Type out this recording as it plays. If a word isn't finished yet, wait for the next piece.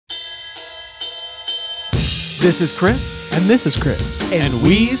This is Chris. And this is Chris. And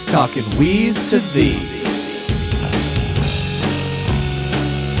we's talking Wheeze to thee.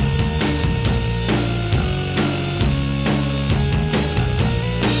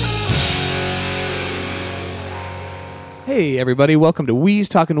 Hey, everybody. Welcome to Wheeze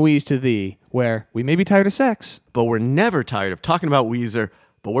Talking Wheeze to Thee, where we may be tired of sex. But we're never tired of talking about Weezer,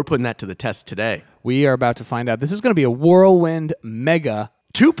 but we're putting that to the test today. We are about to find out. This is going to be a whirlwind, mega,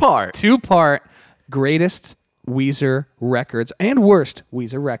 Two-part. two-part greatest Weezer records and worst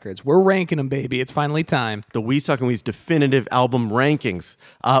Weezer records. We're ranking them, baby. It's finally time. The Wheeze Talking Wheeze definitive album rankings.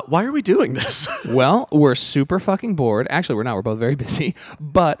 Why are we doing this? Well, we're super fucking bored. Actually, we're not. We're both very busy.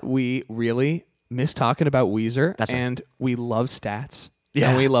 But we really miss talking about Weezer. That's right. And we love stats. Yeah.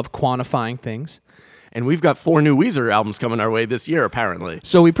 And we love quantifying things. And we've got 4 new Weezer albums coming our way this year, apparently.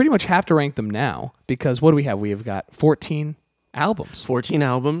 So we pretty much have to rank them now because what do we have? We have got 14 albums. 14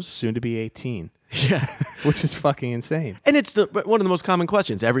 albums. Soon to be 18. Yeah. Which is fucking insane. And it's one of the most common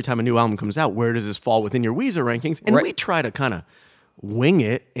questions. Every time a new album comes out, where does this fall within your Weezer rankings? And Right. we try to kind of wing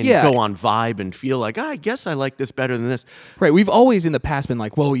it and Yeah. go on vibe and feel like, I guess I like this better than this. Right. We've always in the past been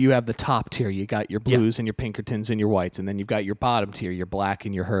like, whoa, you have the top tier. You got your blues and your Pinkertons and your whites. And then you've got your bottom tier, your black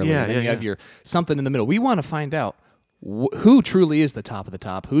and your Hurley. Yeah, and then yeah, you have yeah. your something in the middle. We want to find out who truly is the top of the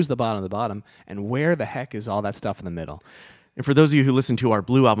top, who's the bottom of the bottom, and where the heck is all that stuff in the middle. And for those of you who listen to our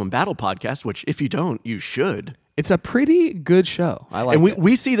Blue Album Battle podcast, which if you don't, you should. It's a pretty good show. I like And it.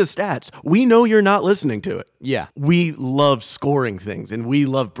 we see the stats. We know you're not listening to it. Yeah. We love scoring things and we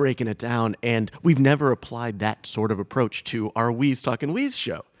love breaking it down. And we've never applied that sort of approach to our Wheeze Talking Wheeze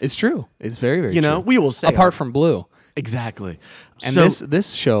show. It's true. It's very, very You true. know, we will say apart from Blue. Exactly. And So-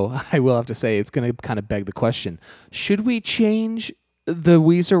 this show, I will have to say, it's going to kind of beg the question: should we change the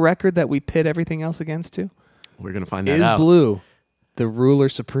Weezer record that we pit everything else against to? we're going to find that Is out. Blue the ruler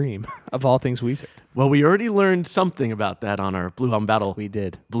supreme of all things Weezer? Well, we already learned something about that on our Blue Album Battle. We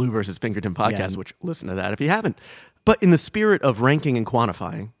did. Blue versus Pinkerton podcast, Yeah. which listen to that if you haven't. But in the spirit of ranking and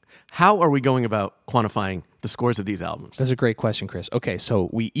quantifying, how are we going about quantifying the scores of these albums? That's a great question, Chris. Okay, so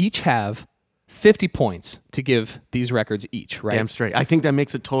we each have 50 points to give these records each, right? Damn straight. I think that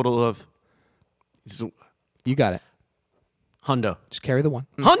makes a total of You got it. hundo. Just carry the one.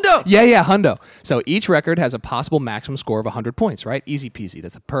 Hundo! Yeah, hundo. So each record has a possible maximum score of 100 points, right? Easy peasy.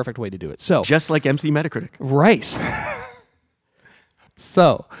 That's the perfect way to do it. So Just like MC Metacritic. Rice.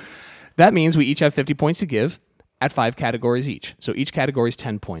 So that means we each have 50 points to give at 5 categories each. So each category is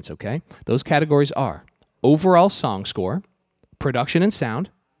 10 points, okay? Those categories are overall song score, production and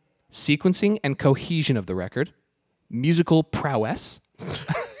sound, sequencing and cohesion of the record, musical prowess,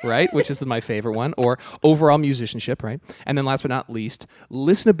 right? Which is my favorite one, or overall musicianship, right? And then last but not least,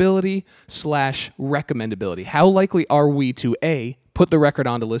 listenability / recommendability. How likely are we to A, put the record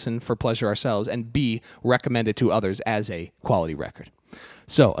on to listen for pleasure ourselves, and B, recommend it to others as a quality record?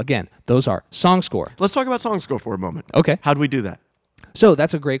 So again, those are song score. Let's talk about song score for a moment. Okay. How do we do that? So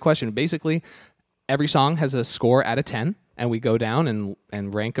that's a great question. Basically, every song has a score out of 10, and we go down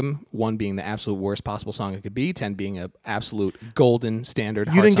and rank them, 1 being the absolute worst possible song it could be, 10 being an absolute golden standard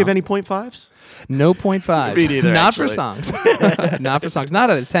You heart didn't give song. any 0.5s? No 0.5s. Me neither, Not for actually. songs. Not for songs. Not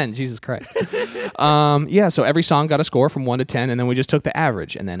out of 10. Jesus Christ. Yeah, so every song got a score from 1 to 10, and then we just took the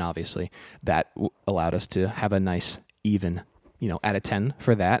average. And then obviously that allowed us to have a nice even, out of 10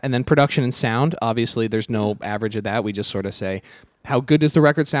 for that. And then production and sound, obviously there's no average of that. We just sort of say, how good does the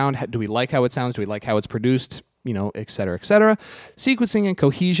record sound? Do we like how it sounds? Do we like how it's produced? Et cetera, et cetera. Sequencing and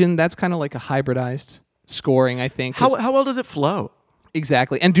cohesion, that's kind of like a hybridized scoring, I think. 'cause- How well does it flow?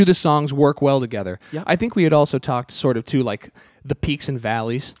 Exactly. And do the songs work well together? Yep. I think we had also talked sort of too, like the peaks and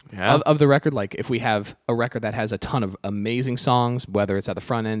valleys Yeah. of the record. Like if we have a record that has a ton of amazing songs, whether it's at the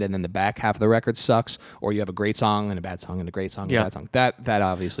front end and then the back half of the record sucks, or you have a great song and a bad song and a great song and Yeah. a bad song. That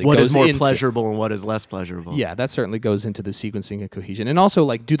obviously What goes is more into, pleasurable and what is less pleasurable? Yeah, that certainly goes into the sequencing and cohesion. And also,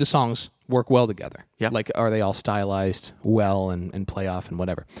 like, do the songs work well together? Yeah. Like, are they all stylized well and play off and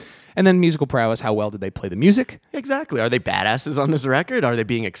whatever? And then musical prowess, how well did they play the music? Exactly. Are they badasses on this record? Are they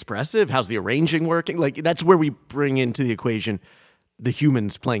being expressive? How's the arranging working? Like, that's where we bring into the equation the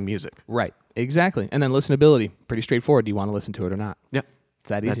humans playing music. Right, exactly. And then listenability, pretty straightforward. Do you want to listen to it or not? Yep. It's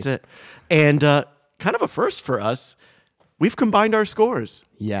that easy. That's it. And kind of a first for us, we've combined our scores.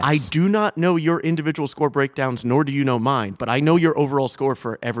 Yes. I do not know your individual score breakdowns, nor do you know mine, but I know your overall score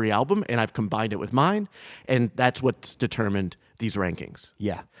for every album, and I've combined it with mine, and that's what's determined these rankings,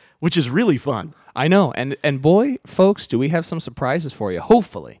 Yeah. which is really fun. I know. And boy, folks, do we have some surprises for you,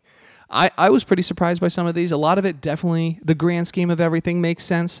 hopefully. I was pretty surprised by some of these. A lot of it definitely, the grand scheme of everything makes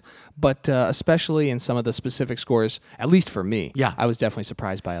sense, but especially in some of the specific scores, at least for me, Yeah. I was definitely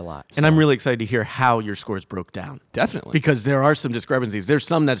surprised by a lot. And I'm really excited to hear how your scores broke down. Definitely. Because there are some discrepancies. There's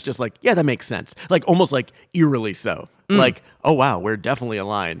some that's just like, yeah, that makes sense. Like almost like eerily so. Like, oh wow, we're definitely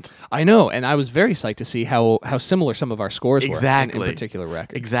aligned. I know, and I was very psyched to see how similar some of our scores Exactly. were in particular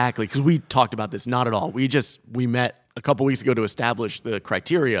records. Exactly. Because we talked about this, not at all. We met a couple weeks ago to establish the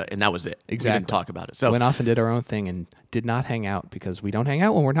criteria, and that was it. Exactly. We didn't talk about it. So Went off and did our own thing and did not hang out because we don't hang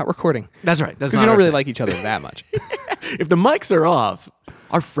out when we're not recording. that's right. That's Because not we don't our really thing. like each other that much. If the mics are off,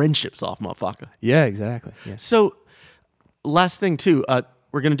 our friendship's off, motherfucker. Yeah, exactly. Yeah. So, last thing too,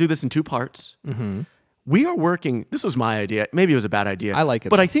 we're gonna do this in 2 parts. Mm-hmm. We are working. This was my idea. Maybe it was a bad idea. I like it,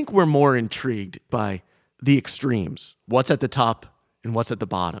 but though. I think we're more intrigued by the extremes. What's at the top and what's at the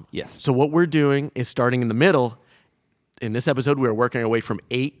bottom. Yes. So what we're doing is starting in the middle. In this episode, we are working our way from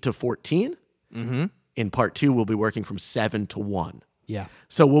 8 to 14. Mm-hmm. In part 2, we'll be working from 7 to 1. Yeah.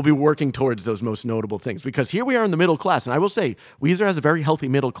 So we'll be working towards those most notable things because here we are in the middle class. And I will say, Weezer has a very healthy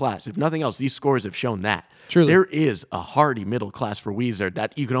middle class. If nothing else, these scores have shown that. Truly. There is a hearty middle class for Weezer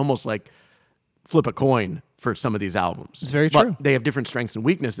that you can almost like flip a coin for some of these albums. It's very But true. they have different strengths and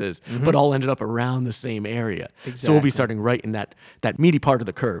weaknesses, but all ended up around the same area. So we'll Exactly. be starting right in that meaty part of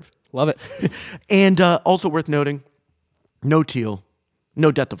the curve. Love it. And also worth noting, no Teal,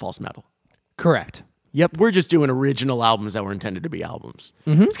 no Death to False Metal. Correct. Yep. We're just doing original albums that were intended to be albums.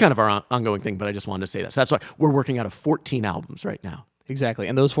 It's kind of our ongoing thing, but I just wanted to say that. So that's why we're working out of 14 albums right now. Exactly.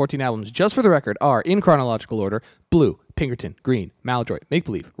 And those 14 albums, just for the record, are in chronological order: Blue, Pinkerton, Green, Maladroit, Make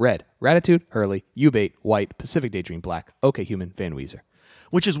Believe, Red, Ratitude, Hurley, U-Bait, White, Pacific Daydream, Black, OK Human, Van Weezer.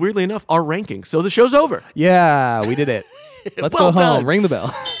 Which is weirdly enough our ranking. So the show's over. Yeah, we did it. Let's Well go home. done. Ring the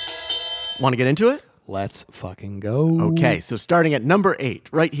bell. Want to get into it? Let's fucking go. Okay, so starting at number 8,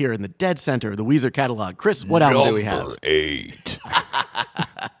 right here in the dead center of the Weezer catalog. Chris, what album do we have? 8.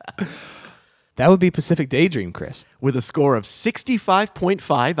 That would be Pacific Daydream, Chris. With a score of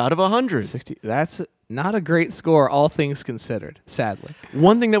 65.5 out of 100. 60. That's not a great score, all things considered, sadly.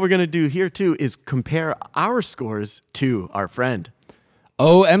 One thing that we're going to do here, too, is compare our scores to our friend,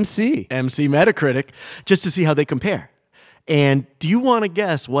 OMC. MC Metacritic, just to see how they compare. And do you want to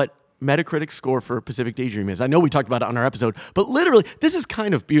guess what Metacritic's score for Pacific Daydream is? I know we talked about it on our episode, but literally, this is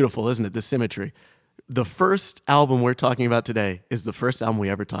kind of beautiful, isn't it? The symmetry. The first album we're talking about today is the first album we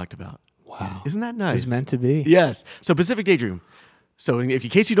ever talked about. Wow. Isn't that nice? It was meant to be. Yes. So Pacific Daydream. So in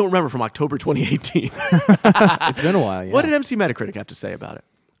case you don't remember from October 2018, It's been a while, yeah. what did MC Metacritic have to say about it?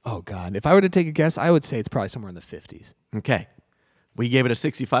 Oh, God. If I were to take a guess, I would say it's probably somewhere in the 50s. Okay. We gave it a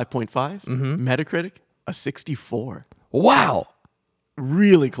 65.5. Mm-hmm. Metacritic, a 64. Wow.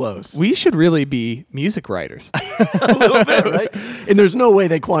 Really close. We should really be music writers. A little bit, right? And there's no way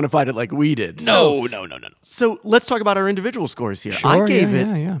they quantified it like we did. No. So let's talk about our individual scores here. Sure, I gave it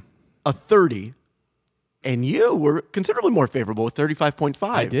yeah. a 30, and you were considerably more favorable with 35.5.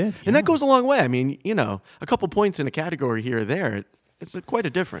 I did, And that goes a long way. I mean, a couple points in a category here or there, it's quite a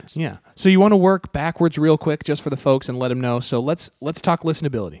difference. Yeah. So you want to work backwards real quick just for the folks and let them know. So let's talk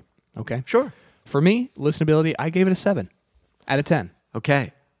listenability. Okay. Sure. For me, listenability, I gave it a 7 out of 10.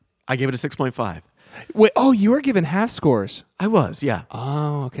 Okay. I gave it a 6.5. Wait, oh, you were given half scores. I was, yeah.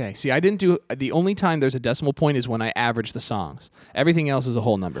 Oh, okay. See, I didn't do the only time there's a decimal point is when I average the songs. Everything else is a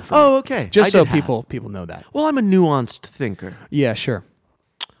whole number for me. Oh, okay. Just I so did half. people know that. Well, I'm a nuanced thinker. Yeah, sure.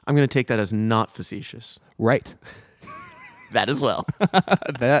 I'm going to take that as not facetious. Right. That as well.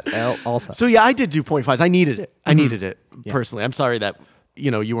 That also. So, yeah, I did do 0.5s. I needed it. I needed it personally. I'm sorry that,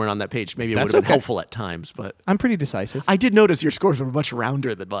 you weren't on that page. Maybe it would That's have been okay. helpful at times, but I'm pretty decisive. I did notice your scores were much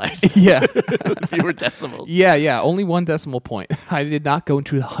rounder than mine. Yeah. Fewer decimals. Yeah. Only one decimal point. I did not go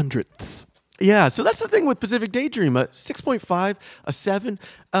into the hundredths. Yeah, so that's the thing with Pacific Daydream. A 6.5, a 7.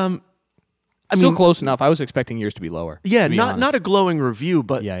 I Still mean, close enough. I was expecting yours to be lower. yeah, to be not honest. a glowing review,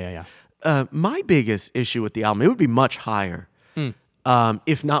 but Yeah. my biggest issue with the album, it would be much higher.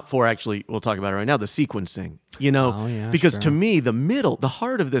 If not for, actually, we'll talk about it right now, the sequencing. Oh, yeah, because sure. to me, the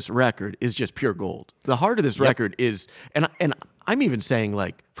heart of this record is just pure gold. The heart of this record is, and I'm even saying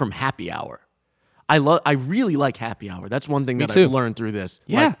like from Happy Hour. I really like Happy Hour. That's one thing that too. I've learned through this.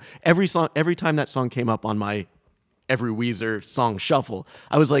 Yeah. Like, every time that song came up on my every Weezer song shuffle,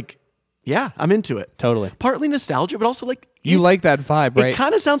 I was like, yeah, I'm into it. Totally. Partly nostalgia, but also like You like that vibe, right? It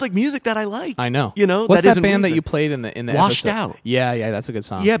kind of sounds like music that I like. I know. that What's that isn't band that Weezer. you played in the Washed episode? Out. Yeah, that's a good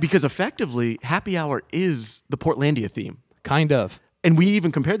song. Yeah, because effectively, Happy Hour is the Portlandia theme. Kind of. And we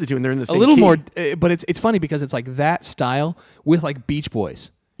even compared the two, and they're in the same A little key. more, but it's funny because it's like that style with like Beach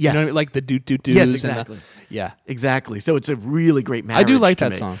Boys. You know Yes. what I mean? Like the doot-doot-doos. Yes, and exactly. Yeah. Exactly. So it's a really great marriage. do like to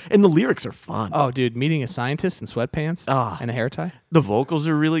that me. song. And the lyrics are fun. Oh, dude, meeting a scientist in sweatpants and a hair tie. The vocals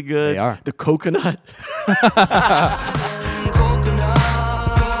are really good. They are. The coconut.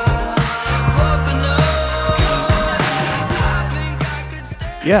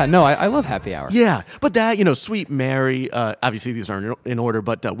 Yeah, no, I love Happy Hour. Yeah, but that, Sweet Mary, obviously these aren't in order,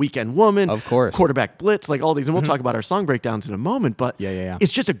 but Weekend Woman, Of course. Quarterback Blitz, like all these, and we'll talk about our song breakdowns in a moment, but Yeah.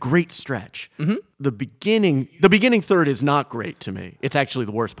 it's just a great stretch. The beginning third is not great to me. It's actually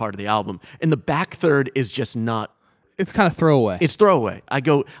the worst part of the album. And the back third is just not. It's kind of throwaway. It's throwaway. I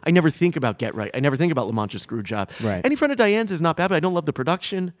never think about Get Right. I never think about La Mancha Screwjob. Right. Any Friend of Diane's is not bad, but I don't love the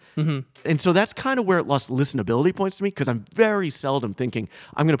production. And so that's kind of where it lost listenability points to me, because I'm very seldom thinking,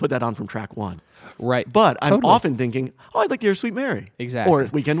 I'm going to put that on from track one. Right. But I'm Totally. often thinking, I'd like to hear Sweet Mary. Exactly. Or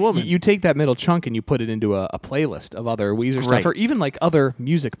Weekend Woman. You take that middle chunk and you put it into a playlist of other Weezer Right. stuff, or even like other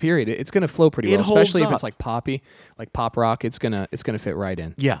music. Period. It's going to flow pretty It well, holds especially if up. it's like poppy, like pop rock. It's gonna fit right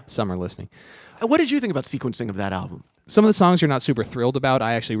in. Yeah. Summer listening. What did you think about sequencing of that album? Some of the songs you're not super thrilled about,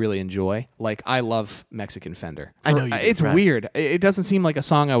 I actually really enjoy. Like, I love Mexican Fender. I know you do, It's right. weird. It doesn't seem like a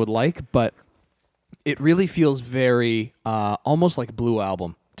song I would like, but it really feels very, almost like Blue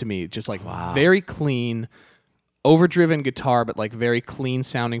Album to me. Just like very clean, overdriven guitar, but like very clean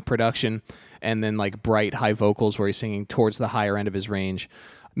sounding production, and then like bright high vocals where he's singing towards the higher end of his range.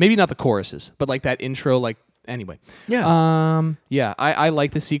 Maybe not the choruses, but like that intro, like, anyway. Yeah. Yeah, I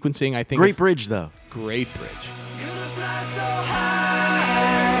like the sequencing. I think Great bridge, though. great bridge. Gonna fly so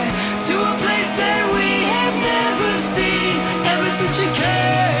high to a place that we have never seen ever since you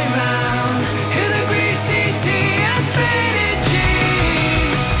came round in a greasy tee and faded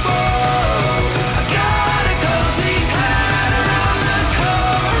jeans. Oh, I got a cozy pad around the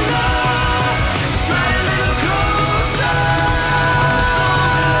corner, slide a little closer.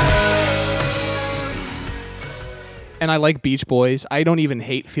 And I like Beach Boys. I don't even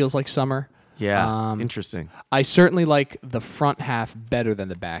hate Feels Like Summer. Yeah. Interesting. I certainly like the front half better than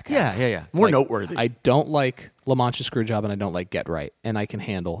the back half. Yeah. More Like, noteworthy. I don't like La Mancha Screwjob, and I don't like Get Right, and I can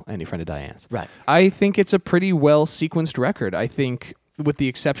handle Any Friend of Diane's. Right. I think it's a pretty well sequenced record. I think, with the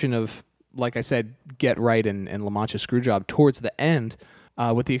exception of, like I said, Get Right and La Mancha Screwjob towards the end,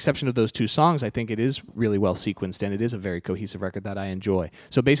 with the exception of those two songs, I think it is really well sequenced, and it is a very cohesive record that I enjoy.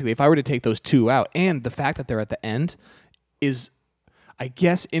 So basically, if I were to take those two out, and the fact that they're at the end is, I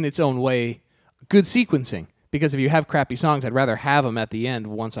guess, in its own way, good sequencing. Because if you have crappy songs, I'd rather have them at the end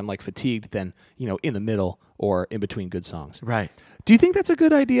once I'm like fatigued than, in the middle or in between good songs. Right. Do you think that's a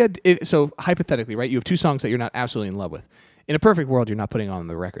good idea? So hypothetically, right, you have two songs that you're not absolutely in love with. In a perfect world, you're not putting on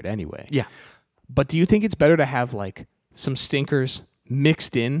the record anyway. Yeah. But do you think it's better to have like some stinkers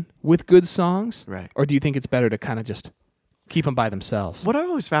mixed in with good songs? Right. Or do you think it's better to kind of just keep them by themselves? What I've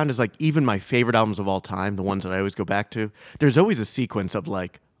always found is, like, even my favorite albums of all time, the ones that I always go back to, there's always a sequence of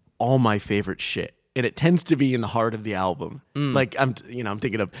like all my favorite shit. And it tends to be in the heart of the album. Like, I'm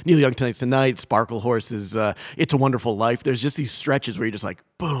thinking of Neil Young, Tonight's the Night, Sparkle Horses, It's a Wonderful Life. There's just these stretches where you're just like,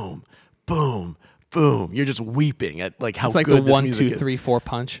 boom, boom, boom. You're just weeping at like how It's like good the this 1, music 2, is. 3, 4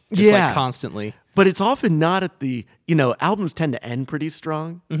 punch. Just Yeah. like constantly. But it's often not at the, albums tend to end pretty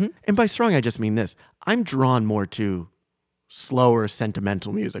strong. And by strong, I just mean this. I'm drawn more to slower,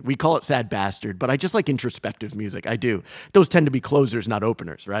 sentimental music. We call it sad bastard, but I just like introspective music. I do. Those tend to be closers, not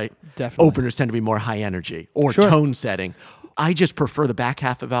openers, right? Definitely. Openers tend to be more high energy or Sure. tone setting. I just prefer the back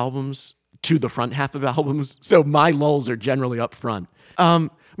half of albums to the front half of albums. So my lulls are generally up front.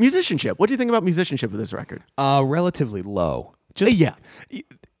 Musicianship. What do you think about musicianship of this record? Relatively low. Just Yeah.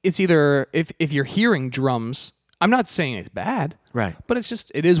 It's either if you're hearing drums, I'm not saying it's bad, Right. but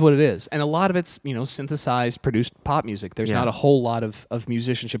it is what it is, and a lot of it's synthesized, produced pop music. There's Yeah. not a whole lot of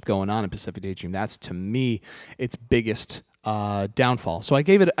musicianship going on in Pacific Daydream. That's, to me, its biggest downfall. So I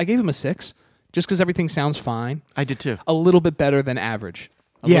gave him a 6, just because everything sounds fine. I did too. A little bit better than average.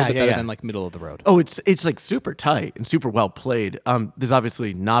 A Yeah, little bit yeah, better yeah. than like middle of the road. Oh, it's like super tight and super well played. There's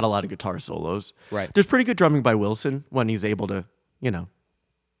obviously not a lot of guitar solos. Right. There's pretty good drumming by Wilson when he's able to,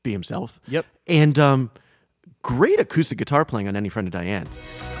 be himself. Yep. And great acoustic guitar playing on Any Friend of Diane's.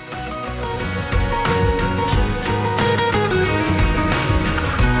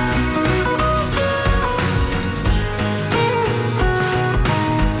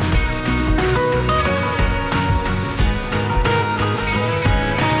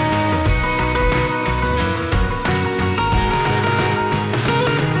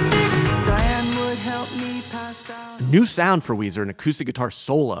 Diane would help me pass out. new sound for Weezer, an acoustic guitar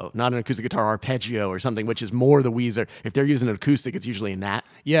solo, not an acoustic guitar arpeggio or something, which is more the Weezer. If they're using an acoustic, it's usually in that.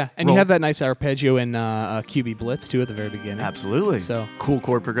 Yeah, and Roll. you have that nice arpeggio in QB Blitz too at the very beginning. Absolutely. So- cool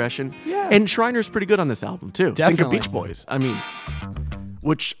chord progression. Yeah. And Schreiner's pretty good on this album too. Think of Definitely. Beach Boys. I mean,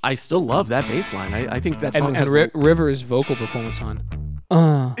 which I still love that bass line. I think that song And has River's vocal performance on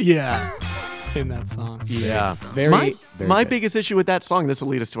yeah. in that song. It's Yeah. Very, my very my good. biggest issue with that song, this will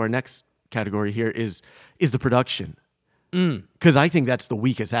lead us to our next category here, is the production. Because I think that's the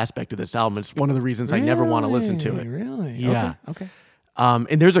weakest aspect of this album. It's one of the reasons I never want to listen to it. Really? Yeah. Okay. And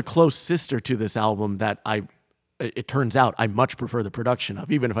there's a close sister to this album that it turns out I much prefer the production of,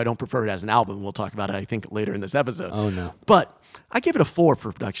 even if I don't prefer it as an album. We'll talk about it, I think, later in this episode. Oh, no. But I give it a 4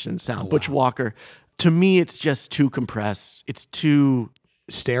 for production and sound. Butch Walker, to me, it's just too compressed. It's too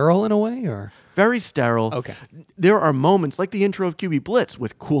Sterile in a way, or very sterile. Okay. There are moments like the intro of QB Blitz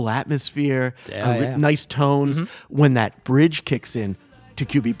with cool atmosphere, Yeah. nice tones. When that bridge kicks in to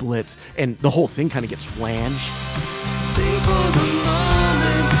QB Blitz and the whole thing kind of gets flanged. Sing for the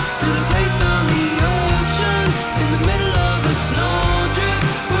moment, in a place on the ocean, in the middle of a snowdrift,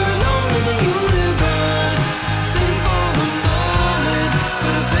 we're alone in the universe. Sing for the moment,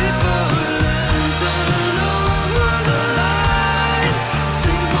 with a paper lantern over the line.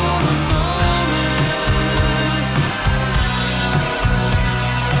 Sing for the moment.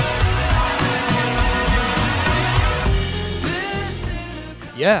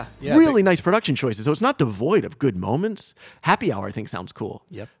 yeah. Really nice production choices. So it's not devoid of good moments. Happy Hour, I think, sounds cool.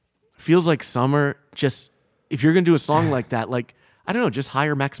 Yep. Feels like summer. Just if you're gonna do a song like that, like I don't know, just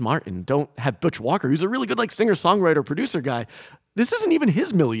hire Max Martin. Don't have Butch Walker, who's a really good like singer, songwriter, producer guy. This isn't even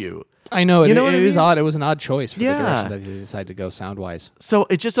his milieu. I know. You know it what I is mean? odd. It was an odd choice for Yeah. the direction that they decided to go sound wise. So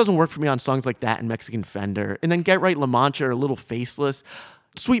it just doesn't work for me on songs like that and Mexican Fender. And then Get Right La Mancha are a little faceless.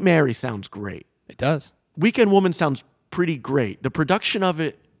 Sweet Mary sounds great. It does. Weekend Woman sounds pretty great. The production of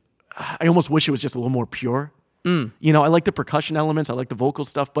it, I almost wish it was just a little more pure. You know, I like the percussion elements, I like the vocal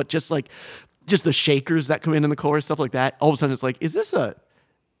stuff, but just the shakers that come in the chorus, stuff like that. All of a sudden, it's like, is this a?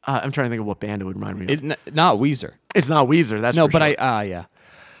 I'm trying to think of what band it would remind me of. Not Weezer. It's not Weezer. That's No, for but sure. yeah.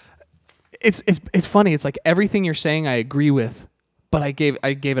 It's funny. It's like everything you're saying I agree with, but I gave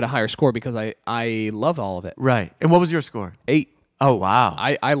it a higher score because I love all of it. Right. And what was your score? 8. Oh wow.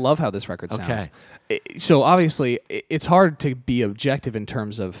 I love how this record sounds. Okay. So obviously, it's hard to be objective in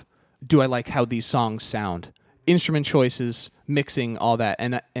terms of do I like how these songs sound, instrument choices, mixing, all that,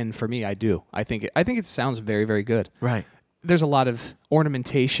 and for me, I do. I think it sounds very, very good. Right. There's a lot of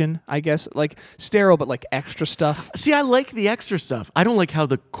ornamentation, I guess, like sterile, but like extra stuff. See, I like the extra stuff. I don't like how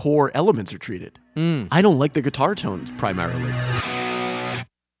the core elements are treated. I don't like the guitar tones primarily.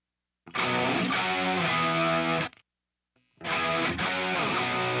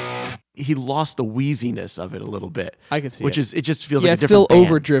 He lost the wheeziness of it a little bit. I could see which it. is it just feels Yeah, like a it's still different band.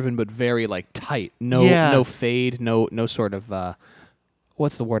 overdriven, but very like tight. No, Yeah. no fade. No sort of.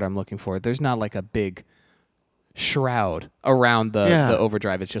 What's the word I'm looking for? There's not like a big shroud around the Yeah.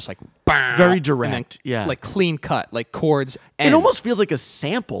 overdrive. It's just like bam, Very and then, direct, yeah. like clean cut, like chords. It end. almost feels like a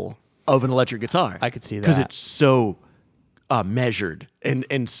sample of an electric guitar. I could see because that. it's so measured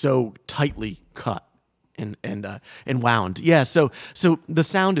and so tightly cut and wound. Yeah, so the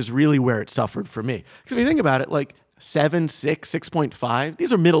sound is really where it suffered for me. Because if you think about it, like 7, 6, 6.5,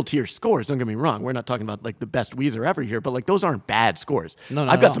 these are middle tier scores. Don't get me wrong. We're not talking about like the best Weezer ever here, but like those aren't bad scores. No,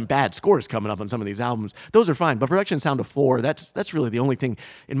 not I've at got all. some bad scores coming up on some of these albums. Those are fine, but production sound of 4. That's really the only thing,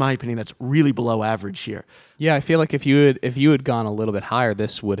 in my opinion, that's really below average here. Yeah, I feel like if you had gone a little bit higher,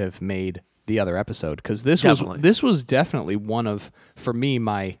 this would have made the other episode because Definitely. this was definitely one of, for me,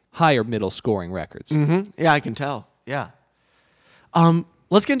 my higher middle scoring records. Yeah, I can tell. Yeah.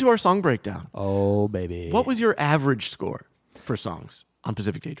 Let's get into our song breakdown. Oh baby! What was your average score for songs on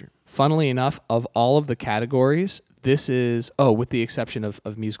Pacific Daydream? Funnily enough, of all of the categories, this is with the exception of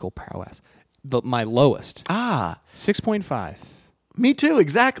musical prowess, my lowest. 6.5. Me too,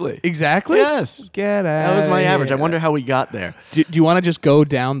 exactly. Exactly. Yes. Get out. That was my average. I wonder how we got there. Do you want to just go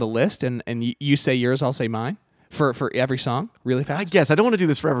down the list and you say yours, I'll say mine for every song, really fast? I guess I don't want to do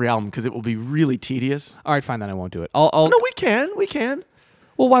this for every album because it will be really tedious. All right, fine. Then I won't do it. I'll No, we can.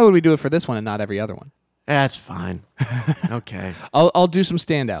 Well, why would we do it for this one and not every other one? That's fine. Okay. I'll do some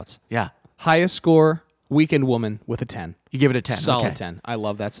standouts. Yeah. Highest score, Weekend Woman with a 10. You give it a 10. Solid okay. 10. I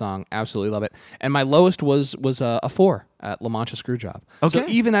love that song. Absolutely love it. And my lowest was a 4 at La Mancha Screwjob. So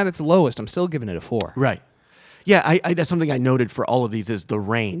Okay. even at its lowest, I'm still giving it a 4. Right. Yeah, I that's something I noted for all of these is the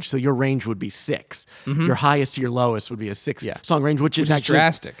range. So your range would be 6. Your highest to your lowest would be a 6 Yeah. song range, which is Which is actually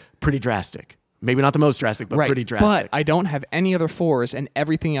drastic. pretty drastic. Maybe not the most drastic, but Right. pretty drastic. But I don't have any other 4s, and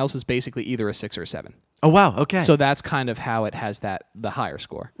everything else is basically either a 6 or a 7. Oh, wow. Okay. So that's kind of how it has the higher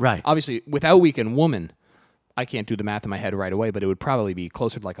score. Right. Obviously, without Weekend Woman, I can't do the math in my head right away, but it would probably be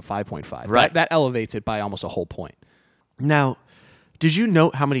closer to like a 5.5. Right. That elevates it by almost a whole point. Now, did you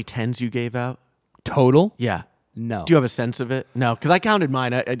note how many 10s you gave out? Total? Yeah. No. Do you have a sense of it? No, because I counted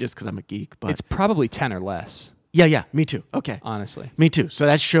mine just because I'm a geek. But It's probably 10 or less, yeah, me too. Okay. honestly. Me too. So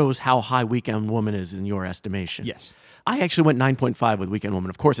that shows how high Weekend Woman is in your estimation. Yes. I actually went 9.5 with Weekend Woman.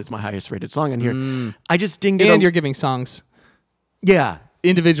 Of course, it's my highest rated song on here. I just dinged it. And you're giving songs, yeah,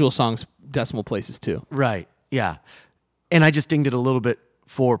 individual songs, decimal places too. right. Yeah. And I just dinged it a little bit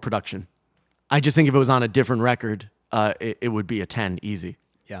for production. I just think if it was on a different record, it would be a 10 easy.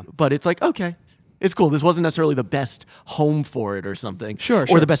 Yeah. But it's like, okay, it's cool. This wasn't necessarily the best home for it or something. Sure, Or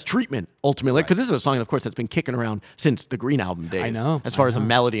sure. the best treatment, ultimately. Because this is a song, of course, that's been kicking around since the Green Album days. I know, As far as a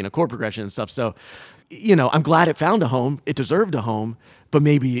melody and a chord progression and stuff. So, I'm glad it found a home. It deserved a home. But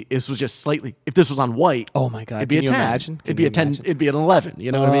maybe this was just slightly, if this was on white, Oh my God. it'd be Can a you 10. imagine? Can It'd be you a 10. imagine? It'd be an 11.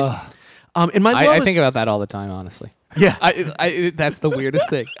 You know what I mean? In my I lowest, think about that all the time, honestly. Yeah. That's the weirdest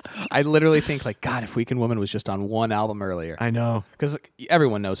thing. I literally think, like, God, if Weekend Woman was just on one album earlier. I know. Because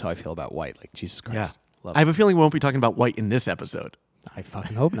everyone knows how I feel about White. Like, Jesus Christ. Yeah. Love I have a feeling we won't be talking about white in this episode. I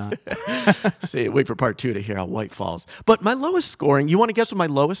fucking hope not. Wait for part 2 to hear how white falls. But my lowest scoring, you want to guess what my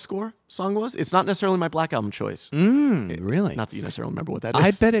lowest score song was? It's not necessarily my Black Album choice. Really? Not that you necessarily remember what that is.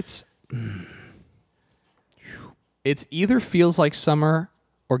 I bet it's. It's either Feels Like Summer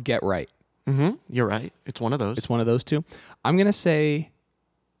or Get Right. You're right. It's one of those. It's one of those two. I'm gonna say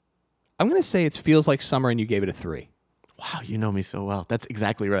it feels like summer, and you gave it a 3. Wow, you know me so well. That's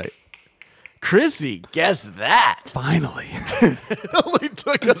exactly right. Chrissy, guess that. Finally, It only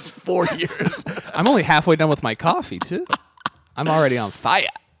took us 4 years. I'm only halfway done with my coffee too. I'm already on fire.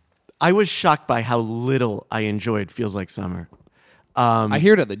 I was shocked by how little I enjoyed Feels Like Summer. I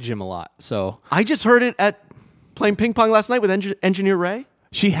hear it at the gym a lot. So I just heard it at playing ping pong last night with Engineer Ray.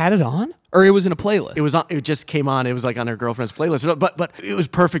 she had it on, or it was in a playlist. It was on, it just came on. It was like on her girlfriend's playlist. But it was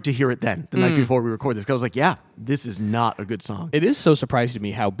perfect to hear it then, the night before we recorded this. 'Cause I was like, yeah, this is not a good song. It is so surprising to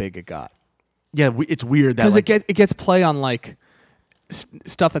me how big it got, Yeah, it's weird that because like, it gets play on like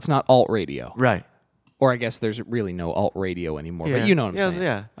stuff that's not alt radio. right. Or I guess there's really no alt radio anymore. Yeah. But you know what I'm Yeah, saying.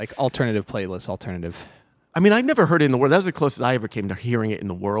 yeah. Like alternative playlists, alternative. I mean, I've never heard it in the world. That was the closest I ever came to hearing it in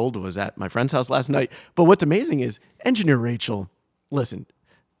the world was at my friend's house last night. But what's amazing is Engineer Rachel, listen,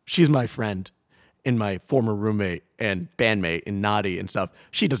 she's my friend and my former roommate and bandmate in Naughty and stuff.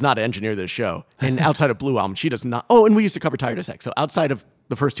 She does not engineer this show. And outside of Blue Album, she does not. Oh, and we used to cover Tired of Sex. So outside of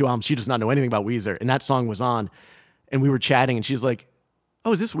the first 2 albums, she does not know anything about Weezer. And that song was on. And we were chatting and she's like,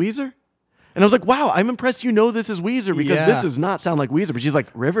 oh, is this Weezer? And I was like, wow, I'm impressed you know this is Weezer because Yeah. this does not sound like Weezer. But she's like,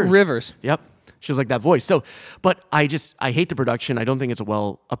 Rivers. Rivers. Yep. She was like that voice. So, but I hate the production. I don't think it's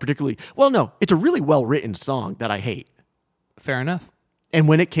it's a really well written song that I hate. Fair enough. And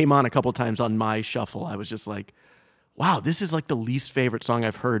when it came on a couple times on my shuffle, I was just like, wow, this is like the least favorite song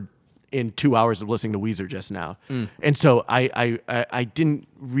I've heard in 2 hours of listening to Weezer just now. And so I didn't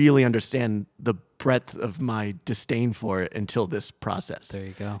really understand the breadth of my disdain for it until this process. There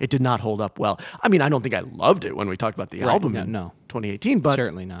you go. It did not hold up well. I mean, I don't think I loved it when we talked about the album in no. 2018, but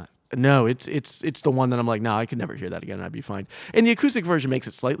Certainly not. no, it's the one that I'm like, no, I could never hear that again and I'd be fine. And the acoustic version makes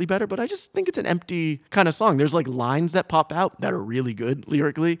it slightly better, but I just think it's an empty kind of song. There's like lines that pop out that are really good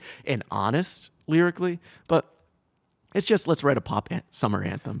lyrically and honest lyrically, but it's just let's write a summer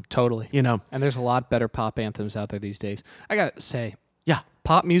anthem. Totally. You know? And there's a lot better pop anthems out there these days. I gotta say, Yeah.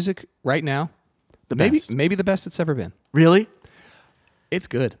 pop music right now, best. maybe the best it's ever been. Really? It's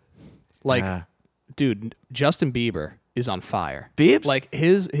good. Like, Yeah. dude, Justin Bieber is on fire. Biebs? Like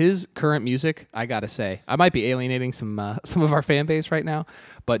his current music, I gotta say, I might be alienating some of our fan base right now,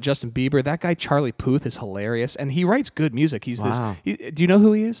 but Justin Bieber, that guy Charlie Puth is hilarious, and he writes good music. He's Wow. do you know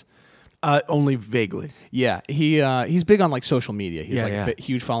who he is? Only vaguely. Yeah, he's big on like social media. He's Yeah, like yeah. a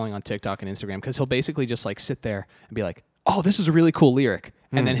huge following on TikTok and Instagram because he'll basically just like sit there and be like, "Oh, this is a really cool lyric,"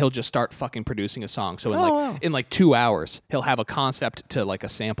 and then he'll just start fucking producing a song. So in like 2 hours, he'll have a concept to like a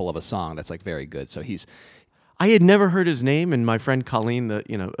sample of a song that's like very good. So I had never heard his name, and my friend Colleen, the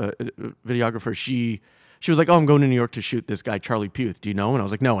videographer, she was like, "Oh, I'm going to New York to shoot this guy Charlie Puth. Do you know?" And I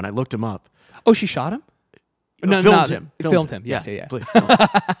was like, "No." And I looked him up. oh, she shot him. Filmed him. Filmed him. Yes, yeah. Please.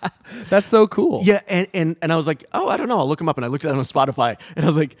 That's so cool. Yeah, and I was like, oh, I don't know. I'll look him up. And I looked at it on Spotify, and I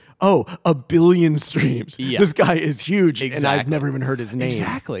was like, oh, 1 billion streams. Yeah. This guy is huge, and I've Exactly. never even heard his name.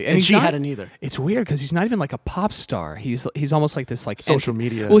 Exactly, And he's she not- hadn't either. It's weird because he's not even like a pop star. He's almost like this like Social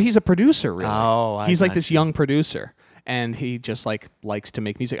media. Well, he's a producer, really. Oh, I he's like got this you. young producer, and he just like likes to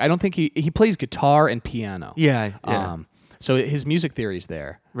make music. I don't think he plays guitar and piano. Yeah, yeah. So his music theory is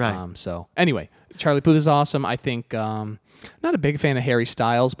there. Right. So anyway, Charlie Puth is awesome. I think not a big fan of Harry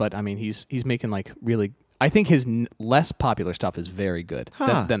Styles, but I mean he's making like really. I think his less popular stuff is very good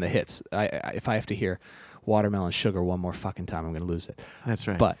than the hits. If I have to hear Watermelon Sugar one more fucking time, I'm going to lose it. That's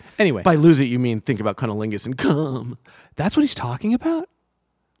right. But anyway, By lose it, you mean think about cunnilingus and come. that's what he's talking about?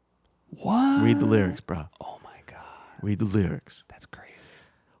 What? Read the lyrics, bro. Oh my God. Read the lyrics. That's crazy.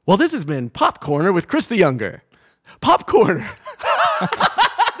 Well, this has been Pop Corner with Chris the Younger. Pop Corner.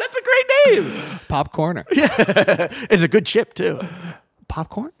 That's a great name. Popcorner. It's a good chip, too.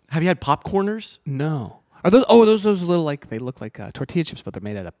 Popcorn? Have you had popcorners? No. Are those little like they look like tortilla chips, but they're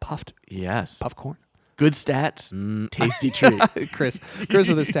made out of puffed Yes. popcorn? Good stats. Tasty treat. Chris with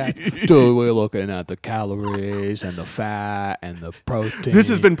the stats. So we're looking at the calories and the fat and the protein. This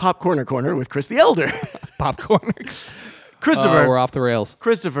has been Pop Corner with Chris the Elder. popcorn. Christopher. We're off the rails.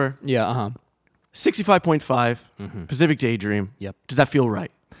 Christopher. Yeah. 65.5. Pacific Daydream. Yep. Does that feel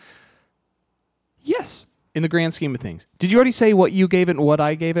right? Yes. In the grand scheme of things. Did you already say what you gave it and what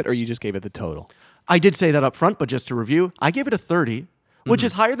I gave it, or you just gave it the total? I did say that up front, but just to review, I gave it a 30, which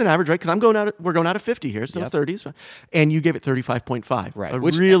is higher than average, right? Because we're going out of 50 here, so Yep. 30s. And you gave it 35.5. Right. A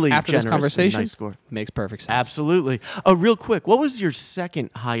Which, really after generous this conversation, and nice score. makes perfect sense. Absolutely. Real quick, what was your second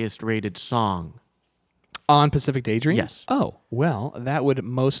highest rated song? On Pacific Daydream? Yes. Oh, well, that would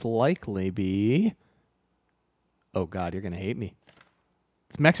most likely be... Oh, God, you're going to hate me.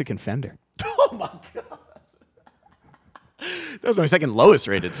 It's Mexican Fender. Oh, my God. That was my second lowest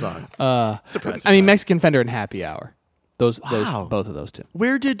rated song. Surprise. I mean, Mexican Fender and Happy Hour. Those, Wow. both of those two.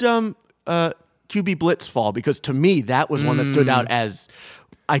 Where did QB Blitz fall? Because to me, that was one that stood out as...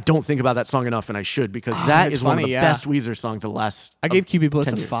 I don't think about that song enough, and I should, because that that's is one of funny, the yeah. best Weezer songs of the last... I gave QB Blitz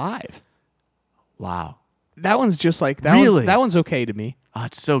 10 a years. 5. Wow. That one's just like that. Really? That one's okay to me. Oh,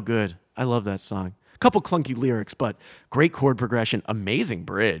 it's so good. I love that song. Couple clunky lyrics, but great chord progression, amazing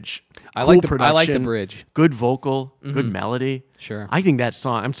bridge. I like Cool the- I like the production, bridge. Good vocal, good melody. Sure. I think that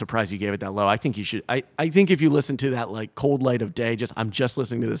song, I'm surprised you gave it that low. I think you should. I think if you listen to that like Cold Light of Day, I'm just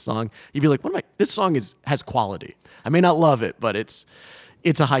listening to this song, you'd be like, what am I? This song has quality. I may not love it, but it's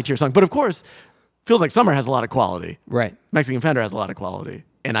a high tier song. But of course, Feels Like Summer has a lot of quality. Right. Mexican Fender has a lot of quality,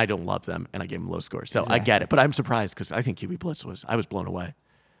 and I don't love them, and I gave them low scores. So I get it, but I'm surprised because I think QB Blitz I was blown away.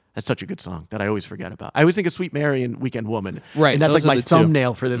 That's such a good song that I always forget about. I always think of Sweet Mary and Weekend Woman. Right, And that's those like are my the two.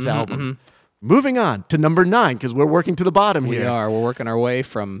 thumbnail for this album. Moving on to number 9, because we're working to the bottom We here. are. We're working our way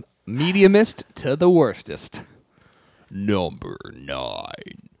from mediumist to the worstest. Number 9.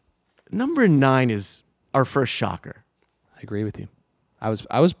 Number 9 is our first shocker. I agree with you. I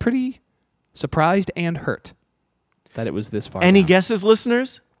was pretty surprised and hurt that it was this far. Any down. guesses,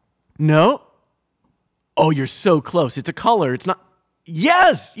 listeners? No? Oh, you're so close. It's a color. It's not.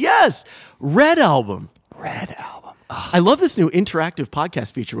 Yes. Red Album. Red Album. I love this new interactive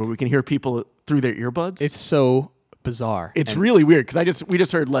podcast feature where we can hear people through their earbuds. It's so bizarre. It's And really weird because we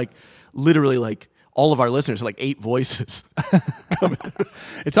just heard like literally like all of our listeners, like 8 voices.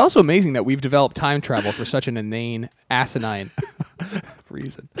 it's also amazing that we've developed time travel for such an inane, asinine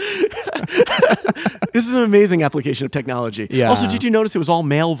reason. This is an amazing application of technology. Yeah. Also, did you notice it was all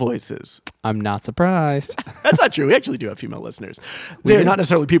male voices? I'm not surprised. That's not true. We actually do have female listeners. They're do? not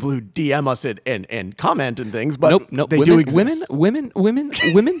necessarily people who DM us and comment and things, but Nope. they women, do exist. Women.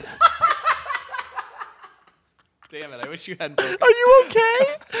 Damn it! I wish you hadn't. Broken. Are you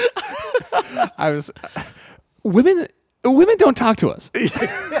okay? I was. Women don't talk to us.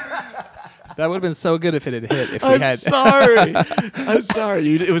 That would have been so good if it had hit. If we I'm had. sorry. I'm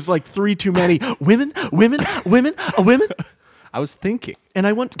sorry. It was like 3 too many. Women. I was thinking. And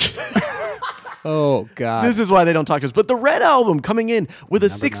I went. Oh God. This is why they don't talk to us. But the Red Album coming in with a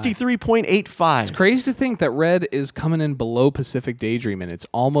 63.85. Crazy to think that Red is coming in below Pacific Daydream, and it's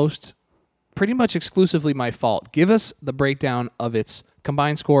almost pretty much exclusively my fault. Give us the breakdown of its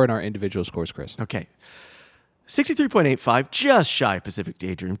combined score and our individual scores, Chris. Okay. 63.85, just shy of Pacific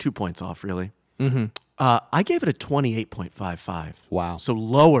Daydream, 2 points off, really. Mm-hmm. I gave it a 28.55. Wow. So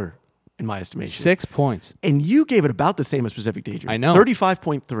lower in my estimation. 6 points. And you gave it about the same as Pacific Daydream. I know.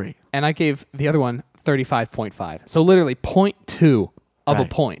 35.3. And I gave the other one 35.5. So literally 0.2 of a Right.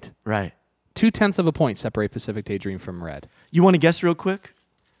 point. Right. 0.2 of a point separate Pacific Daydream from Red. You want to guess real quick?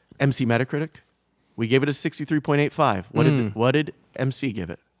 MC Metacritic? We gave it a 63.85. What did MC give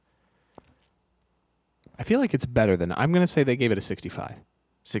it? I feel like it's better than... I'm going to say they gave it a 65.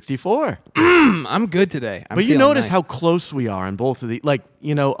 64. I'm good today. But you notice how close we are on both of the, like,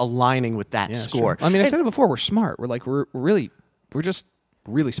 aligning with that score. I mean, I said it before. We're smart. We're like, we're just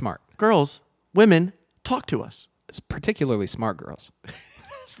really smart. Girls, women, talk to us. It's particularly smart girls.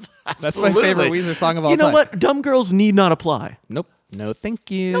 That's my favorite Absolutely. Weezer song of all You know time. what? Dumb girls need not apply. Nope. No, thank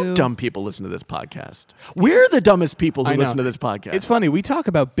you. No dumb people listen to this podcast. We're the dumbest people who I know. listen to this podcast. It's funny. We talk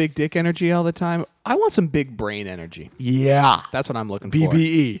about big dick energy all the time. I want some big brain energy. yeah. That's what I'm looking for.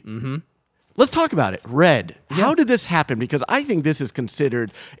 BBE. Mm-hmm. Let's talk about it. Red. How did this happen? Because I think this is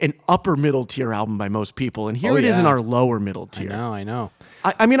considered an upper middle tier album by most people, and here Oh, it is in yeah. our lower middle tier. I know.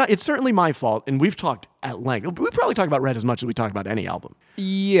 I mean, it's certainly my fault, and we've talked at length. We probably talk about Red as much as we talk about any album.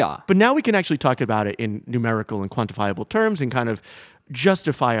 Yeah. But now we can actually talk about it in numerical and quantifiable terms and kind of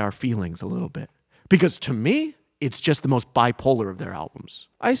justify our feelings a little bit. Because to me, it's just the most bipolar of their albums.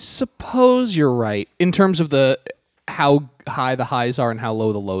 I suppose you're right in terms of the how high the highs are and how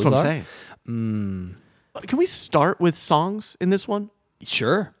low the lows That's what are. I'm saying. Can we start with songs in this one?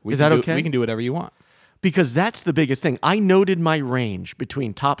 Sure. Is that do, okay? We can do whatever you want. Because that's the biggest thing. I noted my range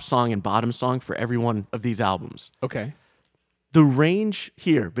between top song and bottom song for every one of these albums. Okay. The range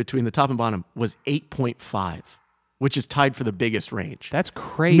here between the top and bottom was 8.5, which is tied for the biggest range. That's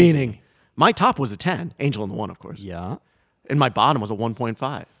crazy. Meaning, my top was a 10, Angel in the One, of course. Yeah. And my bottom was a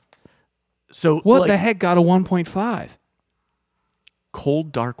 1.5. So, What like, the heck got a 1.5?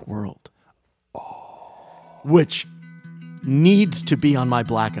 Cold Dark World. Which needs to be on my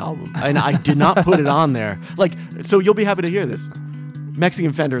Black album. And I did not put it on there. Like, so you'll be happy to hear this.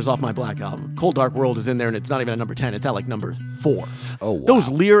 Mexican Fender is off my Black album. Cold Dark World is in there, and it's not even at number 10. It's at like number 4. Oh, wow. Those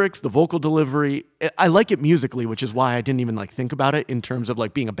lyrics, the vocal delivery, I like it musically, which is why I didn't even like think about it in terms of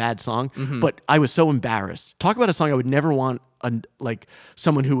like being a bad song. Mm-hmm. But I was so embarrassed. Talk about a song I would never want like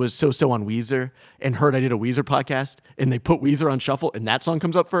someone who was so on Weezer and heard I did a Weezer podcast and they put Weezer on shuffle and that song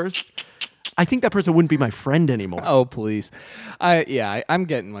comes up first. I think that person wouldn't be my friend anymore. Oh, please. I'm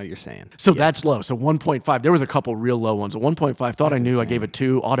getting what you're saying. So that's low. So 1.5. There was a couple real low ones. A 1.5. Thought I knew. I gave a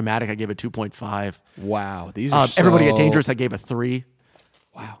 2. Automatic. I gave a 2.5. Wow. These are Everybody Get so- Dangerous. I gave a 3.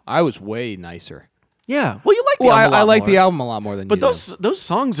 Wow. I was way nicer. Yeah. Well, you like the Well, album. I like more. the album a lot more than But you. those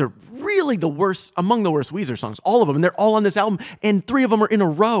songs are really the worst, among the worst Weezer songs. All of them. And they're all on this album. And 3 of them are in a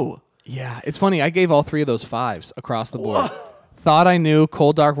row. Yeah, it's funny. I gave all 3 of those 5s across the board. Thought I Knew,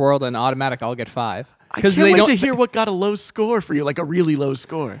 Cold Dark World, and Automatic. I'll get 5. I can't wait to hear what got a low score for you, like a really low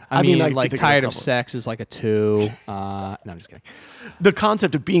score. I mean, I could like think Tired a of couple. Sex is like a 2. No, I'm just kidding. The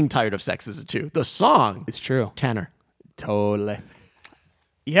concept of being tired of sex is a 2. The song, It's true. tenor. Totally.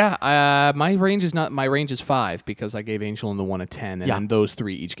 Yeah, my range is 5 because I gave Angel in the One a 10, and Yeah. then those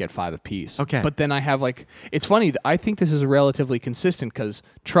 3 each get 5 apiece. Okay. But then I have it's funny. I think this is relatively consistent because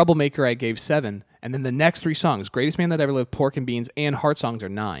Troublemaker I gave 7, and then the next 3 songs, Greatest Man That Ever Lived, Pork and Beans, and Heart Songs are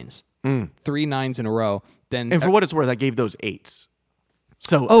 9s. 3 9s in a row. Then And for what it's worth, I gave those 8s.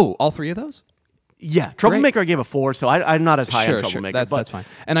 So, all 3 of those? yeah, Troublemaker I gave a 4, so I'm not as high on Troublemaker. That's fine.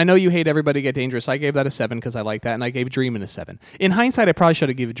 And I know you hate Everybody Get Dangerous. I gave that a 7 because I like that, and I gave Dreamin' a 7. In hindsight, I probably should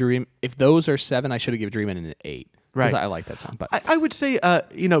have given Dream. If those are 7, I should have given Dreamin' an 8. 'cause Right. I like that song. But I would say,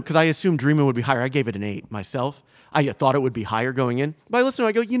 because I assumed Dreamin' would be higher, I gave it an 8 myself. I thought it would be higher going in. But I listened to it,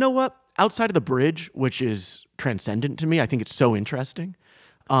 I go, you know what? Outside of the bridge, which is transcendent to me, I think it's so interesting.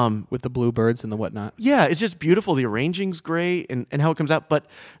 with the bluebirds and the whatnot. Yeah, it's just beautiful. The arranging's great and how it comes out. But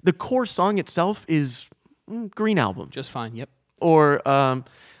the core song itself is Green Album. Just fine. Yep. Or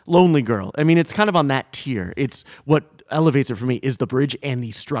Lonely Girl. I mean, it's kind of on that tier. It's what elevates it for me is the bridge and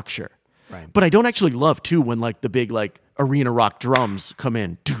the structure. Right. But I don't actually love too when like the big like arena rock drums come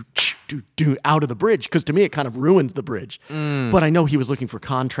in do out of the bridge because to me it kind of ruins the bridge. But I know he was looking for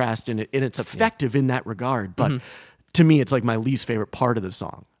contrast and it's effective in that regard. But to me, it's like my least favorite part of the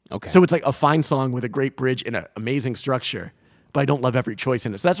song. Okay. So it's like a fine song with a great bridge and an amazing structure. But I don't love every choice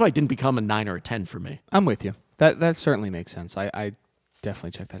in it. So that's why it didn't become a 9 or a 10 for me. I'm with you. That certainly makes sense. I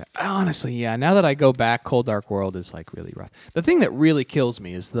definitely check that out. Honestly, yeah. Now that I go back, Cold Dark World is like really rough. The thing that really kills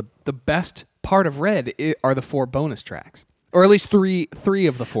me is the best part of Red are the 4 bonus tracks, or at least three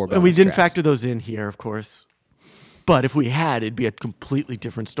of the 4 bonus. And we didn't tracks. factor those in here, of course. But if we had, it'd be a completely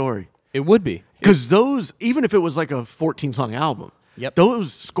different story. It would be. Because those, even if it was like a 14-song album, Yep.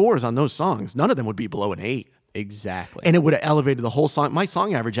 those scores on those songs, none of them would be below an 8. Exactly. And it would have elevated the whole song. My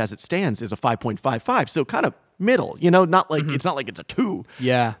song average as it stands is a 5.55, so kind of middle. Not like it's not like it's a 2.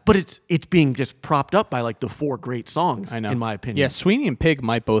 Yeah. But it's being just propped up by like the 4 great songs, I know. in my opinion. Yeah, Sweeney and Pig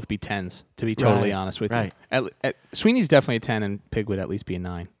might both be 10s, to be totally Right, honest with right. you. Sweeney's definitely a 10, and Pig would at least be a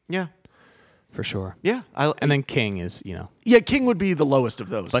 9, Yeah. for sure. Yeah. And then King is, yeah, King would be the lowest of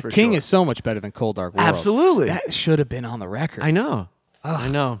those. But for King sure. is so much better than Cold Dark World. Absolutely. That should have been on the record. I know. I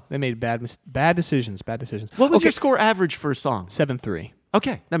know. They made bad decisions. Bad decisions. What was Okay, your score average for a song? 7.3.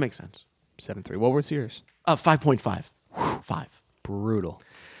 Okay, that makes sense. 7.3. What was yours? 5.5. 5. Brutal.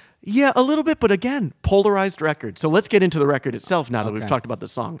 Yeah, a little bit, but again, polarized record. So let's get into the record itself now that we've Okay. talked about the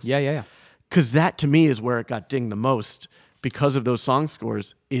songs. Yeah. Because that, to me, is where it got dinged the most because of those song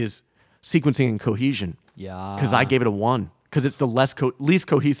scores is sequencing and cohesion. Yeah. Because I gave it a 1 because it's the least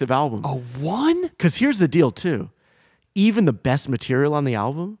cohesive album. A 1? Because here's the deal, too. Even the best material on the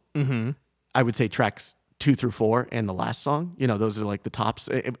album, I would say tracks 2 through 4 and the last song, those are like the tops.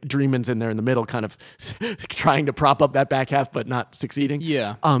 Dreamin's in there in the middle, kind of trying to prop up that back half, but not succeeding.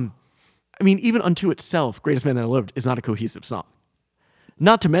 Yeah. I mean, even Unto Itself, Greatest Man That Ever Lived, is not a cohesive song.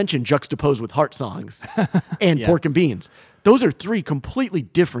 Not to mention juxtaposed with Heart Songs and Yeah. Pork and Beans. Those are 3 completely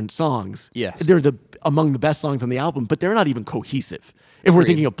different songs. Yes. They're among the best songs on the album, but they're not even cohesive. If we're Agreed.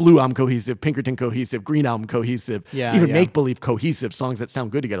 thinking of Blue Album cohesive, Pinkerton cohesive, Green Album cohesive, Yeah, even yeah. Make Believe cohesive, songs that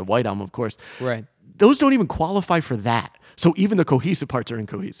sound good together, White Album, of course. Right. Those don't even qualify for that. So even the cohesive parts are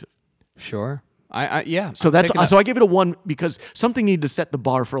incohesive. Sure. Yeah. So I'm picking up. so I give it a 1 because something needed to set the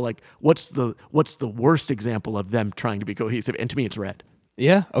bar for like what's the worst example of them trying to be cohesive, and to me it's Red.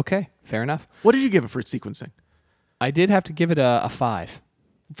 Yeah. Okay. Fair enough. What did you give it for sequencing? I did have to give it a 5.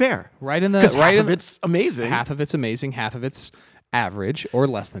 Fair, Right in the because right half in of it's amazing. half of it's amazing, half of it's average or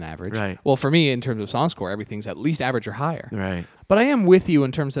less than average. Right. Well, for me, in terms of song score, everything's at least average or higher. Right. But I am with you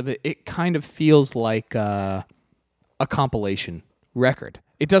in terms of it. It kind of feels like a compilation record.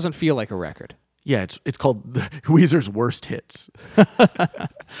 It doesn't feel like a record. Yeah, it's called Weezer's Worst Hits.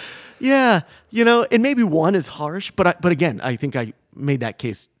 Yeah, and maybe 1 is harsh, but again, I think I made that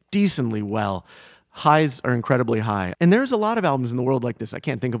case decently well. Highs are incredibly high, and there's a lot of albums in the world like this. I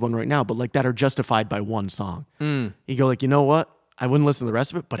can't think of one right now, but like that are justified by 1 song. You go like, you know what? I wouldn't listen to the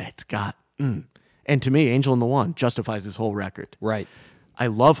rest of it, but it's got. And to me, Angel in the One justifies this whole record. Right. I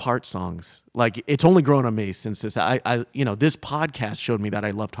love Heart Songs. Like it's only grown on me since this. This podcast showed me that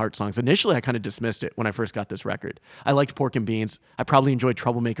I loved Heart Songs. Initially, I kind of dismissed it when I first got this record. I liked Pork and Beans. I probably enjoyed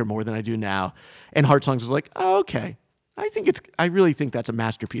Troublemaker more than I do now. And Heart Songs was like, oh, okay. I really think that's a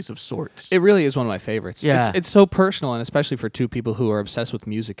masterpiece of sorts. It really is one of my favorites. Yeah. It's so personal, and especially for 2 people who are obsessed with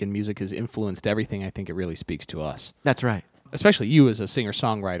music and music has influenced everything, I think it really speaks to us. That's right. Especially you as a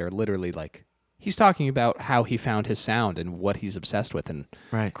singer-songwriter, literally like he's talking about how he found his sound and what he's obsessed with and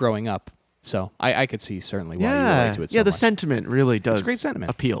Right. growing up. So I could see certainly why you Yeah, relate to it so the much. sentiment really does It's a great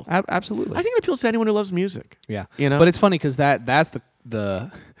sentiment. appeal. Absolutely. I think it appeals to anyone who loves music. Yeah. You know? But it's funny because that's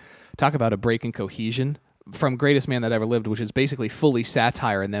the talk about a break in cohesion from Greatest Man That Ever Lived, which is basically fully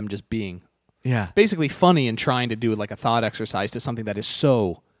satire and them just being Yeah. basically funny and trying to do like a thought exercise to something that is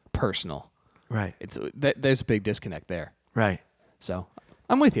so personal. Right. There's a big disconnect there. Right. So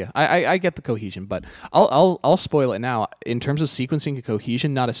I'm with you. I get the cohesion, but I'll spoil it now. In terms of sequencing and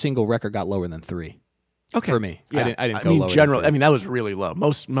cohesion, not a single record got lower than 3. Okay. For me. Yeah. I didn't go lower than generally, 3. that was really low.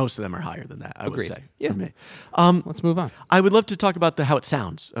 Most of them are higher than that, I would Agreed. say, Yeah. for me. Let's move on. I would love to talk about how it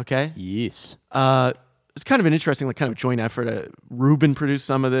sounds, okay? Yes. It's kind of an interesting kind of joint effort. Ruben produced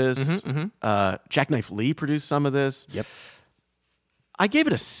some of this. Mm-hmm, Jackknife Lee produced some of this. Yep. I gave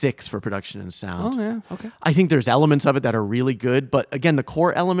it a 6 for production and sound. Oh, yeah. Okay. I think there's elements of it that are really good, but again, the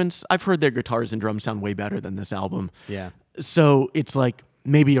core elements, I've heard their guitars and drums sound way better than this album. Yeah. So it's like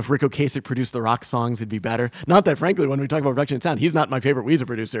maybe if Rick Ocasek produced the rock songs, it'd be better. Not that, frankly, when we talk about production and sound, he's not my favorite Weezer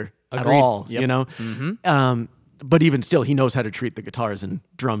producer at Agreed. all, Yep. you know? But even still, he knows how to treat the guitars and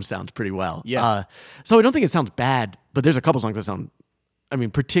drum sounds pretty well. Yeah. So I don't think it sounds bad, but there's a couple songs that sound,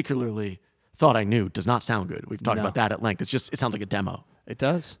 particularly Thought I Knew does not sound good. We've talked No. about that at length. It sounds like a demo. It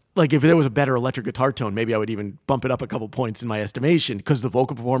does. Like if there was a better electric guitar tone, maybe I would even bump it up a couple points in my estimation because the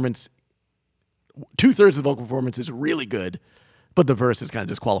vocal performance, 2/3 of the vocal performance is really good, but the verse is kind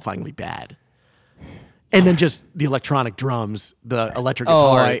of disqualifyingly bad. And then just the electronic drums, the electric Oh,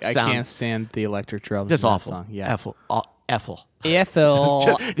 guitar I sound. can't stand the electric drums. That's in that awful. Song. Yeah. Effel. Eiffel.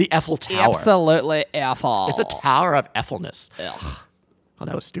 The Eiffel Tower. Absolutely Eiffel. It's a tower of Effelness. Oh,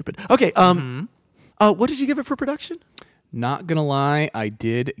 that was stupid. Okay. What did you give it for production? Not gonna lie, I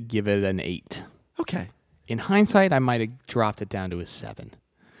did give it an 8. Okay. In hindsight, I might have dropped it down to a 7.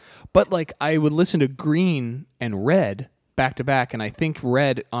 But like I would listen to Green and Red back to back, and I think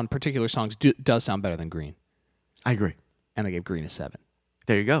Red on particular songs does sound better than Green. I agree. And I gave Green a 7.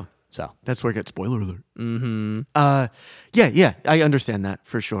 There you go. So That's where it gets spoiler alert. Mm-hmm. Yeah, I understand that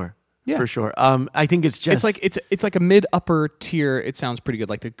for sure. Yeah. For sure. I think it's just it's like a mid upper tier. It sounds pretty good.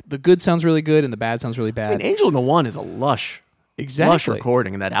 Like the good sounds really good and the bad sounds really bad. Angel in the One is a lush Exactly.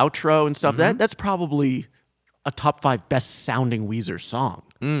 recording, and that outro and stuff. That's probably a top 5 best sounding Weezer song.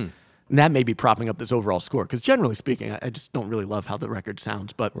 And that may be propping up this overall score because generally speaking, I just don't really love how the record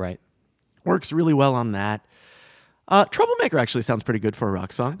sounds, but Right. works really well on that. Troublemaker actually sounds pretty good for a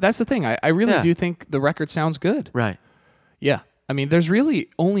rock song. That's the thing. I really Yeah. do think the record sounds good. Right. Yeah. I mean, there's really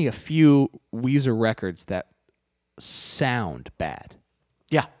only a few Weezer records that sound bad.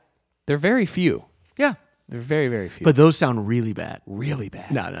 Yeah. They're very few. Yeah. They're very, very few. But those sound really bad. really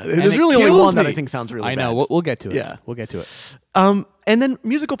bad. No. And There's it really only kills one that I me. think sounds really I bad. know. We'll get to it. Yeah. We'll get to it. And then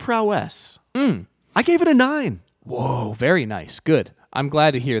musical prowess. I gave it a 9. Whoa, very nice. Good. I'm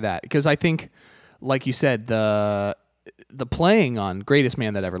glad to hear that because I think, like you said, the playing on Greatest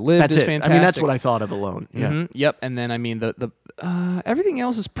Man That Ever Lived That's is it. fantastic. I mean, that's what I thought of alone. Yeah. Mhm, yep. And then I mean the everything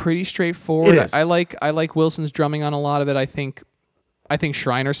else is pretty straightforward. It is. I like Wilson's drumming on a lot of it. I think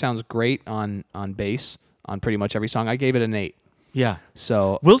Shriner sounds great on bass on pretty much every song. I gave it an 8. Yeah.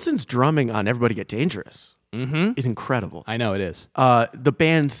 So Wilson's drumming on Everybody Get Dangerous is incredible. I know it is. The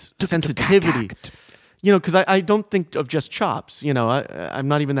band's sensitivity, because I don't think of just chops. I'm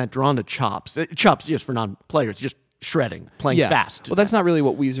not even that drawn to chops. Chops, just for non-players, just shredding, playing fast. Well, that's not really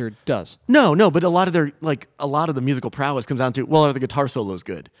what Weezer does. No, but a lot of the musical prowess comes down to, well, are the guitar solos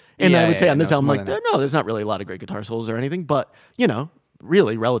good? And Yeah, I would say yeah, on this no, it's album, more like, than that. there's not really a lot of great guitar solos or anything, but,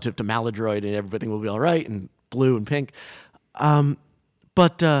 really relative to Maladroit and Everything Will Be All Right and Blue and Pink.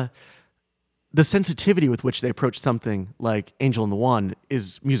 But the sensitivity with which they approach something like Angel and the One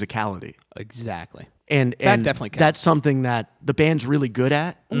is musicality. Exactly. And That definitely counts. that's something that the band's really good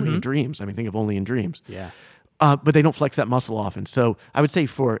at. Only in Dreams. I mean, think of Only in Dreams. Yeah. But they don't flex that muscle often. So I would say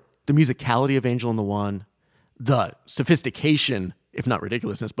for the musicality of Angel and the One, the sophistication, if not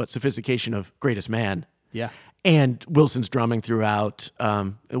ridiculousness, but sophistication of Greatest Man. Yeah. And Wilson's drumming throughout.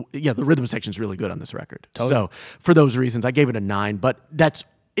 The rhythm section's really good on this record. Totally. So for those reasons, I gave it a 9. But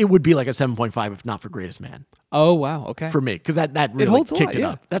it would be like a 7.5 if not for Greatest Man Oh wow. Okay. for me, because that really holds a kicked lot, it yeah.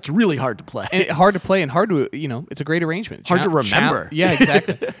 up. That's really hard to play. And hard to play and hard to it's a great arrangement. Hard to remember. Yeah,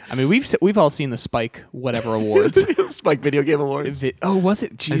 exactly. I mean, we've all seen the Spike whatever awards. Spike Video Game Awards. Oh, was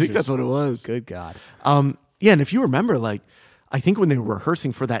it? Jesus. I think that's what it was. Good God. Yeah, and if you remember, I think when they were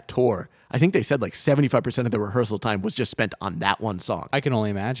rehearsing for that tour, I think they said 75% of the rehearsal time was just spent on that one song. I can only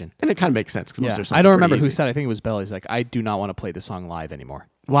imagine. And it kind of makes sense because most of their songs I don't are remember pretty who easy. said. I think it was Bell. He's like, I do not want to play the song live anymore.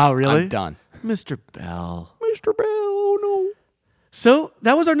 Wow, really? I'm done. Mr. Bell. Mr. Bell, oh no. So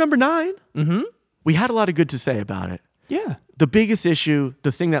that was our number 9. Mm-hmm. We had a lot of good to say about it. Yeah. The biggest issue,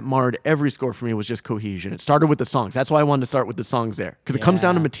 the thing that marred every score for me was just cohesion. It started with the songs. That's why I wanted to start with the songs there, because it comes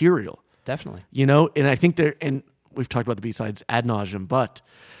down to Yeah. material. Definitely. And I think and we've talked about the B-sides ad nauseum, but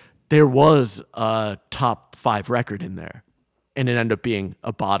there was a top 5 record in there, and it ended up being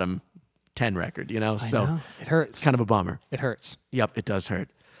a bottom 10 record, so know. It hurts. it's kind of a bummer. It hurts. Yep, it does hurt.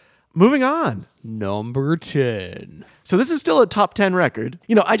 Moving on. Number 10. So this is still a top 10 record.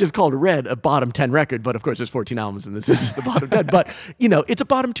 I just called Red a bottom 10 record, but of course there's 14 albums and this is the bottom 10. But, it's a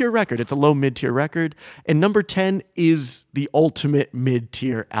bottom tier record. It's a low mid-tier record. And number 10 is the ultimate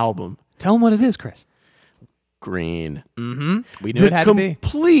mid-tier album. Tell him what it is, Chris. Green. We knew The it had to be.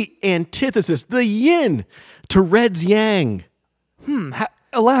 complete antithesis, the yin to Red's yang.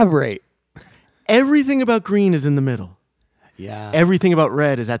 Elaborate. Everything about Green is in the middle. Yeah. Everything about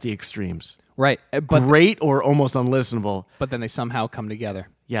Red is at the extremes. Right. But Great or almost unlistenable. then they somehow come together.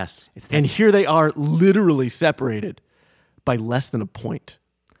 Yes. that And here they are literally separated by less than a point.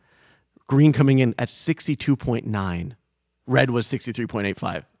 Green coming in at 62.9. Red was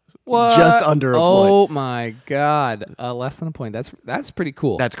 63.85. What? Just under a Oh point. my God. Less than a point. That's pretty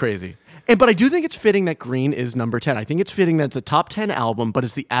cool. That's crazy. But I do think it's fitting that Green is number 10. I think it's fitting that it's a top 10 album, but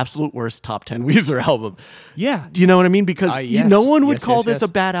it's the absolute worst top 10 Weezer album. yeah. Do you know what I mean? Because Yes. no one would Yes, call yes, this yes. a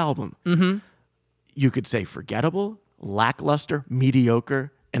bad album. Mm-hmm. You could say forgettable, lackluster,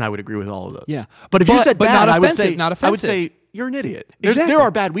 mediocre, and I would agree with all of those. Yeah. But if you But- said but bad, not I would offensive, say not I would offensive. say you're an idiot. Exactly. There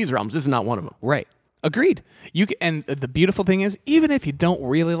are bad Weezer albums. This is not one of them. Right. Agreed. And the beautiful thing is, even if you don't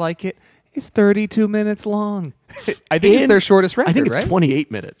really like it, it's 32 minutes long. I think it's And their shortest record, I think it's right? 28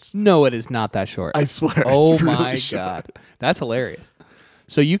 minutes. No, it is not that short. I swear, it's Oh really my short. God. That's hilarious.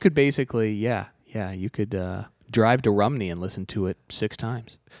 So you could basically, you could drive to Rumney and listen to it 6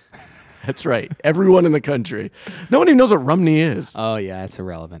 times. That's right. Everyone in the country. No one even knows what Rumney is. Oh, yeah, it's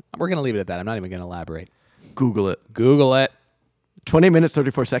irrelevant. We're going to leave it at that. I'm not even going to elaborate. Google it. Google it. 20 minutes,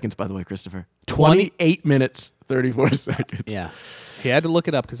 34 seconds, by the way, Christopher. 28 minutes, 34 seconds. Yeah. He had to look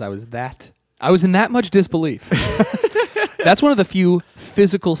it up because I was in that much disbelief. That's one of the few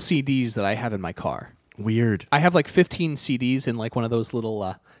physical CDs that I have in my car. Weird. I have like 15 CDs in like one of those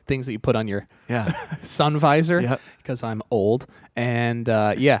little things that you put on your Yeah. sun visor Yep. because I'm old. And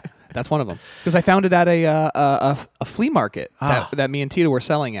that's one of them. Because I found it at a flea market that me and Tito were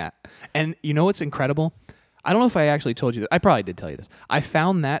selling at. And you know what's incredible? I don't know if I actually told you this. I probably did tell you this. I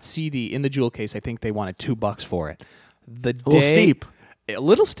found that CD in the jewel case. I think they wanted $2 for it. A little steep. A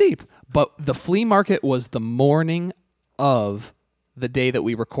little steep. But the flea market was the morning of the day that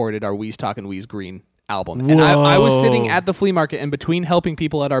we recorded our Wheeze Talk and Wheeze Green album. And I was sitting at the flea market, and between helping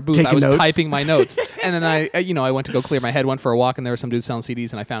people at our booth, I Taking was notes? typing my notes. And then I went to go clear my head, went for a walk, and there were some dudes selling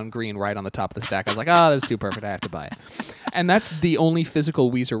CDs, and I found Green right on the top of the stack. I was like, that's too perfect. I have to buy it. And that's the only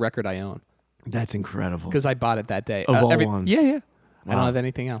physical Weezer record I own That's incredible. because I bought it that day. Of all ones. Yeah. I Wow. don't have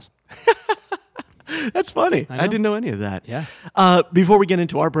anything else. That's funny. I know. I didn't know any of that. Yeah. Before we get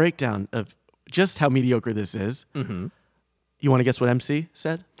into our breakdown of just how mediocre this is, you want to guess what MC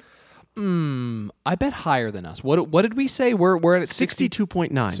said? I bet higher than us. What did we say? We're at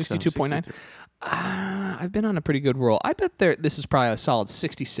 62.9. 62.9. I've been on a pretty good roll. I bet this is probably a solid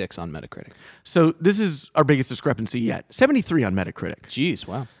 66 on Metacritic. So this is our biggest discrepancy yet. 73 on Metacritic. Jeez,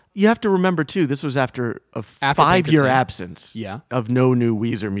 wow. You have to remember, too, this was after a After 5-year Pinkerton. absence Yeah. of no new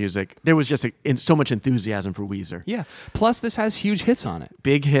Weezer music. There was just so much enthusiasm for Weezer. Yeah. Plus, this has huge hits on it.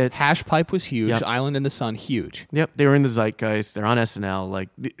 Big hits. Hash Pipe was huge. Yep. Island in the Sun, huge. Yep, they were in the zeitgeist. They're on SNL. Like,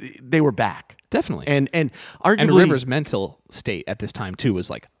 they were back. Definitely. And arguably... And Rivers' mental state at this time, too, was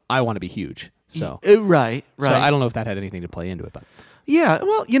like, I want to be huge. So, Right. so I don't know if that had anything to play into it, but Yeah,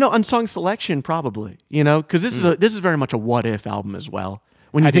 well, on song selection, probably, because this is very much a what if album as well.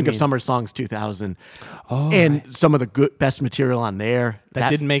 When you How do you think of mean? Summer Songs 2000, and some of the best material on there, that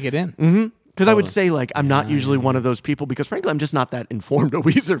didn't make it in. Because I would say, like, I'm not usually one of those people because, frankly, I'm just not that informed a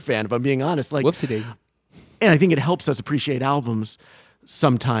Weezer fan. If I'm being honest, like, Whoopsie daisy. and I think it helps us appreciate albums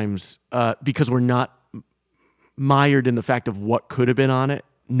sometimes because we're not mired in the fact of what could have been on it.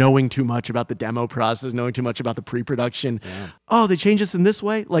 Knowing too much about the demo process, knowing too much about the pre-production. Yeah. Oh, they changed this in this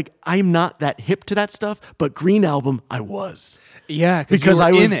way? Like, I'm not that hip to that stuff, but Green Album, I was. Yeah, Because you were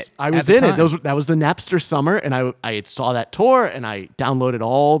I was in it. I was at the in it. time. That was the Napster summer, and I saw that tour, and I downloaded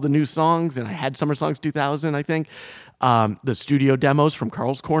all the new songs, and I had Summer Songs 2000, I think, the studio demos from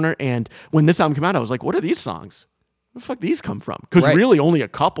Carl's Corner. And when this album came out, I was like, what are these songs? Where the fuck these come from? Because Right. really only a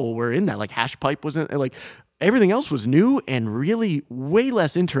couple were in that. Like Hash Pipe was in, like everything else was new and really way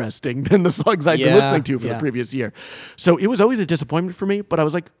less interesting than the songs I'd been Yeah, listening to for yeah. the previous year. So it was always a disappointment for me, but I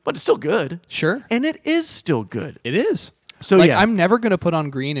was like, but it's still good. Sure. And it is still good. It is. So, like, yeah. I'm never going to put on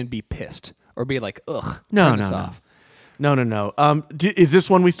Green and be pissed or be like, ugh, No, turn no, this no. off. No. Is this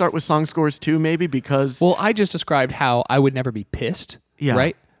one we start with song scores too, maybe? Because Well, I just described how I would never be pissed. Yeah.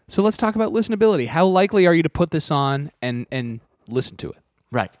 Right? So let's talk about listenability. How likely are you to put this on and listen to it?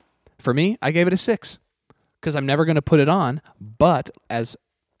 right. For me, I gave it a 6 because I'm never going to put it on. But as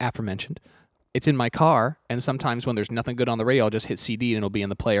aforementioned, it's in my car, and sometimes when there's nothing good on the radio, I'll just hit CD and it'll be in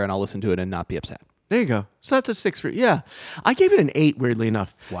the player, and I'll listen to it and not be upset. There you go. So that's a 6 for yeah. I gave it an 8, weirdly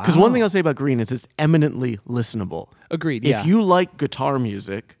enough. Because one Wow. thing I'll say about Green is it's eminently listenable. Agreed. Yeah. If you like guitar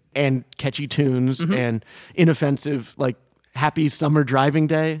music and catchy tunes Mm-hmm. and inoffensive, like happy summer driving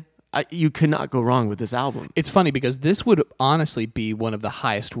day, you cannot go wrong with this album. It's funny because this would honestly be one of the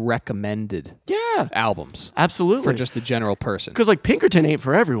highest recommended Yeah, albums absolutely. for just the general person. because like Pinkerton ain't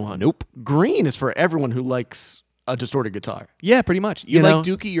for everyone. Nope. Green is for everyone who likes a distorted guitar. Yeah, pretty much. You You like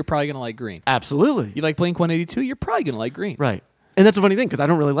know? Dookie, you're probably going to like Green. Absolutely. You like Blink-182, you're probably going to like Green. Right. And that's a funny thing because I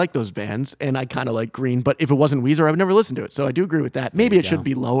don't really like those bands and I kind of like Green, but if it wasn't Weezer, I would never listen to it. So I do agree with that. Maybe it should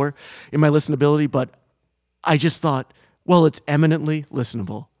be lower in my listenability, but I just thought, well, it's eminently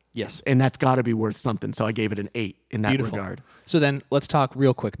listenable. Yes. And that's got to be worth something. So I gave it an 8 in that Beautiful. regard. So then let's talk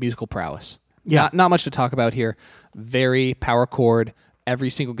real quick musical prowess. Yeah. Not much to talk about here. Very power chord. Every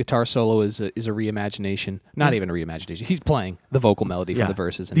single guitar solo is a reimagination. Not even a reimagination. He's playing the vocal melody from the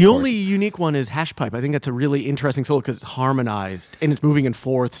verses. And The chorus. only unique one is Hash Pipe. I think that's a really interesting solo because it's harmonized and it's moving in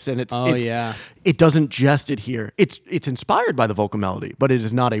fourths and it doesn't just adhere. It's inspired by the vocal melody, but it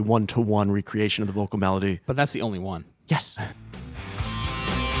is not a one-to-one recreation of the vocal melody. But that's the only one. Yes.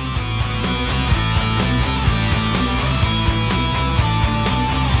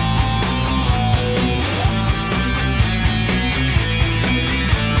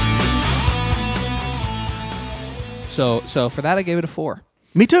 So for that, I gave it a 4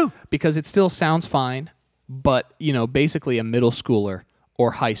 Me too. because it still sounds fine, but basically a middle schooler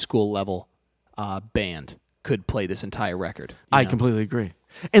or high school level band could play this entire record. I completely agree.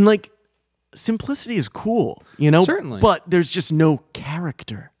 And like simplicity is cool, Certainly. But there's just no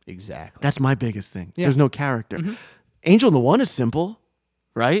character. Exactly. That's my biggest thing. Yeah. There's no character. Angel in the One is simple,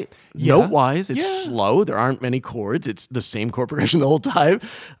 right? Yeah. Note-wise, it's Yeah. slow. There aren't many chords. It's the same chord progression the whole time.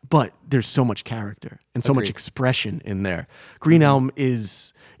 But there's so much character and so much Agreed. expression in there. Green Album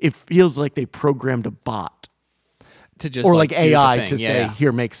it feels like they programmed a bot to just or like do the AI thing. to Yeah, say, yeah.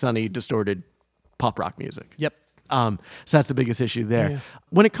 here, make sunny, distorted pop rock music. Yep. So that's the biggest issue there. Yeah.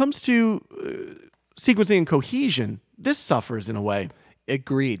 When it comes to sequencing and cohesion, this suffers in a way.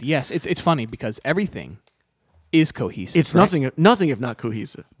 Agreed. Yes, it's funny because everything is cohesive. It's right? nothing if not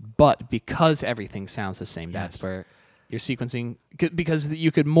cohesive. But because everything sounds the same, that's where your sequencing, because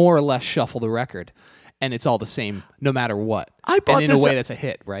you could more or less shuffle the record, and it's all the same no matter what. I bought and in this a way, that's a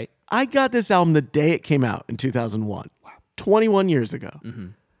hit, right? I got this album the day it came out in 2001, 21 years ago. Mm-hmm.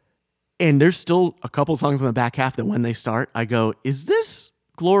 And there's still a couple songs on the back half that when they start, I go, is this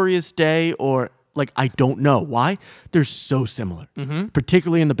Glorious Day or like, I don't know. Why? They're so similar,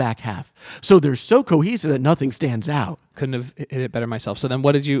 particularly in the back half. So they're so cohesive that nothing stands out. Couldn't have hit it better myself. So then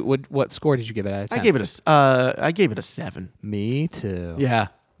what score did you give it out of 10? I gave it a 7. Me too. Yeah.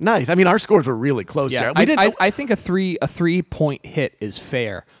 Nice. I mean, our scores were really close Yeah, here. I think a 3-point hit is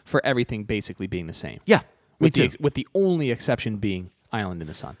fair for everything basically being the same. Yeah, me too. With the only exception being Island in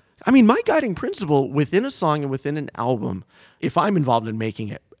the Sun. I mean, my guiding principle within a song and within an album, if I'm involved in making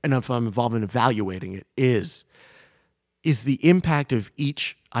it and if I'm involved in evaluating it, is the impact of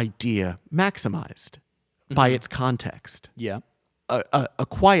each idea maximized by its context. Yeah. A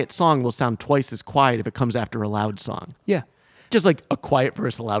quiet song will sound twice as quiet if it comes after a loud song. Yeah. Just like a quiet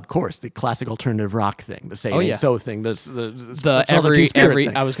verse, a loud chorus, the classic alternative rock thing, the Say It Ain't So thing, the every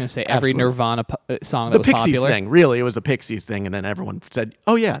thing. I was going to say every Absolutely. Nirvana song that The was Pixies popular. thing. Really, it was a Pixies thing, and then everyone said,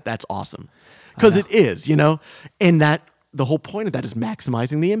 "Oh yeah, that's awesome," because it is, And that the whole point of that is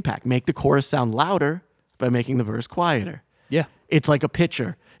maximizing the impact. Make the chorus sound louder by making the verse quieter. Yeah. It's like a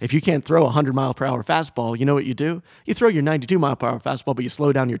pitcher. If you can't throw a 100-mile-per-hour fastball, you know what you do? You throw your 92-mile-per-hour fastball, but you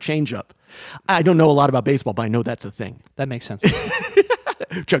slow down your changeup. I don't know a lot about baseball, but I know that's a thing. That makes sense.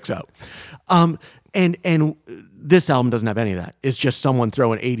 Checks out. And this album doesn't have any of that. It's just someone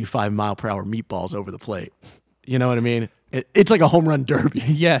throwing 85-mile-per-hour meatballs over the plate. You know what I mean? It's like a home run derby.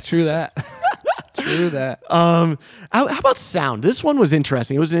 Yeah, true that. True that. How about sound? This one was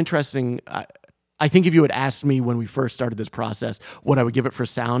interesting. It was an interesting. I think if you had asked me when we first started this process what I would give it for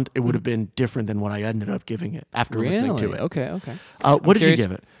sound, it would have been different than what I ended up giving it after listening to it. Okay. What did curious. you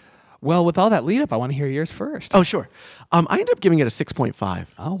give it? Well, with all that lead up, I want to hear yours first. Oh, sure. I ended up giving it a 6.5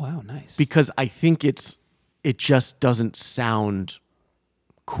 Oh, wow, nice. because I think it just doesn't sound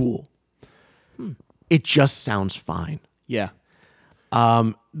cool. It just sounds fine. Yeah.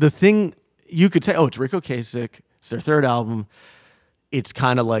 The thing you could say, it's Ric Ocasek. It's their third album. It's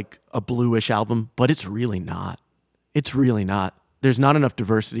kind of like a bluish album, but it's really not. It's really not. There's not enough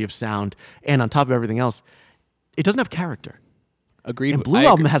diversity of sound. And on top of everything else, it doesn't have character. Agreed. And Blue I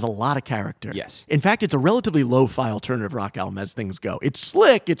Album agree. has a lot of character. Yes. In fact, it's a relatively low-fi alternative rock album as things go. It's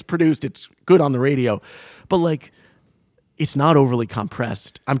slick, it's produced, it's good on the radio, but like, it's not overly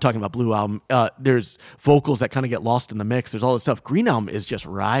compressed. I'm talking about Blue Album. There's vocals that kind of get lost in the mix. There's all this stuff. Green Album is just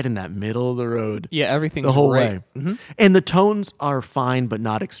right in that middle of the road. Yeah, everything's the whole right. way. And the tones are fine, but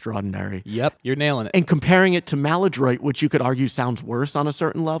not extraordinary. Yep, you're nailing it. And comparing it to Maladroit, which you could argue sounds worse on a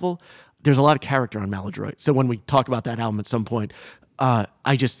certain level, there's a lot of character on Maladroit. So when we talk about that album at some point,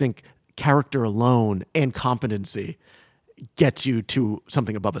 I just think character alone and competency gets you to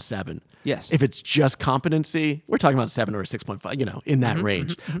something above a 7. Yes. If it's just competency, we're talking about a 7 or a 6.5, in that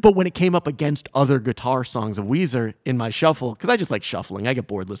range. But when it came up against other guitar songs of Weezer in my shuffle, because I just like shuffling, I get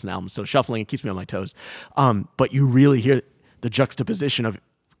bored listening to albums, so shuffling, it keeps me on my toes. But you really hear the juxtaposition of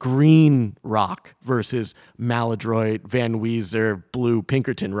green rock versus Maladroit, Van Weezer, blue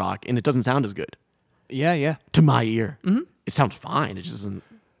Pinkerton rock, and it doesn't sound as good Yeah. to my ear. It sounds fine. It just doesn't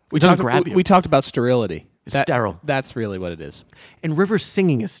grab you. We talked about sterility. It's sterile. That's really what it is. And River's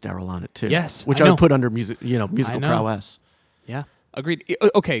singing is sterile on it too. Yes, which I I know. would put under musical I know. prowess. Yeah. Agreed.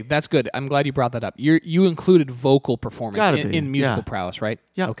 Okay, that's good. I'm glad you brought that up. You included vocal performance Gotta in, be, in musical yeah. prowess, right?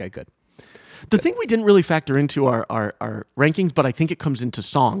 Yeah. Okay, good. The thing we didn't really factor into our rankings, but I think it comes into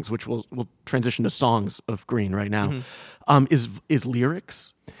songs, which we'll transition to songs of Green right now, is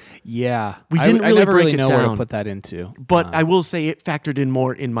lyrics. Yeah. We didn't I really never break really it know where to down. put that into. But I will say it factored in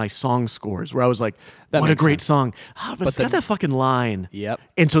more in my song scores, where I was like, That what a makes great sense. song. But it's then- got that fucking line. Yep.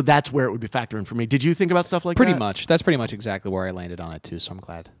 And so that's where it would be factoring for me. Did you think about stuff like Pretty that? much. That's pretty much exactly where I landed on it too, so I'm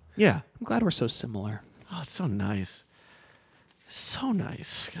glad. Yeah. I'm glad we're so similar. Oh, it's so nice. So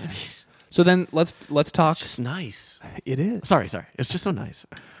nice. I mean, So then let's talk. it's just nice. It is. Sorry. It's just so nice.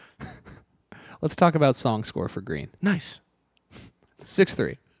 Let's talk about song score for Green. Nice.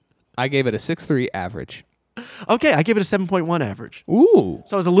 6.3. I gave it a 6.3 average. Okay, I give it a 7.1 average. Ooh,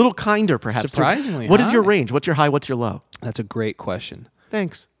 So I was a little kinder, perhaps. Surprisingly What is your high. range? What's your high? What's your low? that's a great question.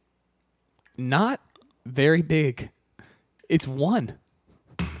 Thanks. Not very big. It's 1.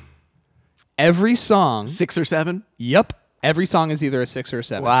 Every song. 6 or 7? Yep. Every song is either a 6 or a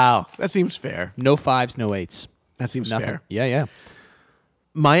 7. Wow, that seems fair. No 5s, no 8s. That seems Nothing. fair. Yeah.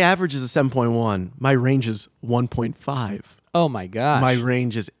 My average is a 7.1. My range is 1.5. Oh my gosh. My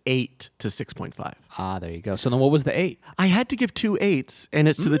range is 8 to 6.5. Ah, there you go. So then what was the 8? I had to give 2 8s, and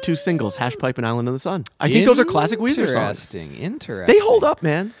it's to the 2 singles, Hash Pipe and Island in the Sun. I think those are classic Weezer songs. Interesting. They hold up,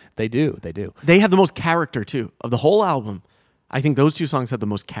 man. They do. They do. They have the most character, too. Of the whole album, I think those 2 songs have the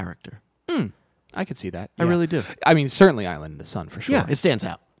most character. I could see that. I really do. I mean, certainly Island in the Sun for sure. Yeah, it stands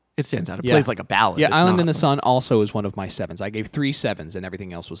out. It stands out. It Yeah. plays like a ballad. Yeah, It's Island not- in the Sun also is one of my 7s. I gave 3 7s and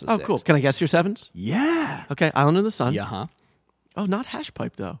everything else was a Oh, 6. cool. Can I guess your 7s? Yeah. Okay, Island in the Sun. Yeah, huh? Oh, not Hash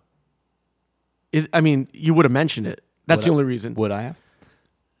Pipe, though. You would have mentioned it. That's the only reason. Would I have?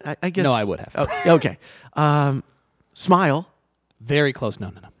 I guess. No, I would have. Oh, okay. Smile. Very close.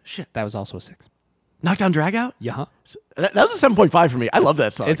 No. Shit. That was also a 6. Knockdown Dragout? Yeah, huh? That was a 7.5 for me. I love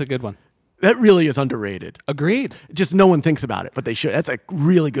that song. It's a good one. That really is underrated. Agreed. Just no one thinks about it, but they should. That's a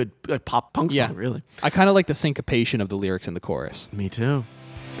really good pop punk Yeah. song, really. I kind of like the syncopation of the lyrics in the chorus. Me too.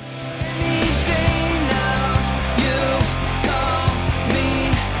 Any day now, you call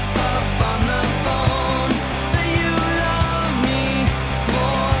me up on the phone. Say you love me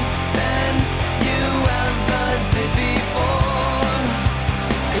more than you ever did before.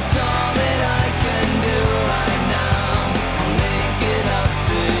 It's all that I can do right now. I'll make it up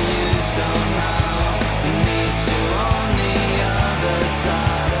to you somehow. You need to on the other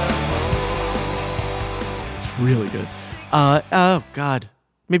side of It's really good. Oh, God.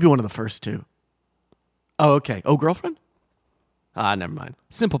 Maybe one of the first 2. Oh, okay. Oh, Girlfriend? Never mind.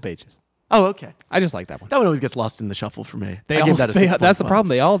 Simple Pages. Oh, okay. I just like that one. That one always gets lost in the shuffle for me. They I all, give that a they- 6.5. that's the problem.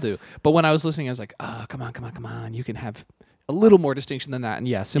 They all do. But when I was listening, I was like, oh, come on. You can have a little more distinction than that. And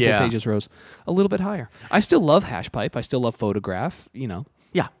yeah, Simple Yeah. Pages rose a little bit higher. I still love Hash Pipe. I still love Photograph. Yeah.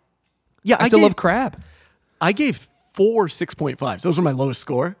 Yeah, I still love Crab. I gave 4 6.5s. Those are my lowest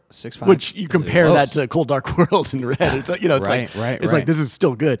score. 6.5. Which you compare Those are that lows. to Cold Dark World and Red. It's like, it's Right, like right, it's right. like this is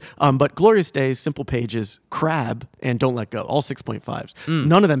still good. But Glorious Days, Simple Pages, Crab, and Don't Let Go, all 6.5s.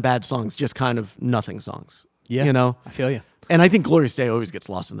 None of them bad songs, just kind of nothing songs. Yeah. You know? I feel you. And I think Glorious Day always gets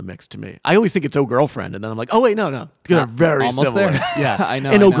lost in the mix to me. I always think it's Oh Girlfriend, and then I'm like, oh wait, no. They're very almost similar. there. Yeah. I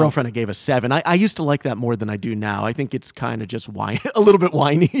know, And I Oh know. Girlfriend I gave a 7. I used to like that more than I do now. I think it's kind of just a little bit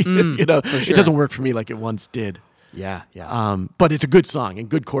whiny. sure. It doesn't work for me like it once did. Yeah. But it's a good song and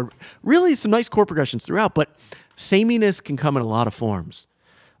good chord. Really, some nice chord progressions throughout. But sameness can come in a lot of forms.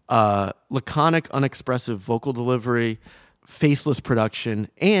 Laconic, unexpressive vocal delivery, faceless production,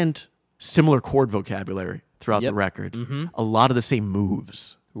 and similar chord vocabulary throughout Yep. the record. A lot of the same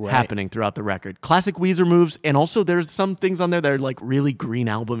moves Right. happening throughout the record. Classic Weezer moves, and also there's some things on there that are like really Green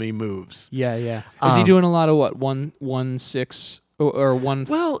Album-y moves. Yeah. Is he doing a lot of what? 1-1-6 or 1?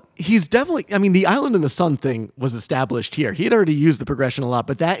 Well, he's definitely. I mean, the Island in the Sun thing was established here. He had already used the progression a lot,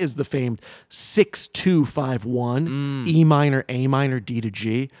 but that is the famed 6-2-5-1, E minor, A minor, D to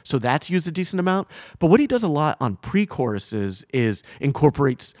G. So that's used a decent amount. But what he does a lot on pre-choruses is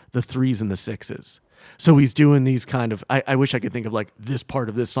incorporates the 3s and the 6s. So he's doing these kind of. I wish I could think of like this part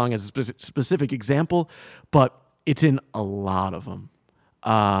of this song as a specific example, but it's in a lot of them.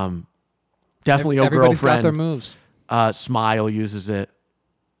 Definitely, Oh Everybody's Girlfriend. got their moves. Smile uses it.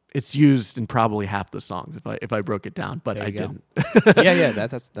 It's used in probably half the songs if I broke it down, but There I you go. didn't. yeah.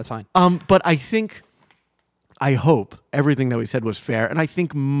 That's fine. But I hope everything that we said was fair, and I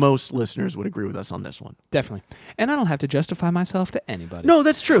think most listeners would agree with us on this one. Definitely. And I don't have to justify myself to anybody. No,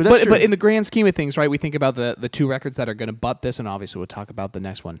 that's true. That's true. But in the grand scheme of things, right, we think about the 2 records that are going to butt this, and obviously we'll talk about the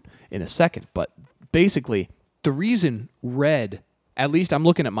next one in a second. But basically, the reason Red, at least I'm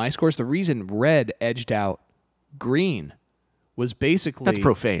looking at my scores, the reason Red edged out Green was basically... that's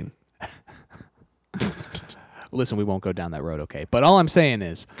profane. Listen, we won't go down that road, okay? But all I'm saying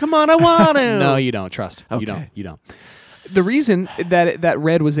is... Come on, I want to. No, you don't. Trust. Okay. You don't. The reason that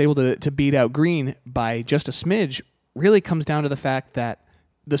Red was able to beat out Green by just a smidge really comes down to the fact that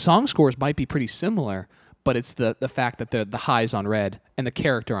the song scores might be pretty similar, but it's the fact that the highs on Red and the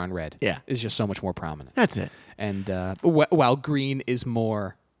character on Red is just so much more prominent. That's it. And while Green is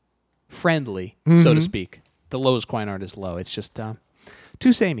more friendly, so Mm-hmm. to speak, the lows quite aren't as low. It's just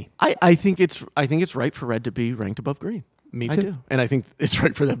too samey. I think it's right for Red to be ranked above Green. Me I too. do. And I think it's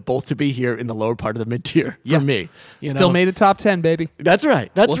right for them both to be here in the lower part of the mid-tier Yeah. for me. You Still know? made a top 10, baby. That's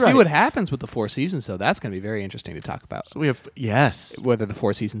right. That's We'll right. see what happens with the 4 seasons, though. That's going to be very interesting to talk about. we have. Yes. Whether the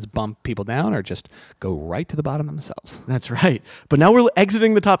 4 seasons bump people down or just go right to the bottom themselves. That's right. But now we're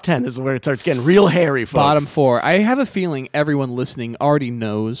exiting the top 10. This is where it starts getting real hairy, folks. Bottom 4. I have a feeling everyone listening already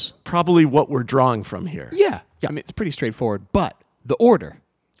knows. Probably what we're drawing from here. Yeah. I mean, it's pretty straightforward. But the order.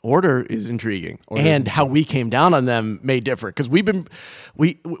 Order is intriguing, and how we came down on them may differ because we're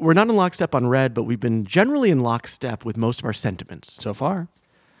not in lockstep on Red, but we've been generally in lockstep with most of our sentiments. So far.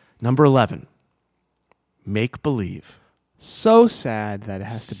 Number 11, Make Believe. So sad that it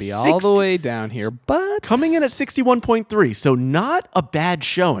has to be all the 60 way down here, but Coming in at 61.3, so not a bad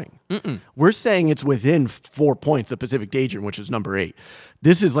showing. We're saying it's within 4 points of Pacific Daydream, which is number 8.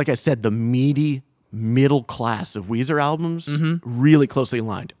 This is, like I said, the meaty middle class of Weezer albums, really closely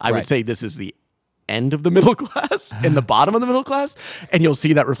aligned. I would Right. say this is the end of the middle class and the bottom of the middle class, and you'll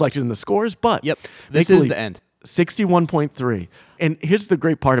see that reflected in the scores. But Yep. Make This is Believe, the end. 61.3. And here's the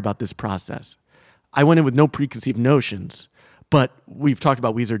great part about this process. I went in with no preconceived notions, but we've talked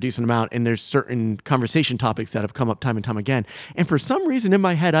about Weezer a decent amount, and there's certain conversation topics that have come up time and time again. And for some reason in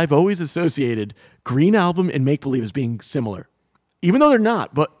my head, I've always associated Green Album and Make Believe as being similar, even though they're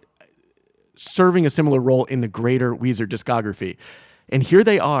not, but serving a similar role in the greater Weezer discography. And here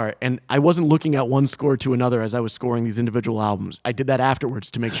they are, and I wasn't looking at one score to another as I was scoring these individual albums. I did that afterwards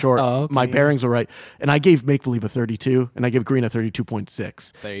to make sure okay, my bearings were right. And I gave Make Believe a 32, and I gave Green a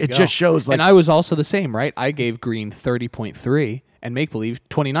 32.6. there you It go. just shows, like, and I was also the same, right? I gave Green 30.3 and Make Believe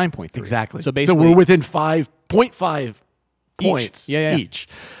 29.3. exactly. So basically, we're within 5.5 Each. points Yeah. each.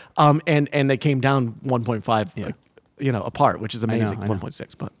 And they came down 1.5, apart, which is amazing. I know.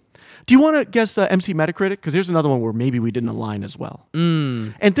 1.6, but. Do you want to guess MC Metacritic? Because here's another one where maybe we didn't align as well.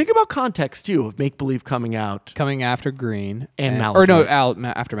 And think about context, too, of Make Believe coming out. coming after Green And or no,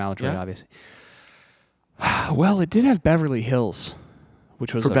 Maladroit. after Maladroit, Yeah. obviously. Well, it did have Beverly Hills,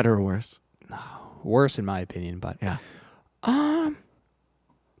 which was For better or worse. worse in my opinion, but Yeah. I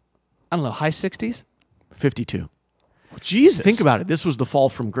don't know, high 60s. 52. Jesus, Think about it. This was the fall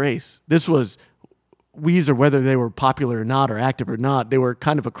from grace. This was Weezer, whether they were popular or not, or active or not, they were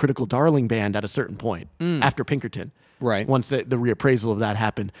kind of a critical darling band at a certain point after Pinkerton. Right. Once the reappraisal of that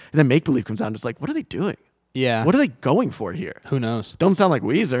happened. And then Make Believe comes out and it's like, what are they doing? Yeah. What are they going for here? Who knows? Don't sound like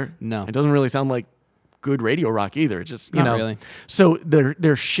Weezer. No. It doesn't really sound like good radio rock either. It's just, Not really. So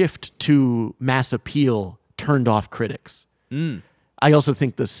their shift to mass appeal turned off critics. I also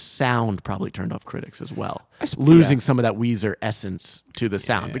think the sound probably turned off critics as well. Losing some of that Weezer essence to the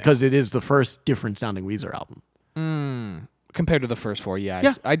sound because it is the first different sounding Weezer album. Compared to the first four, yeah.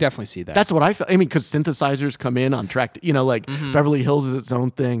 Yeah. I definitely see that. That's what I felt. I mean, because synthesizers come in on track, Beverly Hills is its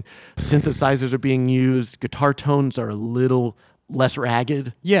own thing. Synthesizers are being used. Guitar tones are a little less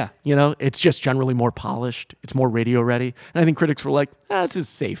ragged. yeah. It's just generally more polished. It's more radio ready. And I think critics were like, this is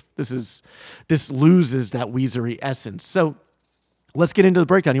safe. This loses that Weezery essence. So let's get into the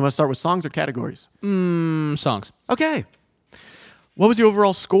breakdown. You want to start with songs or categories? Songs. Okay. What was the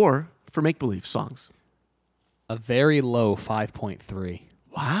overall score for Make Believe songs? A very low 5.3.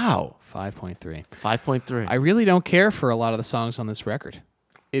 Wow. 5.3. 5.3. I really don't care for a lot of the songs on this record.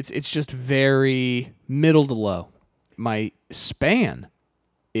 It's just very middle to low. My span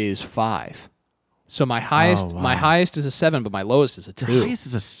is 5. So my highest wow. my highest is a 7, but my lowest is a 2. Your highest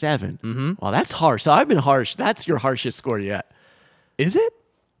is a 7. Mm-hmm. Wow, that's harsh. So I've been harsh. That's your harshest score yet. Is it?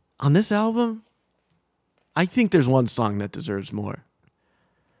 On this album, I think there's one song that deserves more.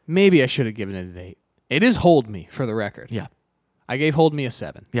 Maybe I should have given it an 8. It is Hold Me, for the record. Yeah. I gave Hold Me a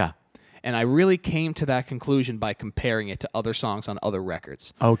 7. Yeah. And I really came to that conclusion by comparing it to other songs on other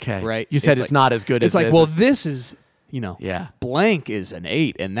records. Okay. Right? You said it's like- not as good It's as like, this. well, this is, Yeah. blank is an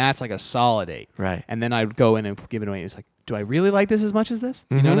 8, and that's like a solid 8. Right. And then I would go in and give it away. It's like, do I really like this as much as this?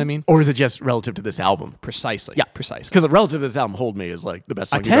 You know what I mean? Or is it just relative to this album? Precisely. Yeah. Precisely. Because relative to this album, Hold Me is like the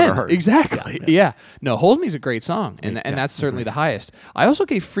best song A you've 10. ever heard. Exactly. Yeah. No, Hold Me is a great song, and Yeah. that's certainly the highest. I also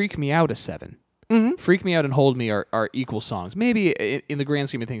gave Freak Me Out a 7. Freak Me Out and Hold Me are equal songs. Maybe in the grand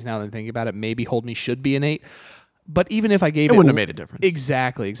scheme of things, now that I'm thinking about it, maybe Hold Me should be an 8. But even if I gave it, wouldn't have made a difference.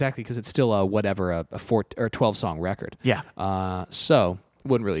 Exactly, because it's still a 4 or 12 song record. Yeah. So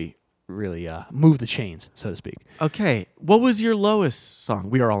wouldn't really move the chains, so to speak. Okay. What was your lowest song?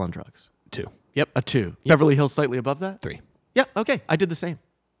 We Are All on Drugs. 2. Yep. A 2. Beverly Hills slightly above that? 3. Yeah. Okay. I did the same.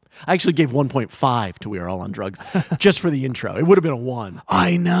 I actually gave 1.5 to We Are All on Drugs just for the intro. It would have been a 1.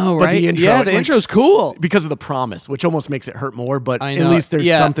 I know, But right? the intro, yeah, the like- intro's cool. Because of the promise, which almost makes it hurt more, but I at know. least there's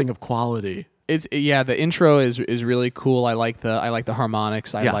Yeah. something of quality. The intro is really cool. I like the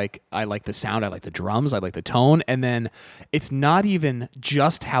harmonics. I Yeah. like the sound. I like the drums. I like the tone. And then it's not even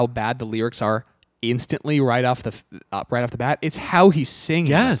just how bad the lyrics are instantly right off the bat. It's how he's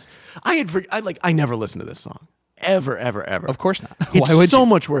singing. Yes. I never listened to this song. Ever. Of course not. It's Why would so you?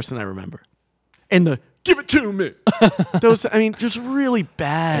 much worse than I remember. And the give it to me. Those, just really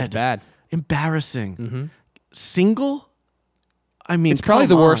bad. It's bad. Embarrassing. Single? It's probably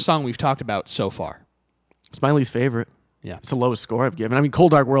come the worst on. song we've talked about so far. It's my least favorite. Yeah. It's the lowest score I've given.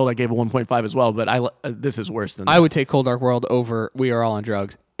 Cold Dark World I gave a 1.5 as well, but this is worse than that. I would take Cold Dark World over We Are All on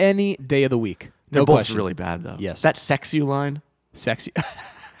Drugs any day of the week. They're No both question. really bad though. Yes. That Sex You line. Sexy.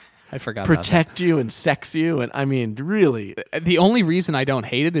 I forgot about protect you and sex you. And I mean, really, that. The only reason I don't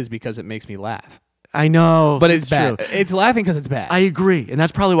hate it is because it makes me laugh. I know. But it's bad. true. It's laughing because it's bad. I agree. And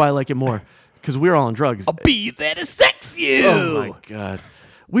that's probably why I like it more. Because We're All on Drugs. I'll be there to sex you. Oh my God.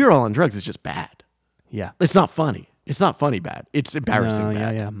 We're All on Drugs is just bad. Yeah. It's not funny. It's not funny bad. It's embarrassing No,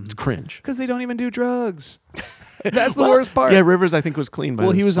 bad. yeah. It's cringe. Because they don't even do drugs. That's the worst part. Yeah, Rivers, I think, was clean by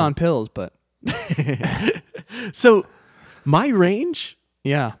Well, this he was point. on pills, but So my range,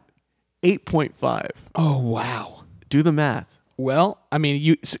 yeah. 8.5. Oh wow. Do the math. Well, I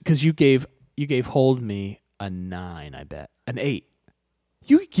mean, because you gave Hold Me a 9, I bet an 8.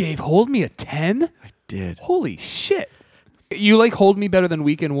 You gave Hold Me a 10. I did. Holy shit! You like Hold Me better than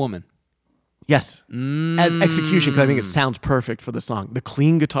Weekend Woman. Yes. As execution, because I think it sounds perfect for the song. The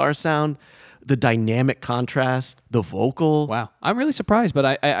clean guitar sound, the dynamic contrast, the vocal. Wow, I'm really surprised, but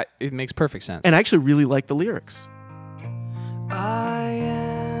I it makes perfect sense. And I actually really like the lyrics. I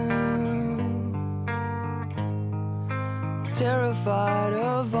am terrified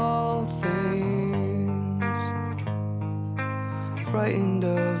of all things, frightened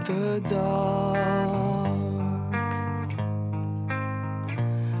of the dark.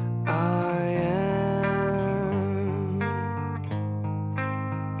 I am.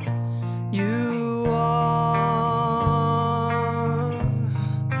 You are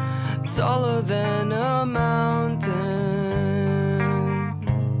taller than a mountain,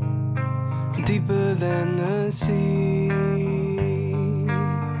 deeper than the sea.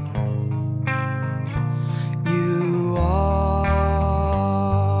 You are.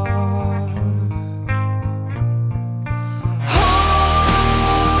 Hold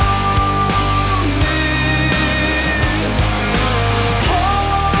me.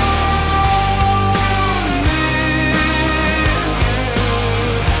 Hold me.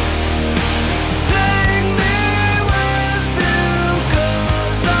 Take me with you,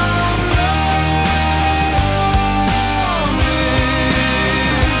 'cause I'm lonely.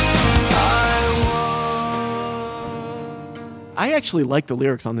 I actually like the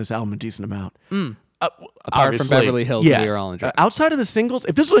lyrics on this album a decent amount. Apart from Beverly Hills, yes. We Are All on Drugs. Outside of the singles,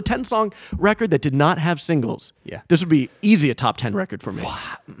 if this was a 10-song record that did not have singles, Yeah. this would be easy a top 10 record for me.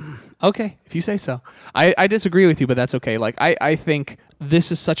 Okay, if you say so. I disagree with you, but that's okay. Like I think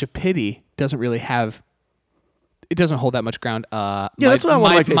This Is Such a Pity doesn't really have. It doesn't hold that much ground. that's one of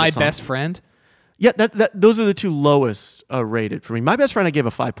my favorite My songs. Best Friend. Yeah, those are the two lowest rated for me. My Best Friend, I gave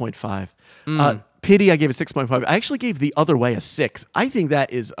a 5.5. Pity, I gave a 6.5. I actually gave The Other Way a 6. I think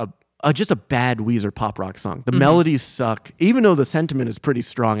that is just a bad Weezer pop rock song. The melodies suck, even though the sentiment is pretty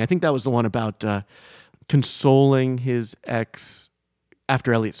strong. I think that was the one about consoling his ex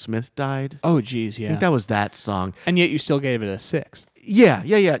after Elliott Smith died. Oh, geez, I yeah. think that was that song. And yet you still gave it a 6. Yeah.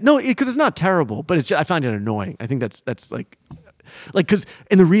 No, because it's not terrible, but I find it annoying. I think that's like because,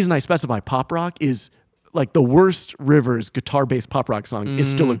 and the reason I specify pop rock is like the worst Rivers guitar-based pop rock song is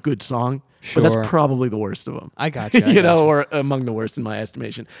still a good song, but Sure. that's probably the worst of them. I got you. you know, or among the worst in my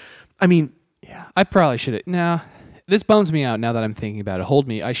estimation. I mean, Yeah, I probably should have. No, this bums me out now that I'm thinking about it. Hold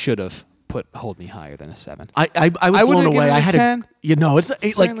Me, I should have put Hold Me higher than a 7. I was I blown wouldn't have away. given it I a had 10.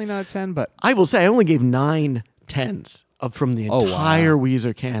 it's like Certainly not a 10, but I will say I only gave 9 10s from the Oh, wow. entire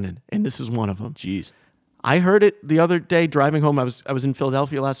Weezer canon, and this is one of them. geez. I heard it the other day driving home. I was in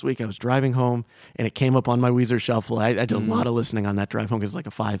Philadelphia last week. I was driving home, and it came up on my Weezer shuffle. I did a lot of listening on that drive home because it's like a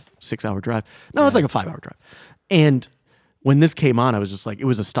 5-6 hour drive. No, it was like a 5-hour drive. And when this came on, I was just like, it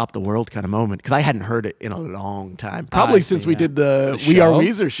was a stop the world kind of moment because I hadn't heard it in a long time. Probably I see, since we yeah. did the The We Are show?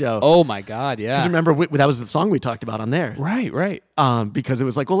 Weezer show. Oh my God, yeah. Because remember, that was the song we talked about on there. Right. Because it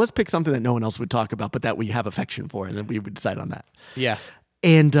was like, well, let's pick something that no one else would talk about, but that we have affection for, and then we would decide on that. Yeah.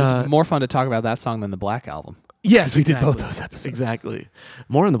 And It's more fun to talk about that song than the Black Album. yes, we did both exactly. those episodes. Exactly.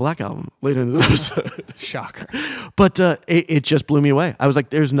 More in the Black Album later in this episode. Shocker. But it just blew me away. I was like,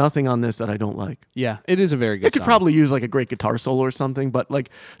 there's nothing on this that I don't like. Yeah, it is a very good It could song. probably use like a great guitar solo or something, but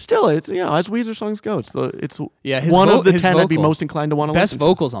like still, it's as Weezer songs go, it's Yeah, his one of the his 10 I'd be vocal. most inclined to want to Best listen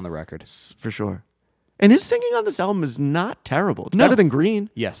vocals on the record. to, for sure. And his singing on this album is not terrible. It's No. better than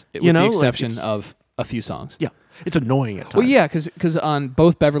Green. Yes, You with know, the like, exception it's- of a few songs. Yeah, it's annoying at times. Well, yeah, because on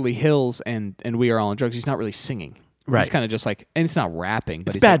both Beverly Hills and We Are All on Drugs, he's not really singing. Right. He's kind of just like, and it's not rapping, but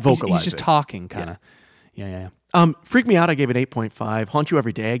It's he's bad like, he's just vocalizing. talking, kind of. Yeah. Freak Me Out, I gave it 8.5. Haunt You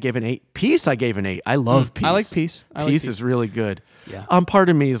Every Day, I gave it 8. Peace, I gave an 8. I love Peace. I like Peace. I like Peace Peace. is really good. Yeah. Part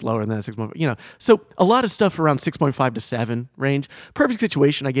of me is lower than that 6.5. So a lot of stuff around 6.5 to 7 range. Perfect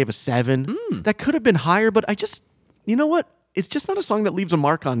Situation, I gave a 7. That could have been higher, but I just, you know what? It's just not a song that leaves a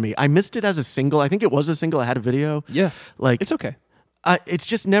mark on me. I missed it as a single. I think it was a single. I had a video. Yeah. Like It's okay. It's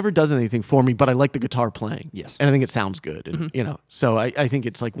just never does anything for me, but I like the guitar playing. Yes. And I think it sounds good. And, so I think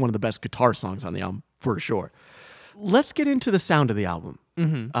it's like one of the best guitar songs on the album for sure. Let's get into the sound of the album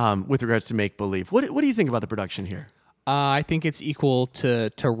with regards to Make Believe. What do you think about the production here? I think it's equal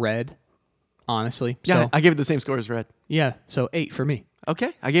to Red, honestly. Yeah, So, I gave it the same score as Red. yeah. So 8 for me.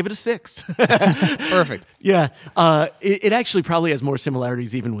 Okay, I gave it a 6. Perfect. Yeah, it actually probably has more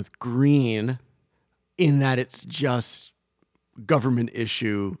similarities even with Green in that it's just government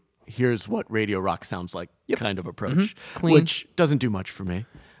issue, here's what radio rock sounds like kind of approach, Clean. which doesn't do much for me.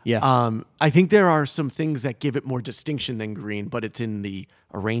 Yeah. I think there are some things that give it more distinction than Green, but it's in the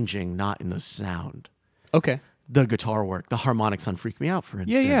arranging, not in the sound. Okay. The guitar work, the harmonics on Freak Me Out, for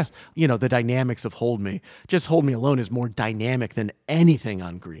instance. yeah. You know, the dynamics of Hold Me. Just Hold Me Alone is more dynamic than anything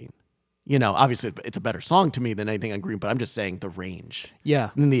on Green. You know, obviously it's a better song to me than anything on Green, but I'm just saying the range.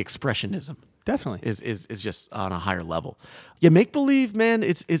 Yeah. And then the expressionism Definitely. is just on a higher level. Yeah, Make Believe, man,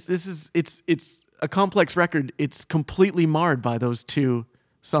 it's a complex record. It's completely marred by those two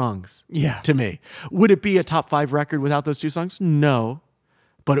songs. Yeah. To me. Would it be a top 5 record without those two songs? No.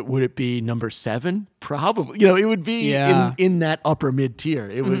 But would it be number 7? Probably. You know, it would be Yeah. in that upper mid tier.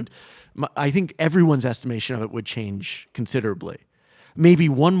 It would. I think everyone's estimation of it would change considerably. Maybe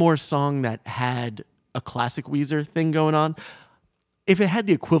one more song that had a classic Weezer thing going on. If it had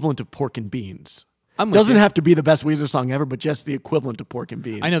the equivalent of Pork and Beans, I'm with doesn't you. have to be the best Weezer song ever, but just the equivalent of Pork and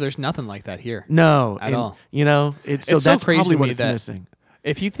Beans. I know there's nothing like that here. No, At all. You know, it's so It's so that's crazy probably to what me it's that- missing.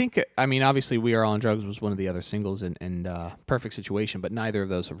 If you think, I mean, obviously We Are All on Drugs was one of the other singles and Perfect Situation, but neither of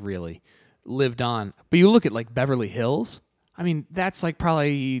those have really lived on. But you look at like Beverly Hills, I mean, that's like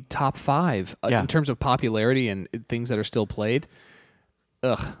probably top 5 Yeah. in terms of popularity and things that are still played.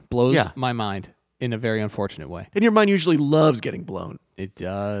 Blows Yeah. my mind in a very unfortunate way. And your mind usually loves getting blown. It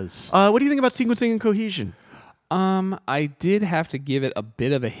does. What do you think about sequencing and cohesion? I did have to give it a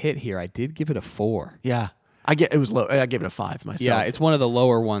bit of a hit here. I did give it a 4. Yeah, it was low. I gave it a 5 myself. Yeah, it's one of the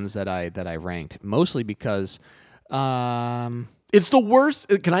lower ones that I ranked, mostly because it's the worst.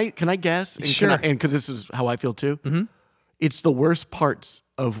 Can I guess? And Sure. And because this is how I feel too. Mm-hmm. It's the worst parts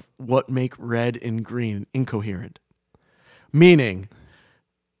of what make Red and Green incoherent. Meaning,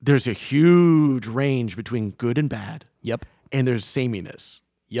 there's a huge range between good and bad, Yep. and there's sameness,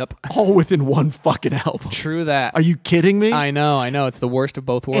 Yep. all within one fucking album. True that. Are you kidding me? I know. It's the worst of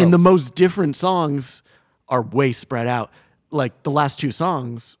both worlds. And the most different songs are way spread out. Like the last 2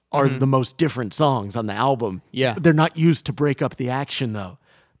 songs are the most different songs on the album. Yeah. They're not used to break up the action though.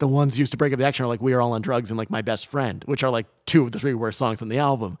 The ones used to break up the action are like We Are All on Drugs and like My Best Friend, which are like 2 of the 3 worst songs on the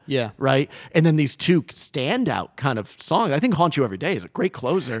album. Yeah. Right? And then these 2 standout kind of songs. I think Haunt You Every Day is a great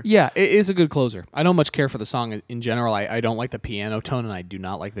closer. Yeah, it is a good closer. I don't much care for the song in general. I don't like the piano tone, and I do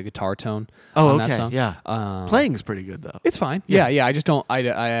not like the guitar tone. Oh, on that okay. song. Yeah. Playing's pretty good though. It's fine. Yeah. I just don't. I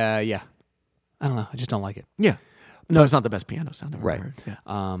don't know. I just don't like it. Yeah. No, it's not the best piano sound I've ever Right. heard.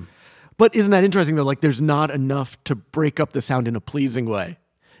 Yeah. But isn't that interesting though? Like there's not enough to break up the sound in a pleasing way.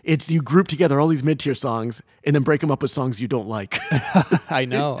 It's you group together all these mid-tier songs and then break them up with songs you don't like. I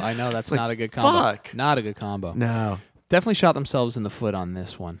know. That's not a good combo. fuck. Not a good combo. No. Definitely shot themselves in the foot on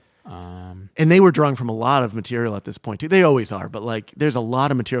this one. And they were drawing from a lot of material at this point too. They always are, but like there's a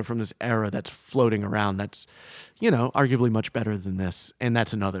lot of material from this era that's floating around that's, you know, arguably much better than this. And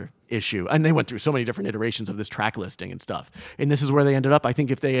that's another issue. And they went through so many different iterations of this track listing and stuff. And this is where they ended up. I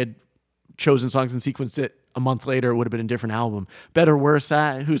think if they had chosen songs and sequenced it a month later, it would have been a different album. Better, worse,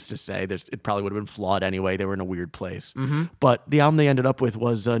 who's to say? It probably would have been flawed anyway. They were in a weird place. But the album they ended up with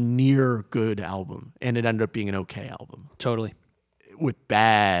was a near good album, and it ended up being an okay album Totally. with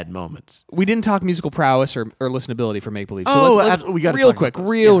bad moments. We didn't talk musical prowess or listenability for Make Believe. So Oh, let's we gotta real talk quick, about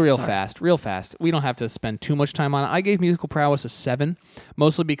those. real Yeah, sorry. real fast. We don't have to spend too much time on it. I gave musical prowess a 7,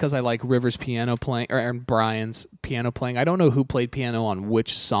 mostly because I like Rivers' piano playing or Brian's piano playing. I don't know who played piano on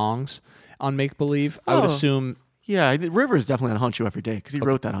which songs on Make Believe. I would Oh. assume. Yeah, River is definitely on Haunt You Every Day because he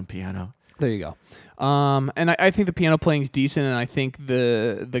wrote that on piano. There you go. And I think the piano playing is decent, and I think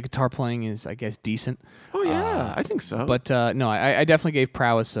the guitar playing is, I guess, decent. Oh, yeah, I think so. But no, I definitely gave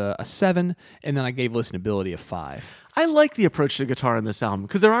prowess a 7, and then I gave listenability a 5. I like the approach to guitar in this album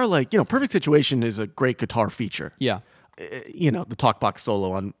because there are like, you know, Perfect Situation is a great guitar feature. Yeah. You know, the talkbox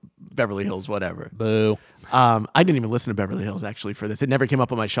solo on Beverly Hills, whatever. Boo. I didn't even listen to Beverly Hills actually for this. It never came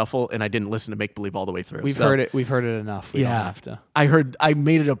up on my shuffle, and I didn't listen to Make Believe all the way through. We've So, heard it. We've heard it enough. We don't have to. I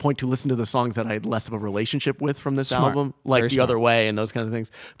made it a point to listen to the songs that I had less of a relationship with from this Smart. album, like Very The smart. Other Way and those kind of things.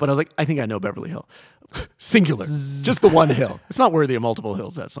 But I was like, I think I know Beverly Hill. Singular. Just the one hill. It's not worthy of multiple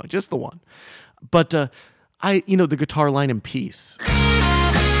hills, that song. Just the one. But the guitar line in Peace.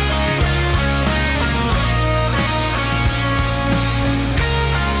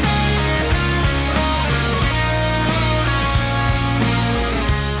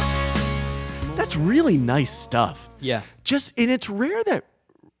 really nice stuff. Yeah. And it's rare that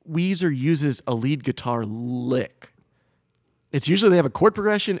Weezer uses a lead guitar lick. It's usually they have a chord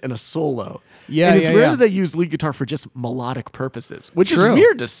progression and a solo. Yeah, and it's yeah, rare yeah. that they use lead guitar for just melodic purposes, which True. is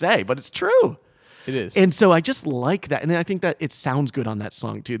weird to say, but it's true. It is. And so I just like that. And I think that it sounds good on that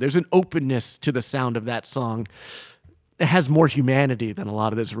song too. There's an openness to the sound of that song. It has more humanity than a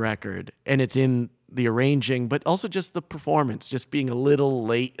lot of this record. And it's in the arranging, but also just the performance, just being a little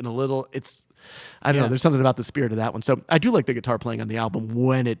late and I don't know. There's something about the spirit of that one. So I do like the guitar playing on the album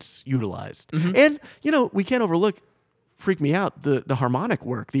when it's utilized. Mm-hmm. And, we can't overlook, freak me out, the harmonic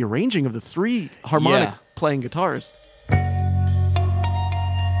work, the arranging of the 3 harmonic Yeah. playing guitars.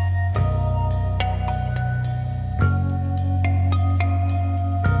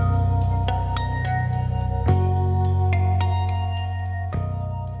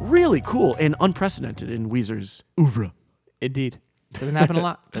 Really cool and unprecedented in Weezer's oeuvre. Indeed. Doesn't happen a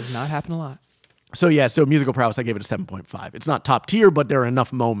lot. Does not happen a lot. So musical prowess, I gave it a 7.5. It's not top tier, but there are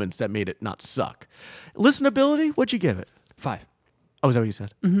enough moments that made it not suck. Listenability, what'd you give it? 5. Oh, is that what you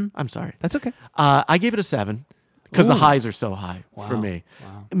said? Mm-hmm. I'm sorry. That's okay. I gave it a 7 because the Ooh. highs are so high for me.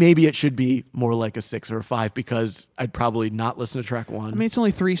 Wow. Maybe it should be more like a 6 or a 5 because I'd probably not listen to track 1. I mean, it's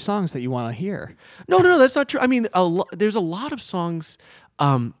only 3 songs that you want to hear. No, that's not true. I mean, there's a lot of songs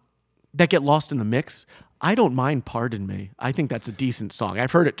that get lost in the mix. I don't mind Pardon Me. I think that's a decent song.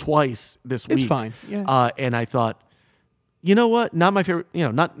 I've heard it twice this week. It's fine, yeah. And I thought, you know what? Not my favorite,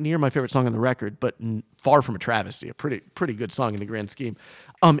 not near my favorite song on the record, but far from a travesty. A pretty good song in the grand scheme.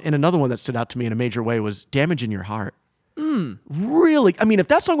 And another one that stood out to me in a major way was Damage in Your Heart. Really? I mean, if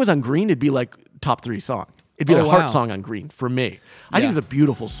that song was on Green, it'd be like top 3 song. It'd be Oh, a heart wow. song on Green for me. I Yeah. think it's a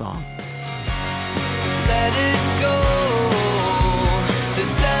beautiful song. Let it go. The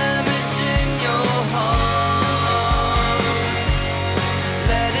damage in your heart.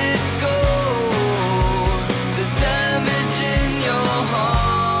 Let it go. The damage in your heart.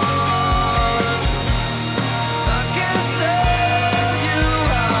 I can't tell you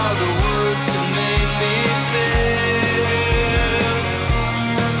how the words have made me feel.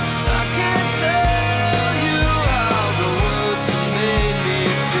 I can't tell you how the words have made me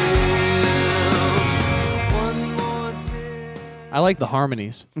feel. One more tear. I like the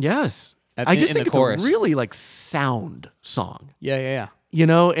harmonies. Yes. At- I just in think the it's chorus. a really sound song. Yeah.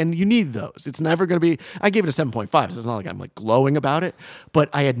 And you need those. It's never going to be, I gave it a 7.5, so it's not like I'm glowing about it, but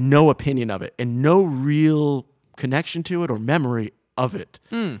I had no opinion of it and no real connection to it or memory of it.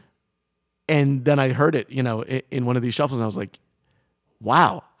 And then I heard it, in one of these shuffles and I was like,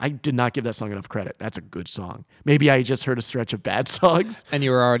 wow, I did not give that song enough credit. That's a good song. Maybe I just heard a stretch of bad songs. And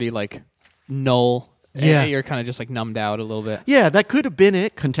you were already null. Yeah. You're kind of just numbed out a little bit. Yeah, that could have been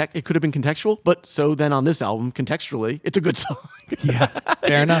it. It could have been contextual, but so then on this album, contextually, it's a good song. Yeah.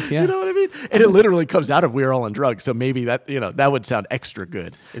 Fair enough. Yeah. You know what I mean? And it literally comes out of We're All on Drugs, so maybe that that would sound extra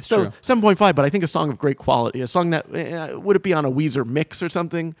good. It's so true. 7.5, but I think a song of great quality, a song that would it be on a Weezer mix or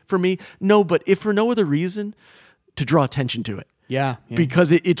something for me? No, but if for no other reason, to draw attention to it. Yeah.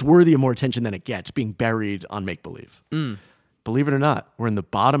 Because it's worthy of more attention than it gets, being buried on Make Believe. Believe it or not, we're in the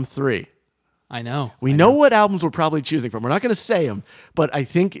bottom 3. I know. We know what albums we're probably choosing from. We're not going to say them, but I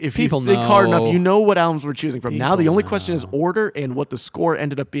think if People you think hard know. enough, you know what albums we're choosing from. Now the People only question is order and what the score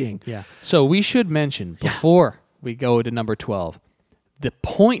ended up being. Yeah. So we should mention before we go to number 12, the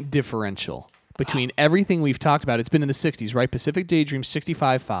point differential between everything we've talked about. It's been in the 60s, right? Pacific Daydream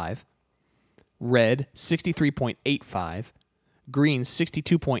 65.5, Red 63.85, Green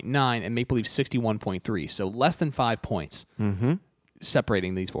 62.9, and Make Believe 61.3. So less than 5 points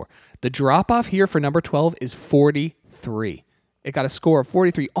separating these 4. The drop off here for number 12 is 43. It got a score of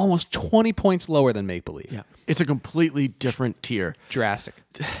 43, almost 20 points lower than Make Believe. Yeah. It's a completely different tier. Drastic.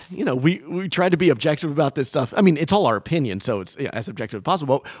 We tried to be objective about this stuff. I mean, it's all our opinion, so it's as objective as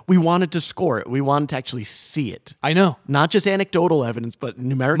possible. But we wanted to score it. We wanted to actually see it. I know. Not just anecdotal evidence, but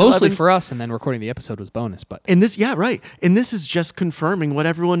numerical Mostly evidence. for us, and then recording the episode was bonus. But And this, yeah, right. And this is just confirming what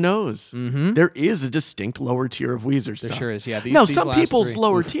everyone knows. There is a distinct lower tier of Weezer stuff. sure is, yeah. Now, These some last people's 3,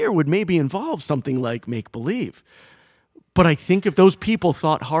 lower tier would maybe involve something like Make Believe. But I think if those people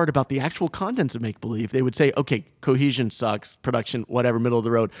thought hard about the actual contents of Make Believe, they would say, okay, cohesion sucks, production, whatever, middle of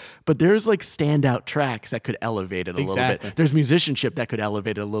the road. But there's standout tracks that could elevate it a little Exactly. bit. There's musicianship that could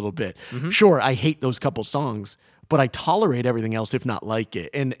elevate it a little bit. Sure, I hate those couple songs, but I tolerate everything else, if not like it.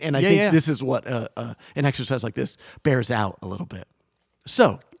 And I think this is what an exercise like this bears out a little bit.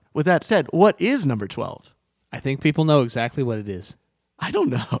 So, with that said, what is number 12? I think people know exactly what it is. I don't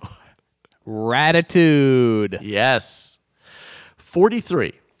know. Ratitude. Yes.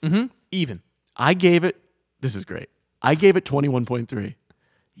 43. Even. I gave it, this is great. I gave it 21.3.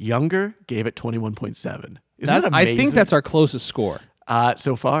 Younger gave it 21.7. Isn't that amazing? I think that's our closest score.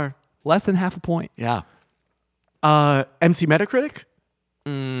 So far. Less than half a point. Yeah. MC Metacritic?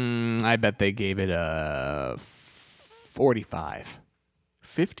 I bet they gave it a 45.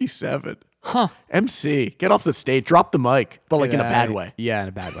 57. Huh. MC, get off the stage, drop the mic, but like in a bad way. Yeah, in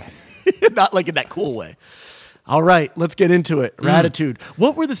a bad way. Not like in that cool way. All right, let's get into it. Ratitude.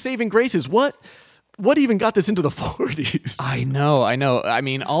 What were the saving graces? What even got this into the 40s? I know. I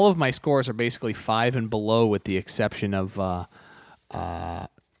mean, all of my scores are basically 5 and below with the exception of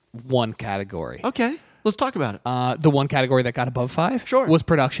one category. Okay, let's talk about it. The one category that got above 5 Sure. was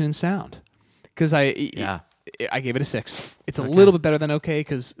production and sound. Because I gave it a 6. It's a little bit better than okay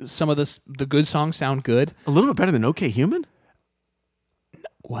because some of the good songs sound good. A little bit better than OK Human?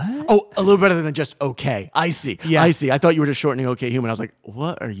 What? Oh, a little better than just okay. I see. Yeah. I see. I thought you were just shortening OK Human. I was like,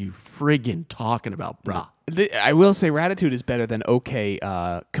 what are you friggin' talking about, brah? I will say Ratitude is better than okay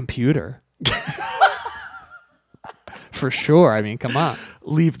computer. For sure. I mean, come on.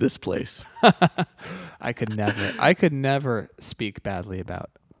 Leave this place. I could never speak badly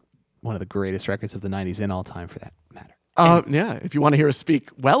about one of the greatest records of the 90s in all time for that matter. Yeah, if you want to hear us speak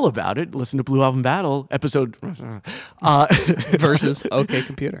well about it, listen to Blue Album Battle episode. Versus OK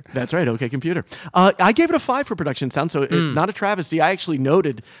Computer. That's right, OK Computer. I gave it a 5 for production sound, so not a travesty. I actually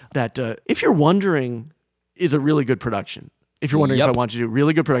noted that if you're wondering, is a really good production. If you're wondering if I want you to do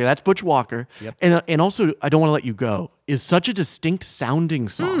really good production, that's Butch Walker. Yep. And also, I Don't Want to Let You Go is such a distinct sounding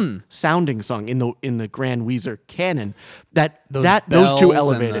song in the Grand Weezer canon that those two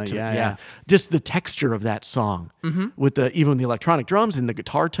bells elevated and to yeah. Just the texture of that song with even the electronic drums and the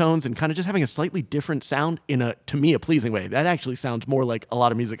guitar tones and kind of just having a slightly different sound in a, to me, a pleasing way. That actually sounds more like a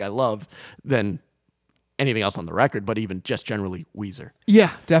lot of music I love than anything else on the record, but even just generally Weezer. Yeah,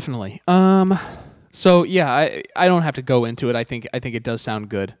 definitely. So yeah, I don't have to go into it. I think it does sound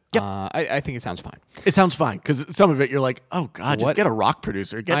good. Yep. I think it sounds fine. It sounds fine because some of it you're like, oh God, just get a rock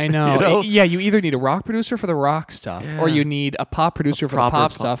producer. I know. You know? Yeah, you either need a rock producer for the rock stuff, or you need a pop producer for the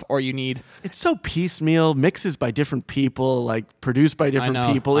pop stuff, or you need. It's so piecemeal, mixes by different people, like produced by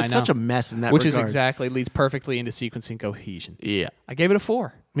different people. It's such a mess in that Which regard. is exactly leads perfectly into sequencing cohesion. Yeah. I gave it a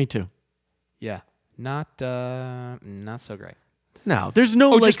 4. Me too. Yeah, not so great. No, there's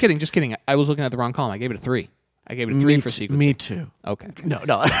no. Oh, like, just kidding. I was looking at the wrong column. I gave it a 3. I gave it a 3 for sequencing. Me too. Okay. No.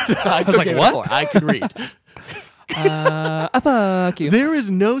 I was like, what? I could read. Fuck you. There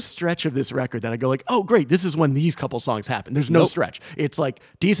is no stretch of this record that I go like, oh, great, this is when these couple songs happen. There's no stretch. It's like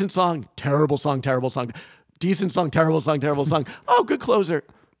decent song, terrible song, decent song, terrible song. Oh, good closer.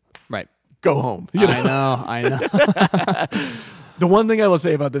 Right. Go home. You know? I know. The one thing I will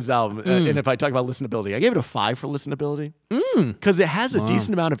say about this album, and if I talk about listenability, I gave it a 5 for listenability because it has a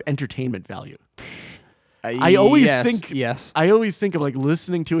decent amount of entertainment value. I always think of like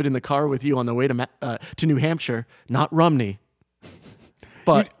listening to it in the car with you on the way to New Hampshire, not Rumney.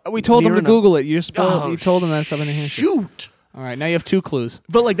 But we told them to enough. Google it. You told them that's up in New Hampshire. Shoot. All right, now you have 2 clues.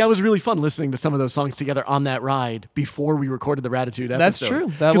 But like that was really fun listening to some of those songs together on that ride before we recorded the Ratitude episode. That's true.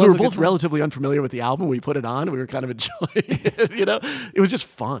 That Because was we a were good both time. relatively unfamiliar with the album. We put it on. We were kind of enjoying it. You know, it was just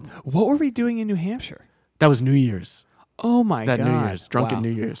fun. What were we doing in New Hampshire? That was New Year's. Oh my god. That New Year's, drunken New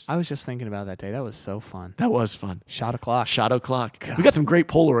Year's. I was just thinking about that day. That was so fun. That was fun. Shot o'clock. Shot o'clock. We got some great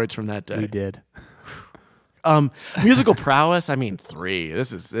Polaroids from that day. We did. Musical prowess. I mean, 3.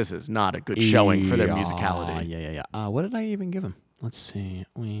 This is not a good showing for their musicality. Yeah. What did I even give him? Let's see.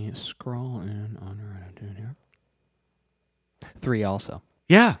 We scroll in on Ratitude here. 3 also.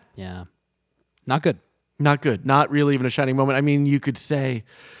 Yeah. Yeah. Not good. Not good. Not really even a shining moment. I mean, you could say,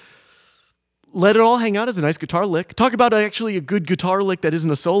 Let It All Hang Out is a nice guitar lick. Talk about actually a good guitar lick that isn't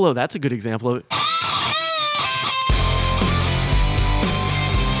a solo. That's a good example of it.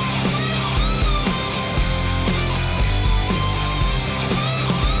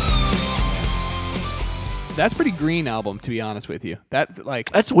 That's pretty Green album, to be honest with you.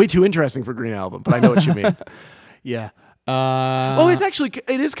 That's way too interesting for Green Album, but I know what you mean. Yeah.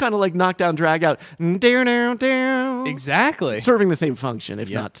 It is kind of like Knockdown, Drag Out. Down. Exactly. Serving the same function, if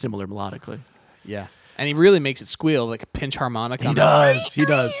not similar melodically. Yeah. And he really makes it squeal like a pinch harmonic. He does.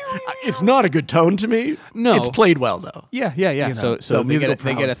 It's not a good tone to me. No. It's played well, though. Yeah. You know, so they get a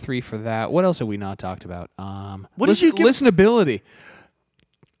prowess. 3 for that. What else have we not talked about? What did you give? Listenability.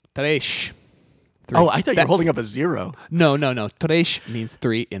 Três. 3. Oh, I thought you were holding up a 0. No. Três means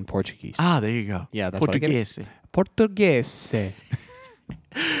 3 in Portuguese. Ah, there you go. Yeah, that's what I get. Portuguese. Portuguese.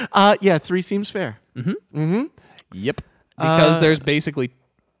 Yeah, 3 seems fair. Yep. Because there's basically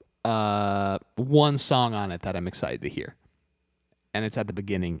one song on it that I'm excited to hear. And it's at the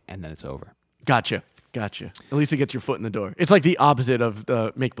beginning and then it's over. Gotcha. Gotcha. At least it gets your foot in the door. It's like the opposite of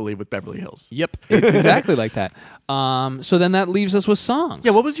the Make Believe with Beverly Hills. Yep, it's exactly like that. So then that leaves us with songs.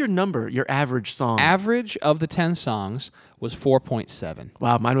 Yeah, what was your number, your average song? Average of the 10 songs was 4.7.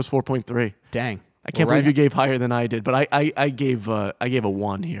 Wow, mine was 4.3. Dang. I can't We're believe you right- gave higher than I did, but I gave a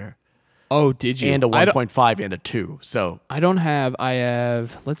 1 here. Oh, did you? And a I don't- 1.5 and a 2. So I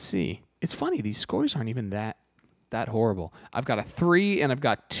have, let's see. It's funny, these scores aren't even that horrible. I've got a 3 and I've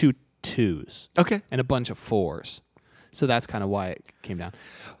got 2 2s. okay. And a bunch of 4s. So that's kind of why it came down.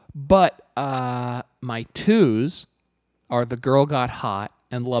 But my 2s are The Girl Got Hot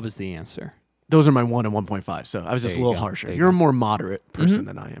and Love Is the Answer. Those are my 1 and 1.5. So I was just There a you little go. harsher. There you You're a go. more moderate person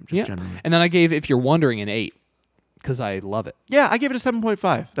than I am, just Yeah. generally. And then I gave, if you're wondering, an 8 because I love it. Yeah, I gave it a 7.5.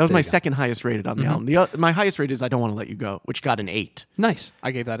 That was There my you go. second highest rated on the album. My highest rated is I Don't Want to Let You Go, which got an 8. Nice. I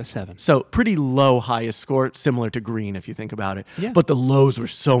gave that a 7. So pretty low highest score, similar to Green if you think about it. Yeah. But the lows were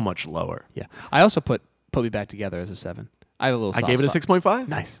so much lower. Yeah. I also put Me Back Together as a 7. I have a little I soft gave it a spot. 6.5.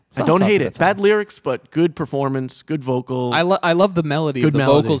 Nice. I Soft don't spot hate for it. that Bad lyrics, but good performance, good vocal. I love the melody Good of the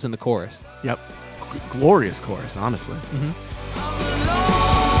melody. vocals in the chorus. Yep. Glorious chorus, honestly.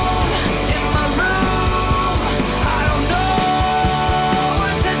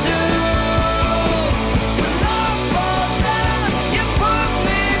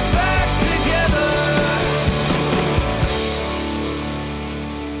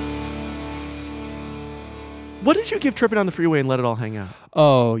 What did you give Trippin' on the Freeway and Let It All Hang Out?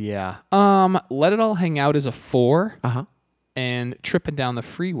 Oh yeah. Let It All Hang Out is a 4. Uh-huh. And Tripping Down the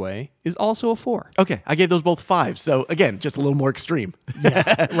Freeway is also a 4. Okay, I gave those both 5. So again, just a little more extreme.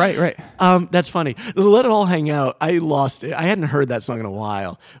 Right. That's funny. Let It All Hang Out. I lost it. I hadn't heard that song in a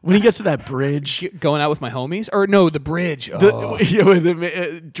while. When he gets to that bridge, Going out with my homies? Or no, the bridge. Oh.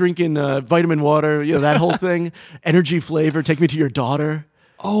 drinking vitamin water, that whole thing. Energy flavor. Take me to your daughter.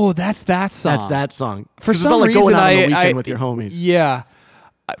 Oh, that's that song. That's that song. For 'Cause it's some about like reason, going out on the I weekend with your homies. Yeah.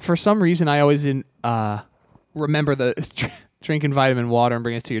 For some reason, I always remember the drinking vitamin water and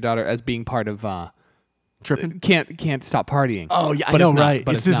bring us to your daughter as being part of Tripping. can't stop partying. Oh yeah, I But know, it's not, right?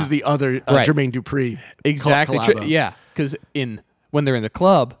 but This it's is not. the other Right. Jermaine Dupri. Exactly. collabo. Yeah, because when they're in the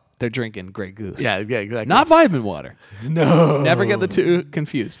club, they're drinking Grey Goose. Yeah, exactly. Not vitamin water. no. Never get the two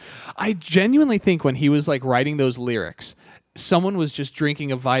confused. I genuinely think when he was like writing those lyrics, someone was just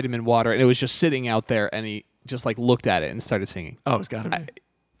drinking a vitamin water and it was just sitting out there and he just like looked at it and started singing. Oh, it's gotta be.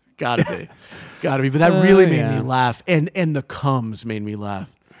 Gotta be. Gotta be. But that really made me yeah. laugh. And the comes made me laugh.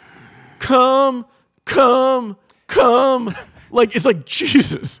 Come. Like, it's like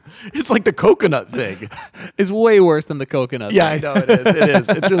Jesus. It's like the coconut thing. It's way worse than the coconut. Yeah, I thing. know it is. It is.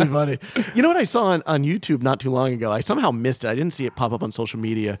 It's really funny. You know what I saw on YouTube not too long ago? I somehow missed it. I didn't see it pop up on social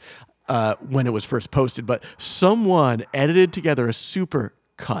media when it was first posted, but someone edited together a super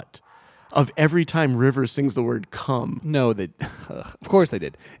cut of every time Rivers sings the word come. No, they. Of course they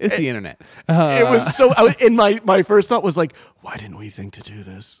did. It's the internet. It was so. And my first thought was like, why didn't we think to do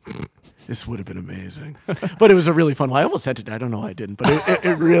this? This would have been amazing. But it was a really fun one. I almost sent it. I don't know why I didn't, but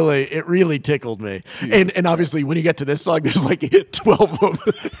it really tickled me. And obviously, when you get to this song, there's like 12 of them.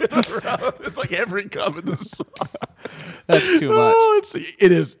 It's like every cum in this song. That's too much. Oh,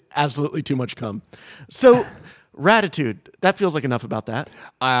 it is absolutely too much cum. So, Ratitude. That feels like enough about that.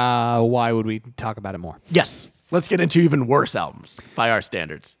 Why would we talk about it more? Yes. Let's get into even worse albums by our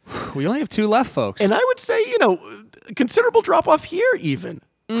standards. We only have 2 left, folks. And I would say, considerable drop off here, even.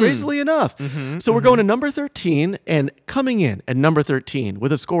 Crazily enough. So we're going to number 13, and coming in at number 13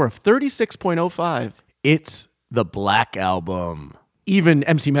 with a score of 36.05, it's the Black Album. Even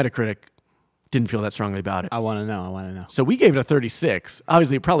MC Metacritic didn't feel that strongly about it. I want to know. So we gave it a 36.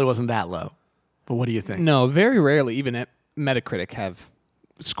 Obviously, it probably wasn't that low. But what do you think? No, very rarely even at Metacritic have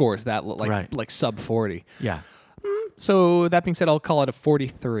scores that look like Right. like sub 40. Yeah. So that being said, I'll call it a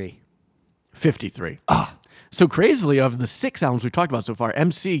 43. 53. So crazily, of the 6 albums we've talked about so far,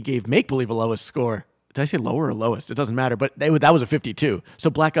 MC gave Make Believe a lowest score. Did I say lower or lowest? It doesn't matter. But that was a 52. So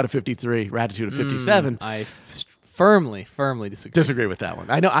Black got a 53, Ratitude a 57. I firmly disagree. Disagree with that one.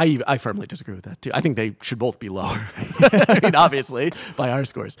 I know I firmly disagree with that too. I think they should both be lower. I mean, obviously, by our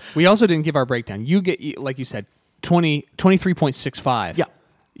scores. We also didn't give our breakdown. You get, like you said, 23.65. Yeah.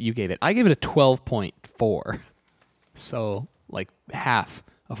 You gave it. I gave it a 12.4. So like half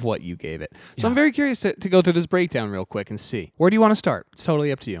of what you gave it. So I'm very curious to go through this breakdown real quick and see. Where do you want to start? It's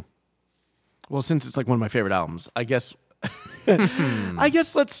totally up to you. Well, since it's like one of my favorite albums, I guess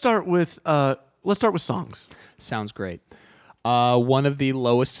let's start with songs. Sounds great. One of the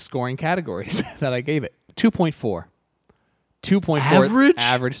lowest scoring categories that I gave it. 2.4. 2.4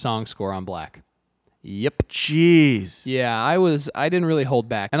 average song score on Black. Yep. Jeez. Yeah, I didn't really hold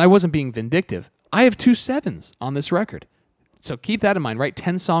back. And I wasn't being vindictive. I have 2 7s on this record. So keep that in mind, right?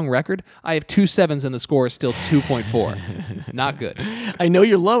 10-song record. I have 2 7s and the score is still 2.4. Not good. I know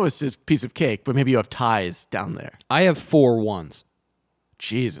your lowest is Piece of Cake, but maybe you have ties down there. I have 4 1s.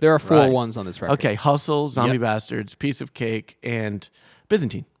 Jesus. There are 4 Christ. 1s on this record. Okay, Hustle, Zombie Yep. Bastards, Piece of Cake, and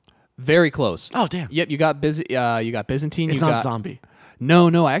Byzantine. Very close. Oh, damn. Yep, you got Byzantine. It's you not got Zombie.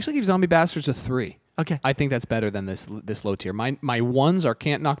 No. I actually gave Zombie Bastards a 3. Okay. I think that's better than this low tier. My 1s are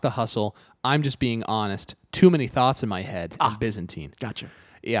Can't Knock the Hustle. I'm just being honest. Too many thoughts in my head. And Byzantine. Gotcha.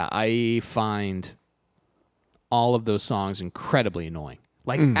 Yeah, I find all of those songs incredibly annoying.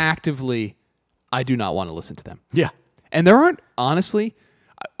 Like actively, I do not want to listen to them. Yeah. And there aren't, honestly,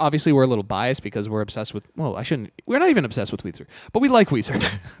 obviously we're a little biased because we're obsessed with, we're not even obsessed with Weezer, but we like Weezer.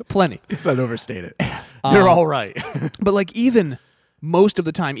 Plenty. Let's not overstate it. They're all right. But like even most of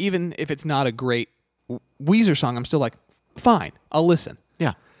the time, even if it's not a great Weezer song, I'm still like, fine, I'll listen.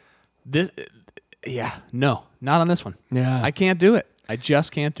 Yeah. No, not on this one. Yeah. I can't do it. I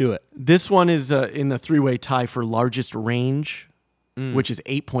just can't do it. This one is in the 3-way tie for largest range, which is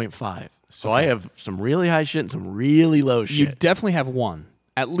 8.5. So I have some really high shit and some really low shit. You definitely have one.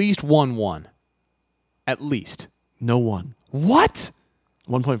 At least 1. At least. No one. What?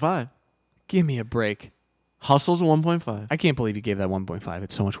 1.5. Give me a break. Hustle's a 1.5. I can't believe you gave that 1.5.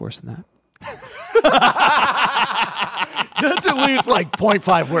 It's so much worse than that. That's at least like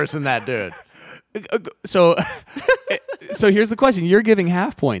 0.5 worse than that, dude. So here's the question. You're giving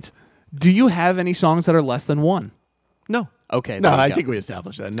half points. Do you have any songs that are less than 1? No. Okay. No, there you I go. think we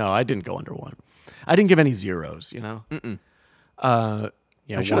established that. No, I didn't go under 1. I didn't give any zeros, you know?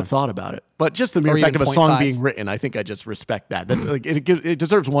 Yeah, I should 1. have thought about it. But just the mere Or fact of even a song 0.5s. being written, I think I just respect that. Like, it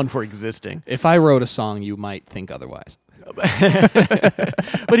deserves 1 for existing. If I wrote a song, you might think otherwise.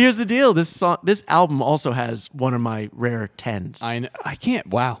 But here's the deal. This album also has one of my rare 10s. I can't.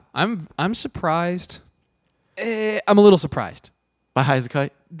 Wow. I'm surprised. I'm a little surprised By High as a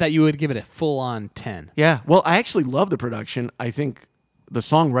Kite? that you would give it a full-on 10. Yeah. Well, I actually love the production. I think the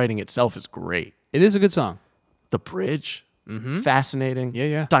songwriting itself is great. It is a good song. The bridge, fascinating.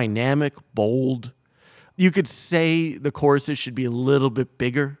 Yeah. Dynamic, bold. You could say the choruses should be a little bit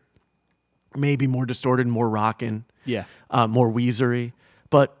bigger, maybe more distorted, more rockin', Yeah. more Weezery.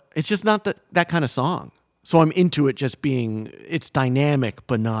 But it's just not that kind of song. So I'm into it just being, it's dynamic,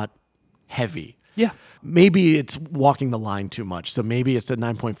 but not heavy. Yeah. Maybe it's walking the line too much. So maybe it's a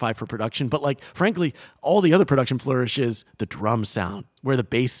 9.5 for production. But like, frankly, all the other production flourishes, the drum sound, where the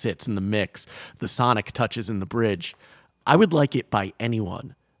bass sits in the mix, the sonic touches in the bridge. I would like it by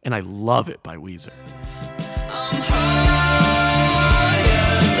anyone. And I love it by Weezer. I'm high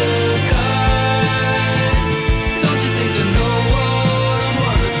as a kite. Don't you think I know what I'm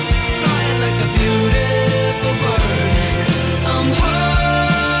worth? Flying like a beautiful bird. I'm high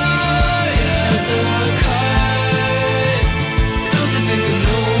as a kite. Don't you think I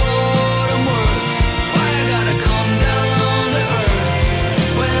know what I'm worth? Why I gotta come down to earth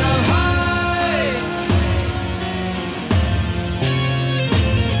when I'm high?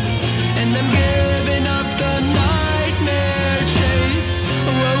 And I'm giving up the nightmare chase.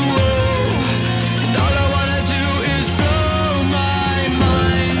 Whoa, whoa. And all I wanna do is blow my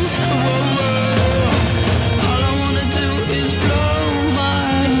mind. Whoa, whoa. All I wanna do is blow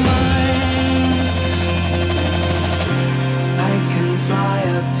my mind. I can fly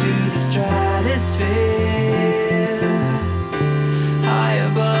up to the stratosphere, high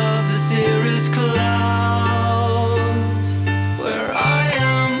above the cirrus clouds, where I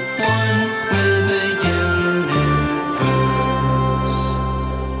am one with the universe.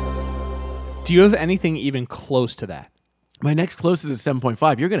 Do you have anything even close to that? My next closest is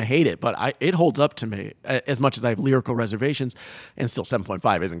 7.5. You're going to hate it, but it holds up to me as much as I have lyrical reservations. And still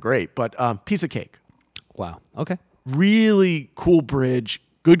 7.5 isn't great, but Piece of Cake. Wow. Okay. Really cool bridge,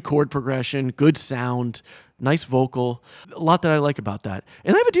 good chord progression, good sound, nice vocal. A lot that I like about that.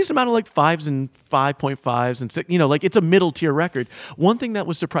 And I have a decent amount of like 5s and 5.5s and 6, like it's a middle tier record. One thing that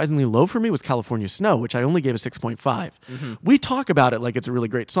was surprisingly low for me was California Snow, which I only gave a 6.5. We talk about it like it's a really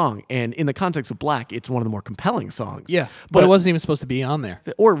great song. And in the context of Black, it's one of the more compelling songs. Yeah. But it wasn't even supposed to be on there.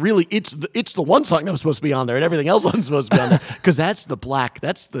 Or really, it's the one song that was supposed to be on there, and everything else wasn't supposed to be on there. Because that's the Black,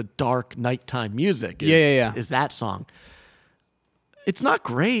 that's the dark nighttime music. Yeah. Is that song. It's not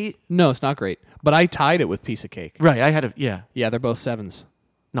great. No, it's not great. But I tied it with Piece of Cake. Right, I had a, yeah. Yeah, they're both 7s.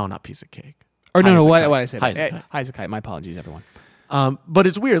 No, not Piece of Cake. Or High no, as a what Kite. I said? High as a Kite. High as a Kite. My apologies, everyone. But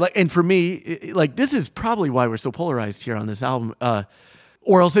it's weird. Like, and for me, like this is probably why we're so polarized here on this album.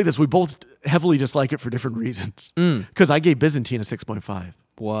 Or I'll say this: we both heavily dislike it for different reasons. Because I gave Byzantine a 6.5.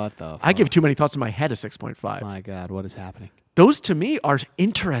 What the fuck? I give Too Many Thoughts in My Head a 6.5. My God, what is happening? Those to me are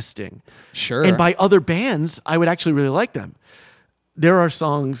interesting. Sure. And by other bands, I would actually really like them. There are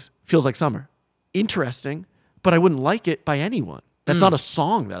songs, Feels Like Summer, interesting, but I wouldn't like it by anyone. That's not a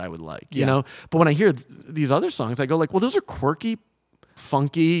song that I would like, you know? But when I hear these other songs, I go like, well, those are quirky,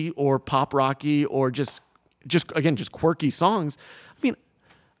 funky, or pop rocky, or just quirky songs. I mean,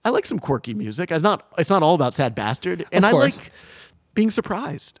 I like some quirky music. It's not all about Sad Bastard. And I course. like being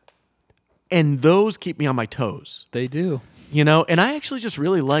surprised. And those keep me on my toes. They do. You know, and I actually just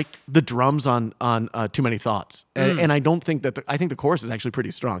really like the drums on Too Many Thoughts, and I don't think that I think the chorus is actually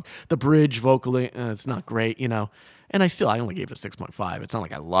pretty strong. The bridge vocally, it's not great, you know, and I only gave it a 6.5. It's not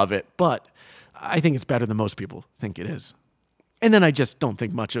like I love it, but I think it's better than most people think it is. And then I just don't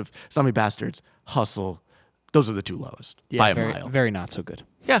think much of Zombie Bastards, Hustle. Those are the two lowest by a very, mile. very not so good.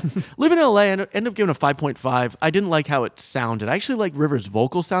 Yeah, Living in LA, I ended up giving a 5.5. I didn't like how it sounded. I actually like Rivers'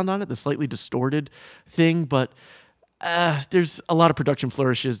 vocal sound on it, the slightly distorted thing, but there's a lot of production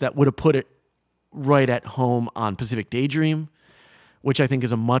flourishes that would have put it right at home on Pacific Daydream, which I think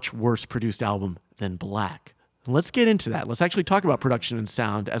is a much worse produced album than Black. Let's get into that. Let's actually talk about production and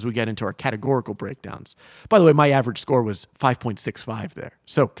sound as we get into our categorical breakdowns. By the way, my average score was 5.65 there,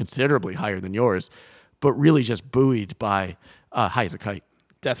 so considerably higher than yours, but really just buoyed by High as a Kite.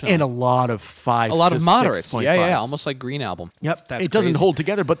 Definitely. And a lot of 5 a lot to of moderates. 6.5s. Yeah, almost like Green Album. Yep. That's it doesn't crazy. hold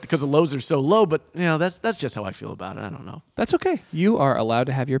together, but because the lows are so low. But you know, that's just how I feel about it. I don't know. That's okay. You are allowed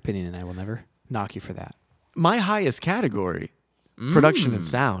to have your opinion, and I will never knock you for that. My highest category, production and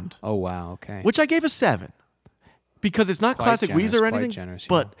sound, Oh, wow. Okay. which I gave a 7, because it's not Quite classic generous, Weezer or quite anything. generous,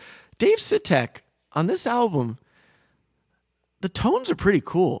 but Dave Sitek on this album, the tones are pretty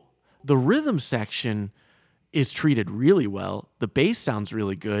cool. The rhythm section is treated really well. The bass sounds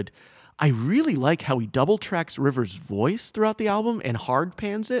really good. I really like how he double tracks Rivers' voice throughout the album and hard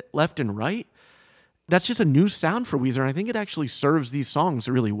pans it left and right. That's just a new sound for Weezer, and I think it actually serves these songs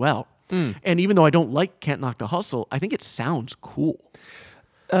really well. And even though I don't like Can't Knock the Hustle, I think it sounds cool.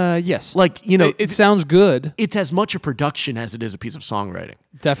 Yes. Like, you know, it sounds good. it's as much a production as it is a piece of songwriting.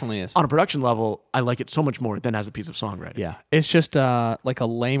 Definitely is. On a production level, I like it so much more than as a piece of songwriting. Yeah. It's just like a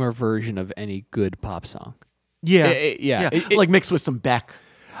lamer version of any good pop song. Yeah. Yeah. It- like mixed with some Beck.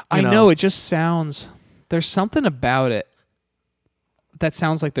 I you know, it just sounds, there's something about it that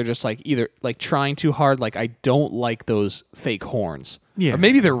sounds like they're just like either like trying too hard. Like, I don't like those fake horns. Yeah. Or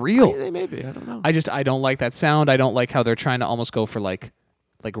maybe they're real. They may be. I don't know. I don't like that sound. I don't like how they're trying to almost go for like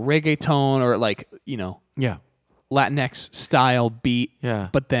reggaeton or like, you know, Yeah. Latinx style beat. Yeah.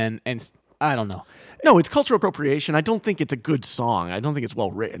 But then, I don't know. No, it's cultural appropriation. I don't think it's a good song. I don't think it's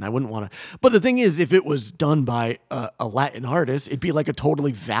well written. I wouldn't want to. But the thing is, if it was done by a Latin artist, it'd be like a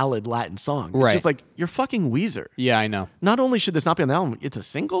totally valid Latin song. It's Right. just like, you're fucking Weezer. Yeah, I know. Not only should this not be on the album, it's a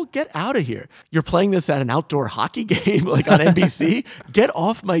single. Get out of here. You're playing this at an outdoor hockey game, like on NBC. Get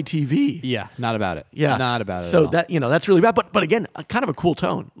off my TV. Yeah, not about it. Yeah, Not about it. So at all. that that's really bad. But again, kind of a cool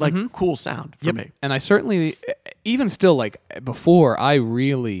tone, like cool sound for me. And I certainly, even still, like before, I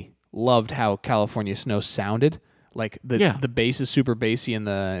really loved how California Snow sounded. Like the bass is super bassy and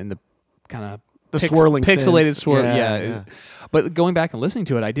the kind of The swirling pixelated synths. swirl. Yeah, Yeah. yeah. But going back and listening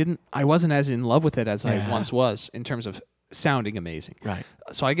to it, I wasn't as in love with it as I once was in terms of sounding amazing. Right.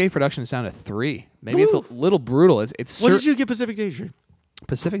 So I gave production and sound a 3. Maybe it's a little brutal. It's What did you give Pacific Daydream?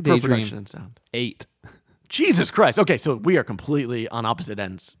 Pacific For production Daydream and sound. 8. Jesus Christ. Okay, so we are completely on opposite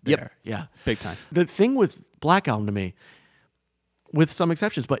ends there. Yep. Yeah. Big time. The thing with Black Album to me, with some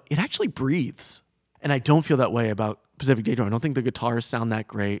exceptions, but it actually breathes. And I don't feel that way about Pacific Daydream. I don't think the guitars sound that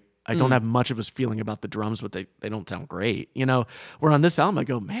great. I don't have much of a feeling about the drums, but they don't sound great. You know, where on this album, I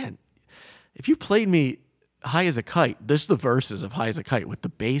go, man, if you played me High as a Kite, this is the verses of High as a Kite with the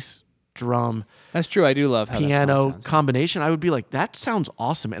bass, drum, That's true. I do love how that piano song sounds. combination, I would be like, that sounds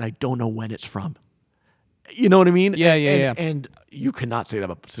awesome, and I don't know when it's from. You know what I mean? Yeah, and, yeah, and, and you cannot say that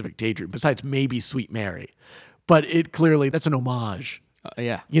about Pacific Daydream, besides maybe Sweet Mary. But it clearly, that's an homage,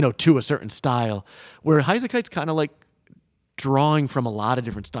 Yeah. you know, to a certain style. Where High as a Kite's kind of like drawing from a lot of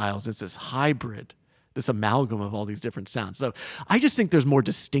different styles. It's this hybrid, this amalgam of all these different sounds. So I just think there's more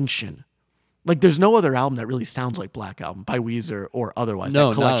distinction. Like, there's no other album that really sounds like Black Album by Weezer or otherwise. No,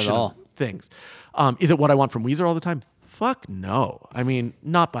 that not at collection all. of things. Is it what I want from Weezer all the time? Fuck no. I mean,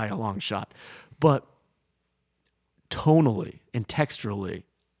 not by a long shot. But tonally and texturally,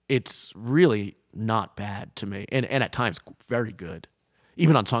 it's really not bad to me. And at times, very good.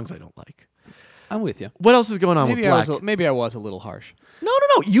 Even on songs I don't like. I'm with you. What else is going on Maybe with Black? maybe I was a little harsh. No.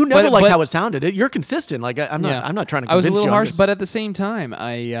 You never But- liked but- how it sounded. You're consistent. Like I'm not. Yeah. I'm not trying to. I was a convince little you on harsh, this. but at the same time,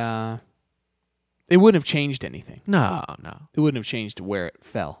 I It wouldn't have changed anything. No. It wouldn't have changed where it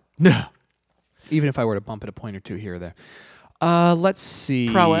fell. No. Even if I were to bump it a point or two here or there. Let's see.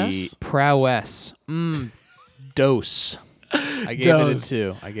 Prowess. Dose. I gave it a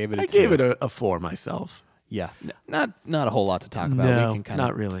 2. I gave it a 4 myself. Yeah. Not a whole lot to talk about. No, We can kind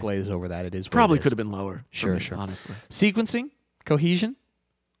not of really. glaze over that. It is what Probably it is. could have been lower. for Sure, me, sure. Honestly. Sequencing, cohesion.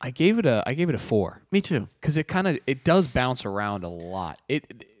 I gave it a 4 Me too. because it does bounce around a lot.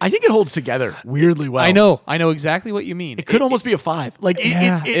 I think it holds together weirdly well. I know exactly what you mean. It could almost be a 5. Like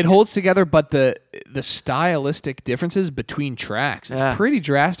it holds together, but the stylistic differences between tracks is Yeah. pretty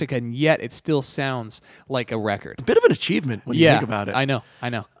drastic, and yet it still sounds like a record. bit of an achievement when you think about it. I know.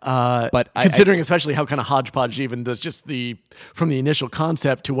 But Considering especially how kind of hodgepodge even from the initial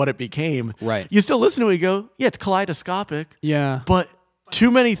concept to what it became. Right. You still listen to it and go, yeah, it's kaleidoscopic. Yeah. But too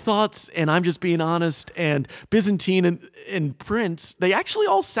many thoughts, and I'm just being honest, and Byzantine and Prince, they actually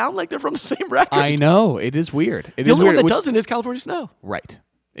all sound like they're from the same record. I know it is weird. It The is only weird. one that which- doesn't is California Snow. Right.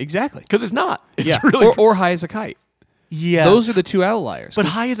 Exactly. Because it's not. It's Yeah. really or High as a Kite. yeah. Those are the two outliers. But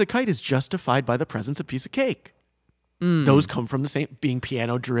High as a Kite is justified by the presence of Piece of Cake. Those come from the same being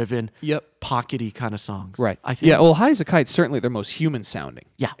piano driven, Yep. pockety kind of songs. Right. I think. Yeah. Well, High as a Kite's certainly their most human sounding.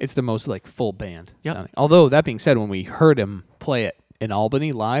 Yeah. It's the most like full band. Yep. sounding. Although that being said, when we heard him play it in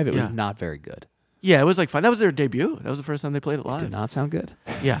Albany live, it Yeah. was not very good. Yeah, it was like fine. That was their debut. That was the first time they played it live. Did not sound good.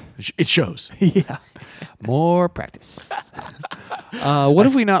 Yeah, it shows. Yeah. More practice. What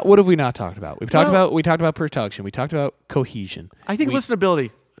have we not talked about? We talked about production. We talked about cohesion. I think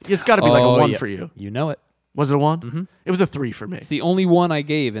listenability. It's got to be like a 1 yeah. for you. You know it. Was it a 1? Mm-hmm. It was a 3 for me. It's the only one I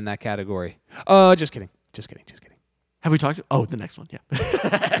gave in that category. Just kidding. Have we talked? Oh, the next one.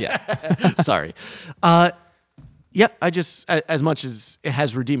 Yeah. Yeah. Sorry. Yeah, I just as much as it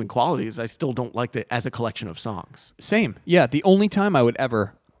has redeeming qualities, I still don't like it as a collection of songs. Same. Yeah. The only time I would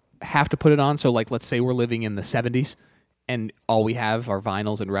ever have to put it on, so like let's say we're living in the 70s and all we have are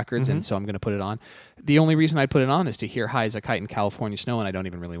vinyls and records, and so I'm going to put it on. The only reason I'd put it on is to hear High as a Kite and California Snow, and I don't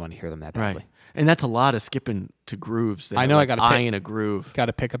even really want to hear them that badly. And that's a lot of skipping to grooves. That I are know, I like gotta pick- eyeing a groove. Got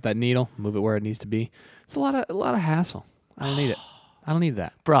to pick up that needle, move it where it needs to be. It's a lot of hassle. I don't need it. I don't need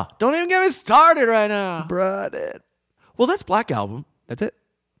that. Bruh, don't even get me started right now. Bruh, Well, that's Black Album. that's it.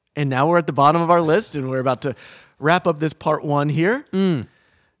 And now we're at the bottom of our list, and we're about to wrap up this part 1 here. And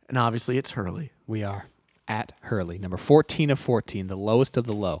obviously, it's Hurley. We are at Hurley, number 14 of 14, the lowest of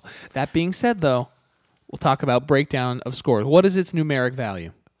the low. That being said, though, we'll talk about breakdown of scores. What is its numeric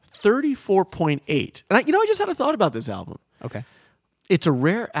value? 34.8. And I just had a thought about this album. Okay. It's a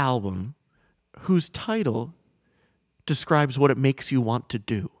rare album whose title describes what it makes you want to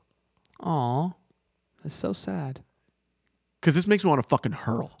do. Aw, that's so sad. Because this makes me want to fucking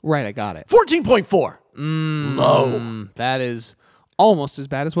hurl. Right, I got it. 14.4. Low. That is almost as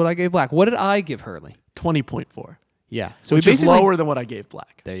bad as what I gave Black. What did I give Hurley? 20.4. Yeah. So Which we is basically lower than what I gave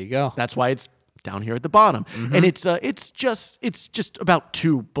Black. There you go. That's why it's down here at the bottom. And it's just about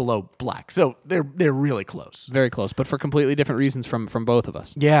 2 below Black. So they're really close. Very close, but for completely different reasons from both of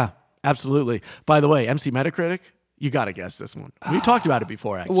us. Yeah, absolutely. By the way, MC Metacritic, you got to guess this one. We talked about it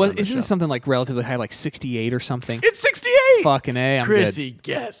before, actually. Well, on the isn't it show. something like relatively high, like 68 or something? It's 68. Fucking A, I'm Chrissy,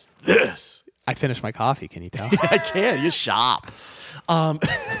 guess this. good. I finished my coffee, can you tell? I can. You shop.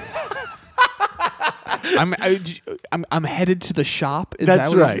 I'm headed to the shop. Is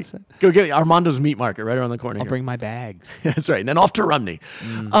That's that what right. Go get Armando's Meat Market right around the corner I'll here. bring my bags. That's right. And then off to Rumney.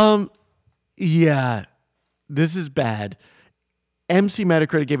 Yeah, this is bad. MC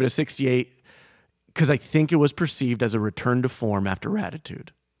Metacritic gave it a 68 because I think it was perceived as a return to form after Ratitude.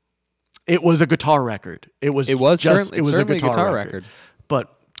 It was a guitar record. It was certainly a guitar record.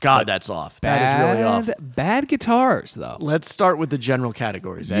 But God, that's off. That is really off. Bad guitars, though. Let's start with the general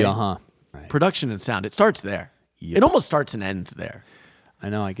categories. Eh? Uh-huh. Right. Production and sound. It starts there. Yep. It almost starts and ends there. I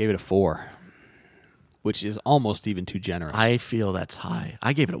know. I gave it a 4, which is almost even too generous. I feel that's high.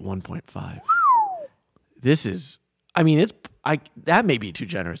 I gave it a 1.5. This is, I mean, that may be too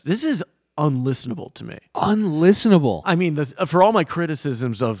generous. This is unlistenable to me. Unlistenable. I mean, for all my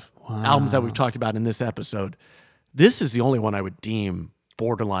criticisms of albums that we've talked about in this episode, this is the only one I would deem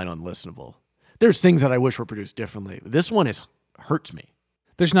borderline unlistenable. There's things that I wish were produced differently. This one hurts me.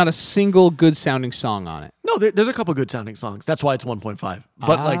 There's not a single good sounding song on it. No, there's a couple good sounding songs. That's why it's 1.5.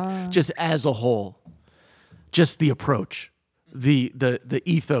 But like just as a whole, just the approach, the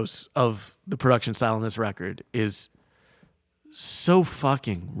ethos of the production style in this record is so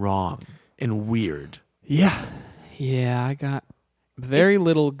fucking wrong and weird. Yeah. Yeah, I got very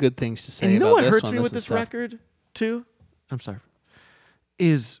little good things to say And you know about what this hurts one. me with is this tough. record too? I'm sorry.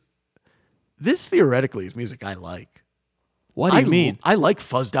 Is this theoretically is music I like. What do you mean? I like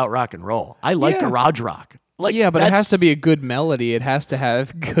fuzzed out rock and roll. I like Yeah. garage rock. Like, Yeah, but it has that's- to be a good melody. It has to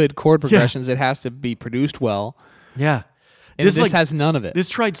have good chord progressions. It has to be produced well. Yeah. And this has none of it. This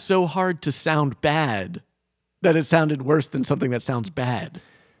tried so hard to sound bad that it sounded worse than something that sounds bad.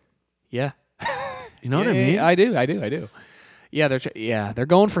 Yeah. You know what I mean? I do. Yeah, they're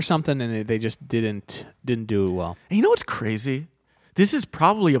going for something, and they just didn't do it well. And you know what's crazy? This is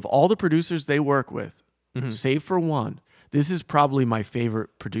probably, of all the producers they work with, save for one, this is probably my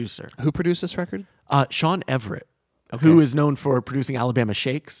favorite producer. Who produced this record? Sean Everett, who is known for producing Alabama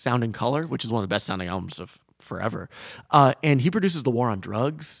Shakes, Sound and Color, which is one of the best sounding albums of forever. And he produces The War on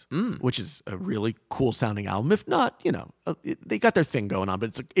Drugs, which is a really cool sounding album. If not, they got their thing going on,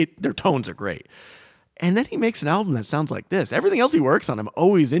 but their tones are great. And then he makes an album that sounds like this. Everything else he works on, I'm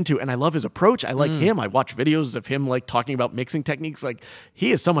always into, and I love his approach. I like him. I watch videos of him like talking about mixing techniques. Like,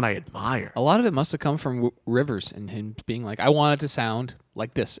 he is someone I admire. A lot of it must have come from Rivers and him being like, "I want it to sound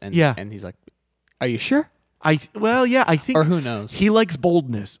like this," and and he's like, "Are you sure?" I think, Or who knows? He likes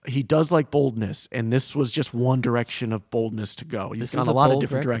boldness. He does like boldness, and this was just one direction of boldness to go. He's This gone is a a lot of bold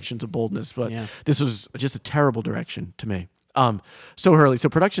different record. directions of boldness, but Yeah. this was just a terrible direction to me. So Hurley, so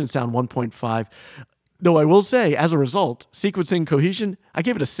production sound 1.5. Though I will say, as a result, sequencing cohesion, I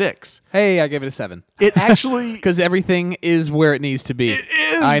gave it a 6. Hey, I gave it a 7. It actually Because everything is where it needs to be. It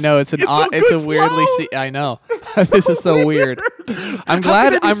is. I know it's It's a it's a good weirdly. flow. I know this is so weird. I'm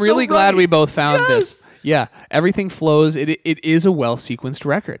glad. it be I'm so really glad right? we both found Yes. this. Yeah, everything flows. It is a well sequenced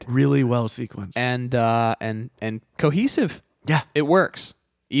record really well sequenced. and cohesive. Yeah. It works.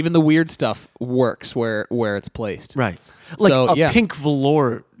 Even the weird stuff works where it's placed. Right. Like So, a yeah. pink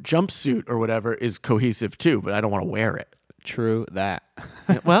velour jumpsuit or whatever is cohesive too, but I don't want to wear it. True that.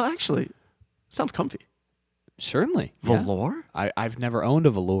 Well, actually, sounds comfy. Certainly. Yeah. Velour? I've never owned a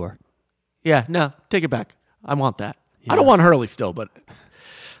velour. Yeah, no, take it back. I want that. I don't want Hurley still, but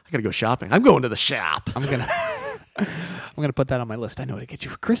I gotta go shopping. I'm going to the shop. I'm gonna put that on my list. I know what to get you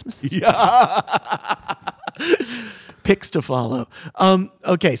for Christmas. this year. Picks to follow.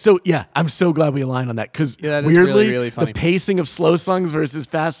 Okay, so yeah, I'm so glad we aligned on that because Yeah, that is weirdly, really, really funny. the pacing of slow songs versus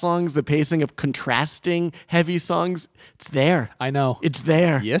fast songs, the pacing of contrasting heavy songs, it's there. I know. It's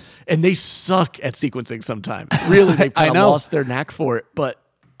there. Yes. And they suck at sequencing sometimes. Really, they've I kind of know. lost their knack for it. But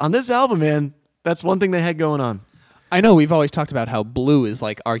on this album, man, that's one thing they had going on. I know we've always talked about how Blue is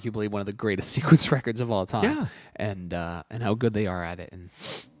like arguably one of the greatest sequence records of all time. Yeah. And how good they are at it. And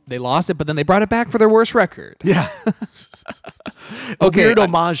they lost it, but then they brought it back for their worst record. Yeah. Okay, Weird I-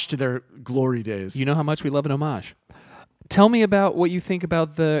 homage to their glory days. You know how much we love an homage. Tell me about what you think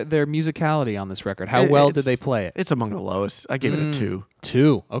about their musicality on this record. How well did It's- they play it? It's among the lowest. I gave it a 2.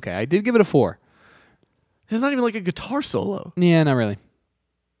 2. Okay, I did give it a 4. There's not even like a guitar solo. Yeah, not really.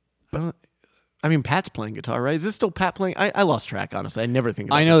 I mean, Pat's playing guitar, right? Is this still Pat playing? I lost track, honestly. I never think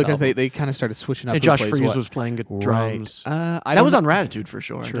about I know this because album. they kind of started switching up. And who Josh plays Freese what. was playing Right. drums. I That don't was kn- on Ratitude for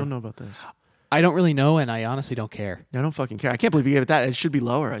sure. I don't know about this. I don't really know, and I honestly don't care. I don't fucking care. I can't believe you gave it that. It should be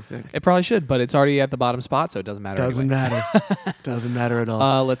lower, I think. It probably should, but it's already at the bottom spot, so it doesn't matter. Doesn't anyway. matter. Doesn't matter at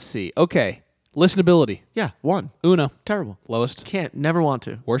all. Let's see. Okay, listenability. Yeah, 1. Uno. Terrible. Lowest. Can't. Never want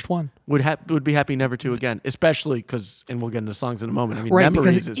to. Worst one. Would be happy never to again. Especially because, and we'll get into songs in a moment. I mean, Right, because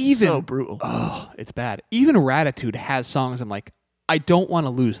Memories is even- so brutal. Oh, it's bad. Even Ratitude has songs I'm like, I don't want to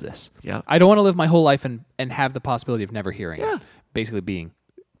lose this. Yeah. I don't want to live my whole life and have the possibility of never hearing Yeah. it. Basically being,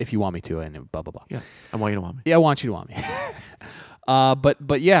 if you want me to, and blah, blah, blah. Yeah. And why you don't want me? Yeah, I want you to want me.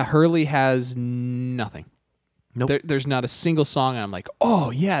 But yeah, Hurley has nothing. Nope. There's not a single song, and I'm like,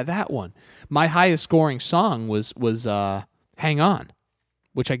 oh yeah, that one. My highest scoring song was "Hang On,"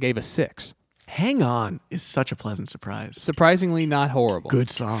 which I gave a 6. Hang On is such a pleasant surprise. Surprisingly, not horrible. Good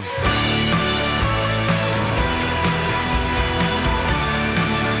song.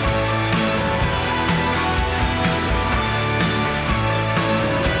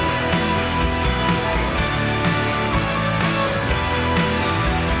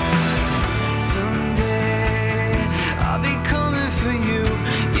 Someday I'll be coming for you.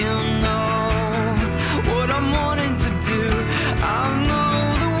 You know what I'm wanting to do. I know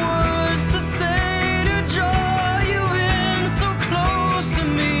the words to say to draw you in so close to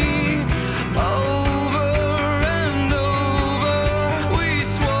me.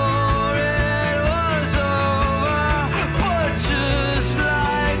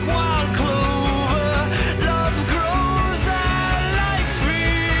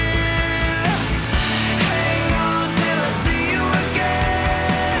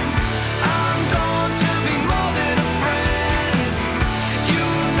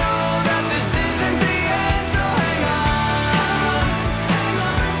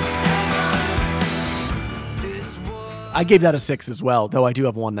 I gave that a 6 as well, though I do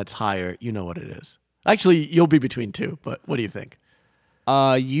have one that's higher. You know what it is. Actually, you'll be between two, but what do you think?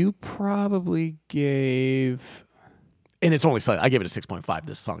 You probably gave... And it's only slightly. I gave it a 6.5,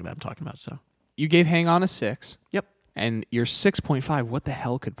 this song that I'm talking about. So You gave Hang On a 6. Yep. And your 6.5, what the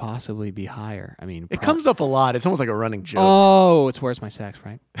hell could possibly be higher? I mean... It comes up a lot. It's almost like a running joke. Oh, it's Where's My Sax,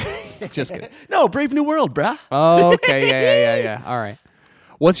 right? Just kidding. No, Brave New World, bruh. Oh, okay, yeah. All right.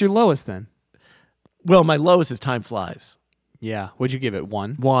 What's your lowest then? Well, my lowest is Time Flies. Yeah. Would you give it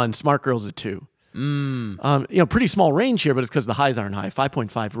 1? 1. Smart Girl's a 2. Pretty small range here, but it's because the highs aren't high.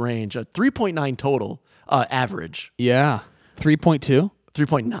 5.5 range, 3.9 total average. Yeah. 3.2?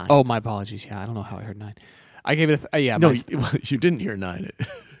 3.9. Oh, my apologies. Yeah, I don't know how I heard 9. I gave it a... No, you didn't hear 9.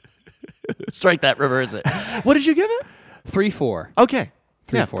 Strike that, reverse it. What did you give it? 3-4. Okay.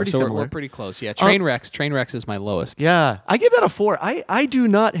 3 yeah, 4. pretty So similar. we're pretty close. Yeah. Trainwrecks is my lowest. Yeah, I give that a 4. I do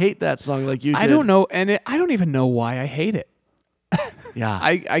not hate that song like you did. I don't know, and I don't even know why I hate it. Yeah.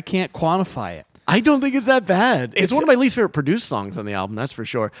 I can't quantify it. I don't think it's that bad. It's It's- one of my least favorite produced songs on the album, that's for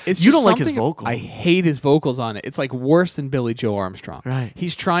sure. It's You just don't like his something- vocal. I hate his vocals on it. It's like worse than Billy Joe Armstrong. Right.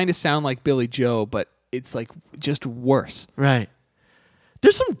 He's trying to sound like Billy Joe, but it's like just worse. Right.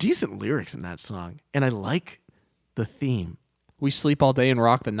 There's some decent lyrics in that song, and I like the theme. We sleep all day and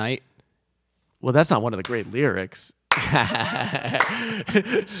rock the night. Well, that's not one of the great lyrics.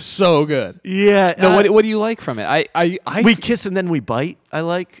 So good. Yeah. No, what do you like from it? I We kiss and then we bite. I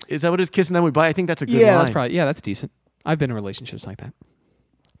like. Is that what it is? Kiss and then we bite. I think that's a good yeah, line. that's probably that's decent. I've been in relationships like that.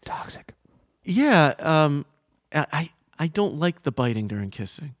 Toxic. Yeah. I don't like the biting during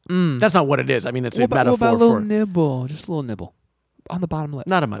kissing. That's not what it is. I mean, it's a What metaphor about a little for nibble? Just a little nibble on the bottom lip.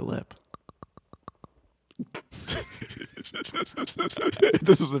 not on my lip.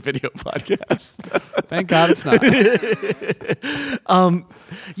 This is a video podcast. Thank God it's not.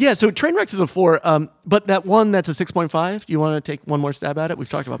 Yeah, so Trainwrecks is a 4, but that one that's a 6.5. You want to take one more stab at it? We've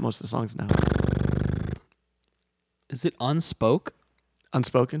talked about most of the songs now. Is it unspoken?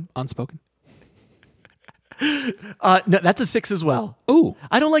 Unspoken. Unspoken. No, that's a 6 as well. Ooh,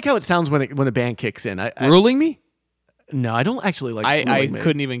 I don't like how it sounds when the band kicks in. ruling me? No, I don't actually like. I Ruling Me.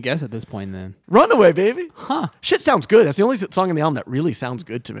 couldn't even guess at this point. Then, Runaway, baby. huh? Shit sounds good. That's the only song on the album that really sounds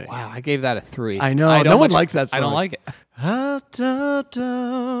good to me. Wow, I gave that a 3. I know. don't No one much- likes that I don't song. like it.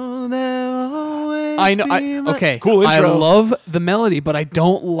 There'll always I know. be my- Okay, Cool I intro. love the melody, but I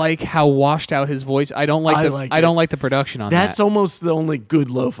don't like how washed out his voice. I don't like I the. like I it. don't like the production on That's that. almost the only good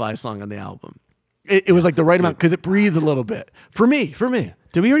lo-fi song on the album. It was like the right amount because it breathes a little bit. For me.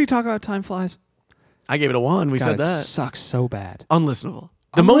 Did we already talk about Time Flies? I gave it a 1. We God, said it that. sucks so bad. Unlistenable.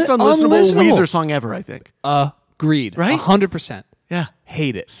 The most unlistenable unlistenable. Weezer song ever, I think. Agreed. Right? 100%. Yeah.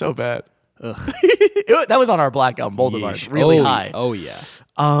 Hate it. So bad. That was on our Black Album, both of ours. Yeesh. Really Oh, high. Oh yeah.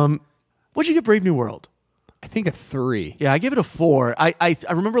 What'd you give Brave New World? I think a 3. Yeah, I gave it a 4. I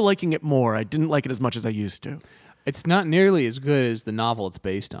remember liking it more. I didn't like it as much as I used to. It's not nearly as good as the novel it's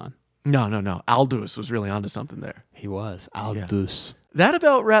based on. No. Aldous was really onto something there. He was Aldous. That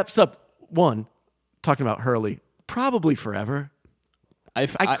about wraps up one, talking about Hurley, probably forever. I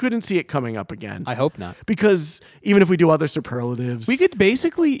couldn't see it coming up again. I hope not. Because even if we do other superlatives, We could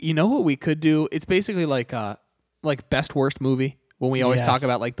basically, you know what we could do? It's basically like best worst movie when we always Yes. talk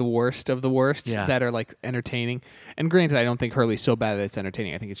about like the worst of the worst Yeah. that are like entertaining. And granted, I don't think Hurley's so bad that it's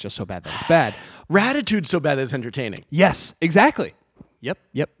entertaining. I think it's just so bad that it's bad. Ratitude's so bad that it's entertaining. Yes, exactly.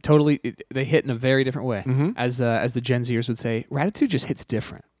 Yep. Totally. They hit in a very different way. Mm-hmm. As the Gen Zers would say, Ratitude just hits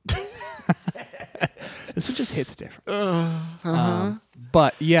different. This one just hits different.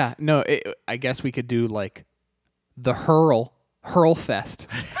 But yeah, no, I guess we could do like the Hurl Fest,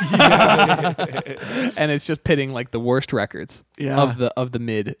 and it's just pitting like the worst records Yeah. of the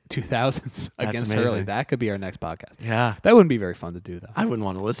mid 2000s against amazing. Hurley. That could be our next podcast. Yeah. That wouldn't be very fun to do though. I wouldn't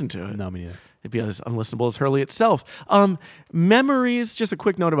want to listen to it. No, me neither. It'd be as unlistenable as Hurley itself. Memories, just a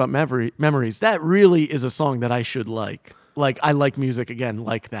quick note about Memories. That really is a song that I should like. Like, I like music again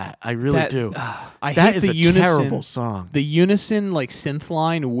like that. I really do. I That hate is the a unison, terrible song. The unison like synth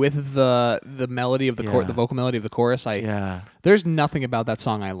line with the melody of the Yeah. the vocal melody of the chorus. Yeah. There's nothing about that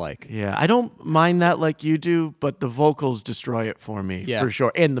song I like. Yeah. I don't mind that like you do, but the vocals destroy it for me, Yeah. for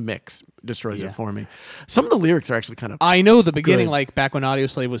sure. And the mix destroys Yeah. it for me. Some of the lyrics are actually kind of... I know the beginning, Good. like back when Audio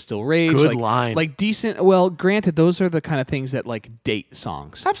Slave was still Rage. Good like, line. Like decent. Well, granted, those are the kind of things that like date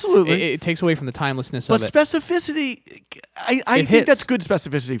songs. Absolutely. It takes away from the timelessness but of it. specificity, I think hits. that's good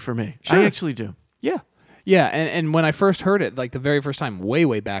specificity for me. Sure. I actually do. Yeah. And when I first heard it, like the very first time,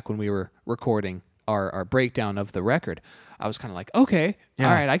 way back when we were recording our breakdown of the record, I was kind of like, okay, Yeah.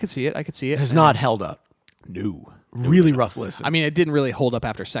 all right, I could see it. It has not held up. No. Really rough listen. I mean, it didn't really hold up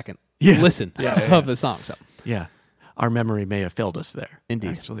after second Yeah. listen Yeah. of the song. So Yeah. our memory may have failed us there.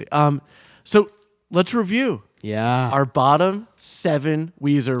 Indeed. Actually. So let's review Yeah. our bottom 7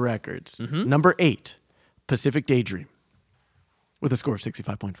 Weezer records. Number 8, Pacific Daydream, with a score of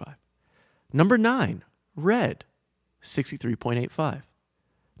 65.5. Number 9, Red, 63.85.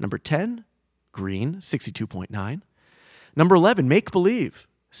 Number 10, Green, 62.9. Number 11, Make Believe,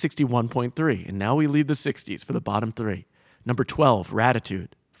 61.3. And now we lead the 60s for the bottom 3. Number 12,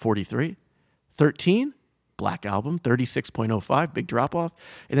 Ratitude, 43. 13, Black Album, 36.05, big drop off.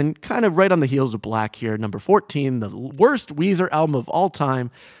 And then kind of right on the heels of Black here, number 14, the worst Weezer album of all time,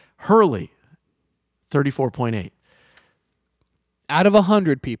 Hurley, 34.8. Out of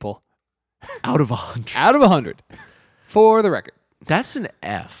 100 people. Out of 100. Out of 100. For the record. That's an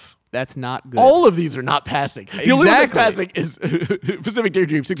F. That's not good. All of these are not passing. The only one that's Exactly. passing is Pacific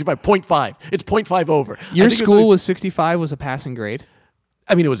Daydream, 65.5. It's 0.5 over. Your I think it school always- was 65 was a passing grade?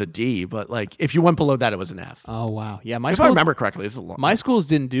 I mean, it was a D, but like if you went below that, it was an F. Oh, wow. Yeah, my If I school, remember correctly, this is a long. my schools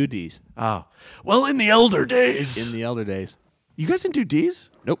didn't do Ds Oh, well, in the elder days, in the elder days. you guys didn't do D's.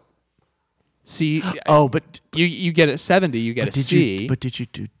 Nope. C, Oh, but you get a 70, you get a did C. you? But did you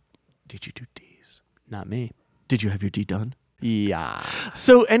do D's? Not me. Did you have your D done? Yeah.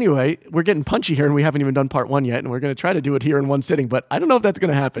 So anyway, we're getting punchy here, and we haven't even done part 1 yet, and we're going to try to do it here in one sitting. But I don't know if that's going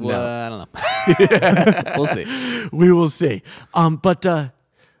to happen Well, now. I don't know. We'll see. We will see. But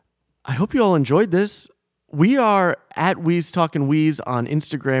I hope you all enjoyed this. We are at Weez Talking Weez on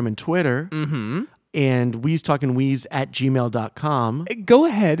Instagram and Twitter. Mm-hmm. And Weez Talking Weez at gmail.com. Go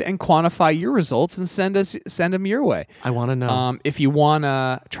ahead and quantify your results and send them your way. I want to know. If you want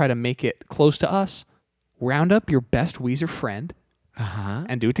to try to make it close to us, round up your best Weezer friend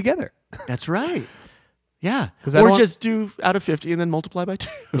and do it together. That's right. Yeah. 'Cause I Or don't- just do out of 50 and then multiply by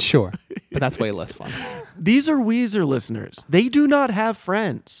 2. Sure. But that's way less fun. These are Weezer listeners. They do not have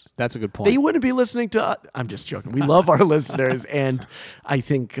friends. That's a good point. They wouldn't be listening to us. I'm just joking. We love our listeners. And I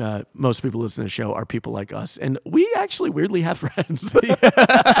think most people listening to the show are people like us. And we actually weirdly have friends.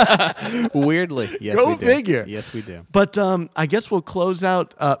 Weirdly. Yes, Go we do. figure. Yes, we do. But I guess we'll close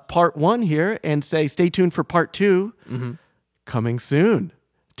out part 1 here and say stay tuned for part 2 coming soon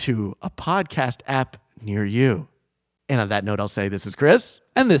to a podcast app near you. And on that note, I'll say this is Chris.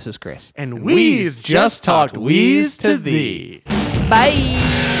 And this is Chris. And Weez just talked Weez to thee. Bye.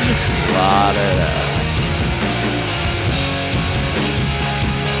 La-da-da.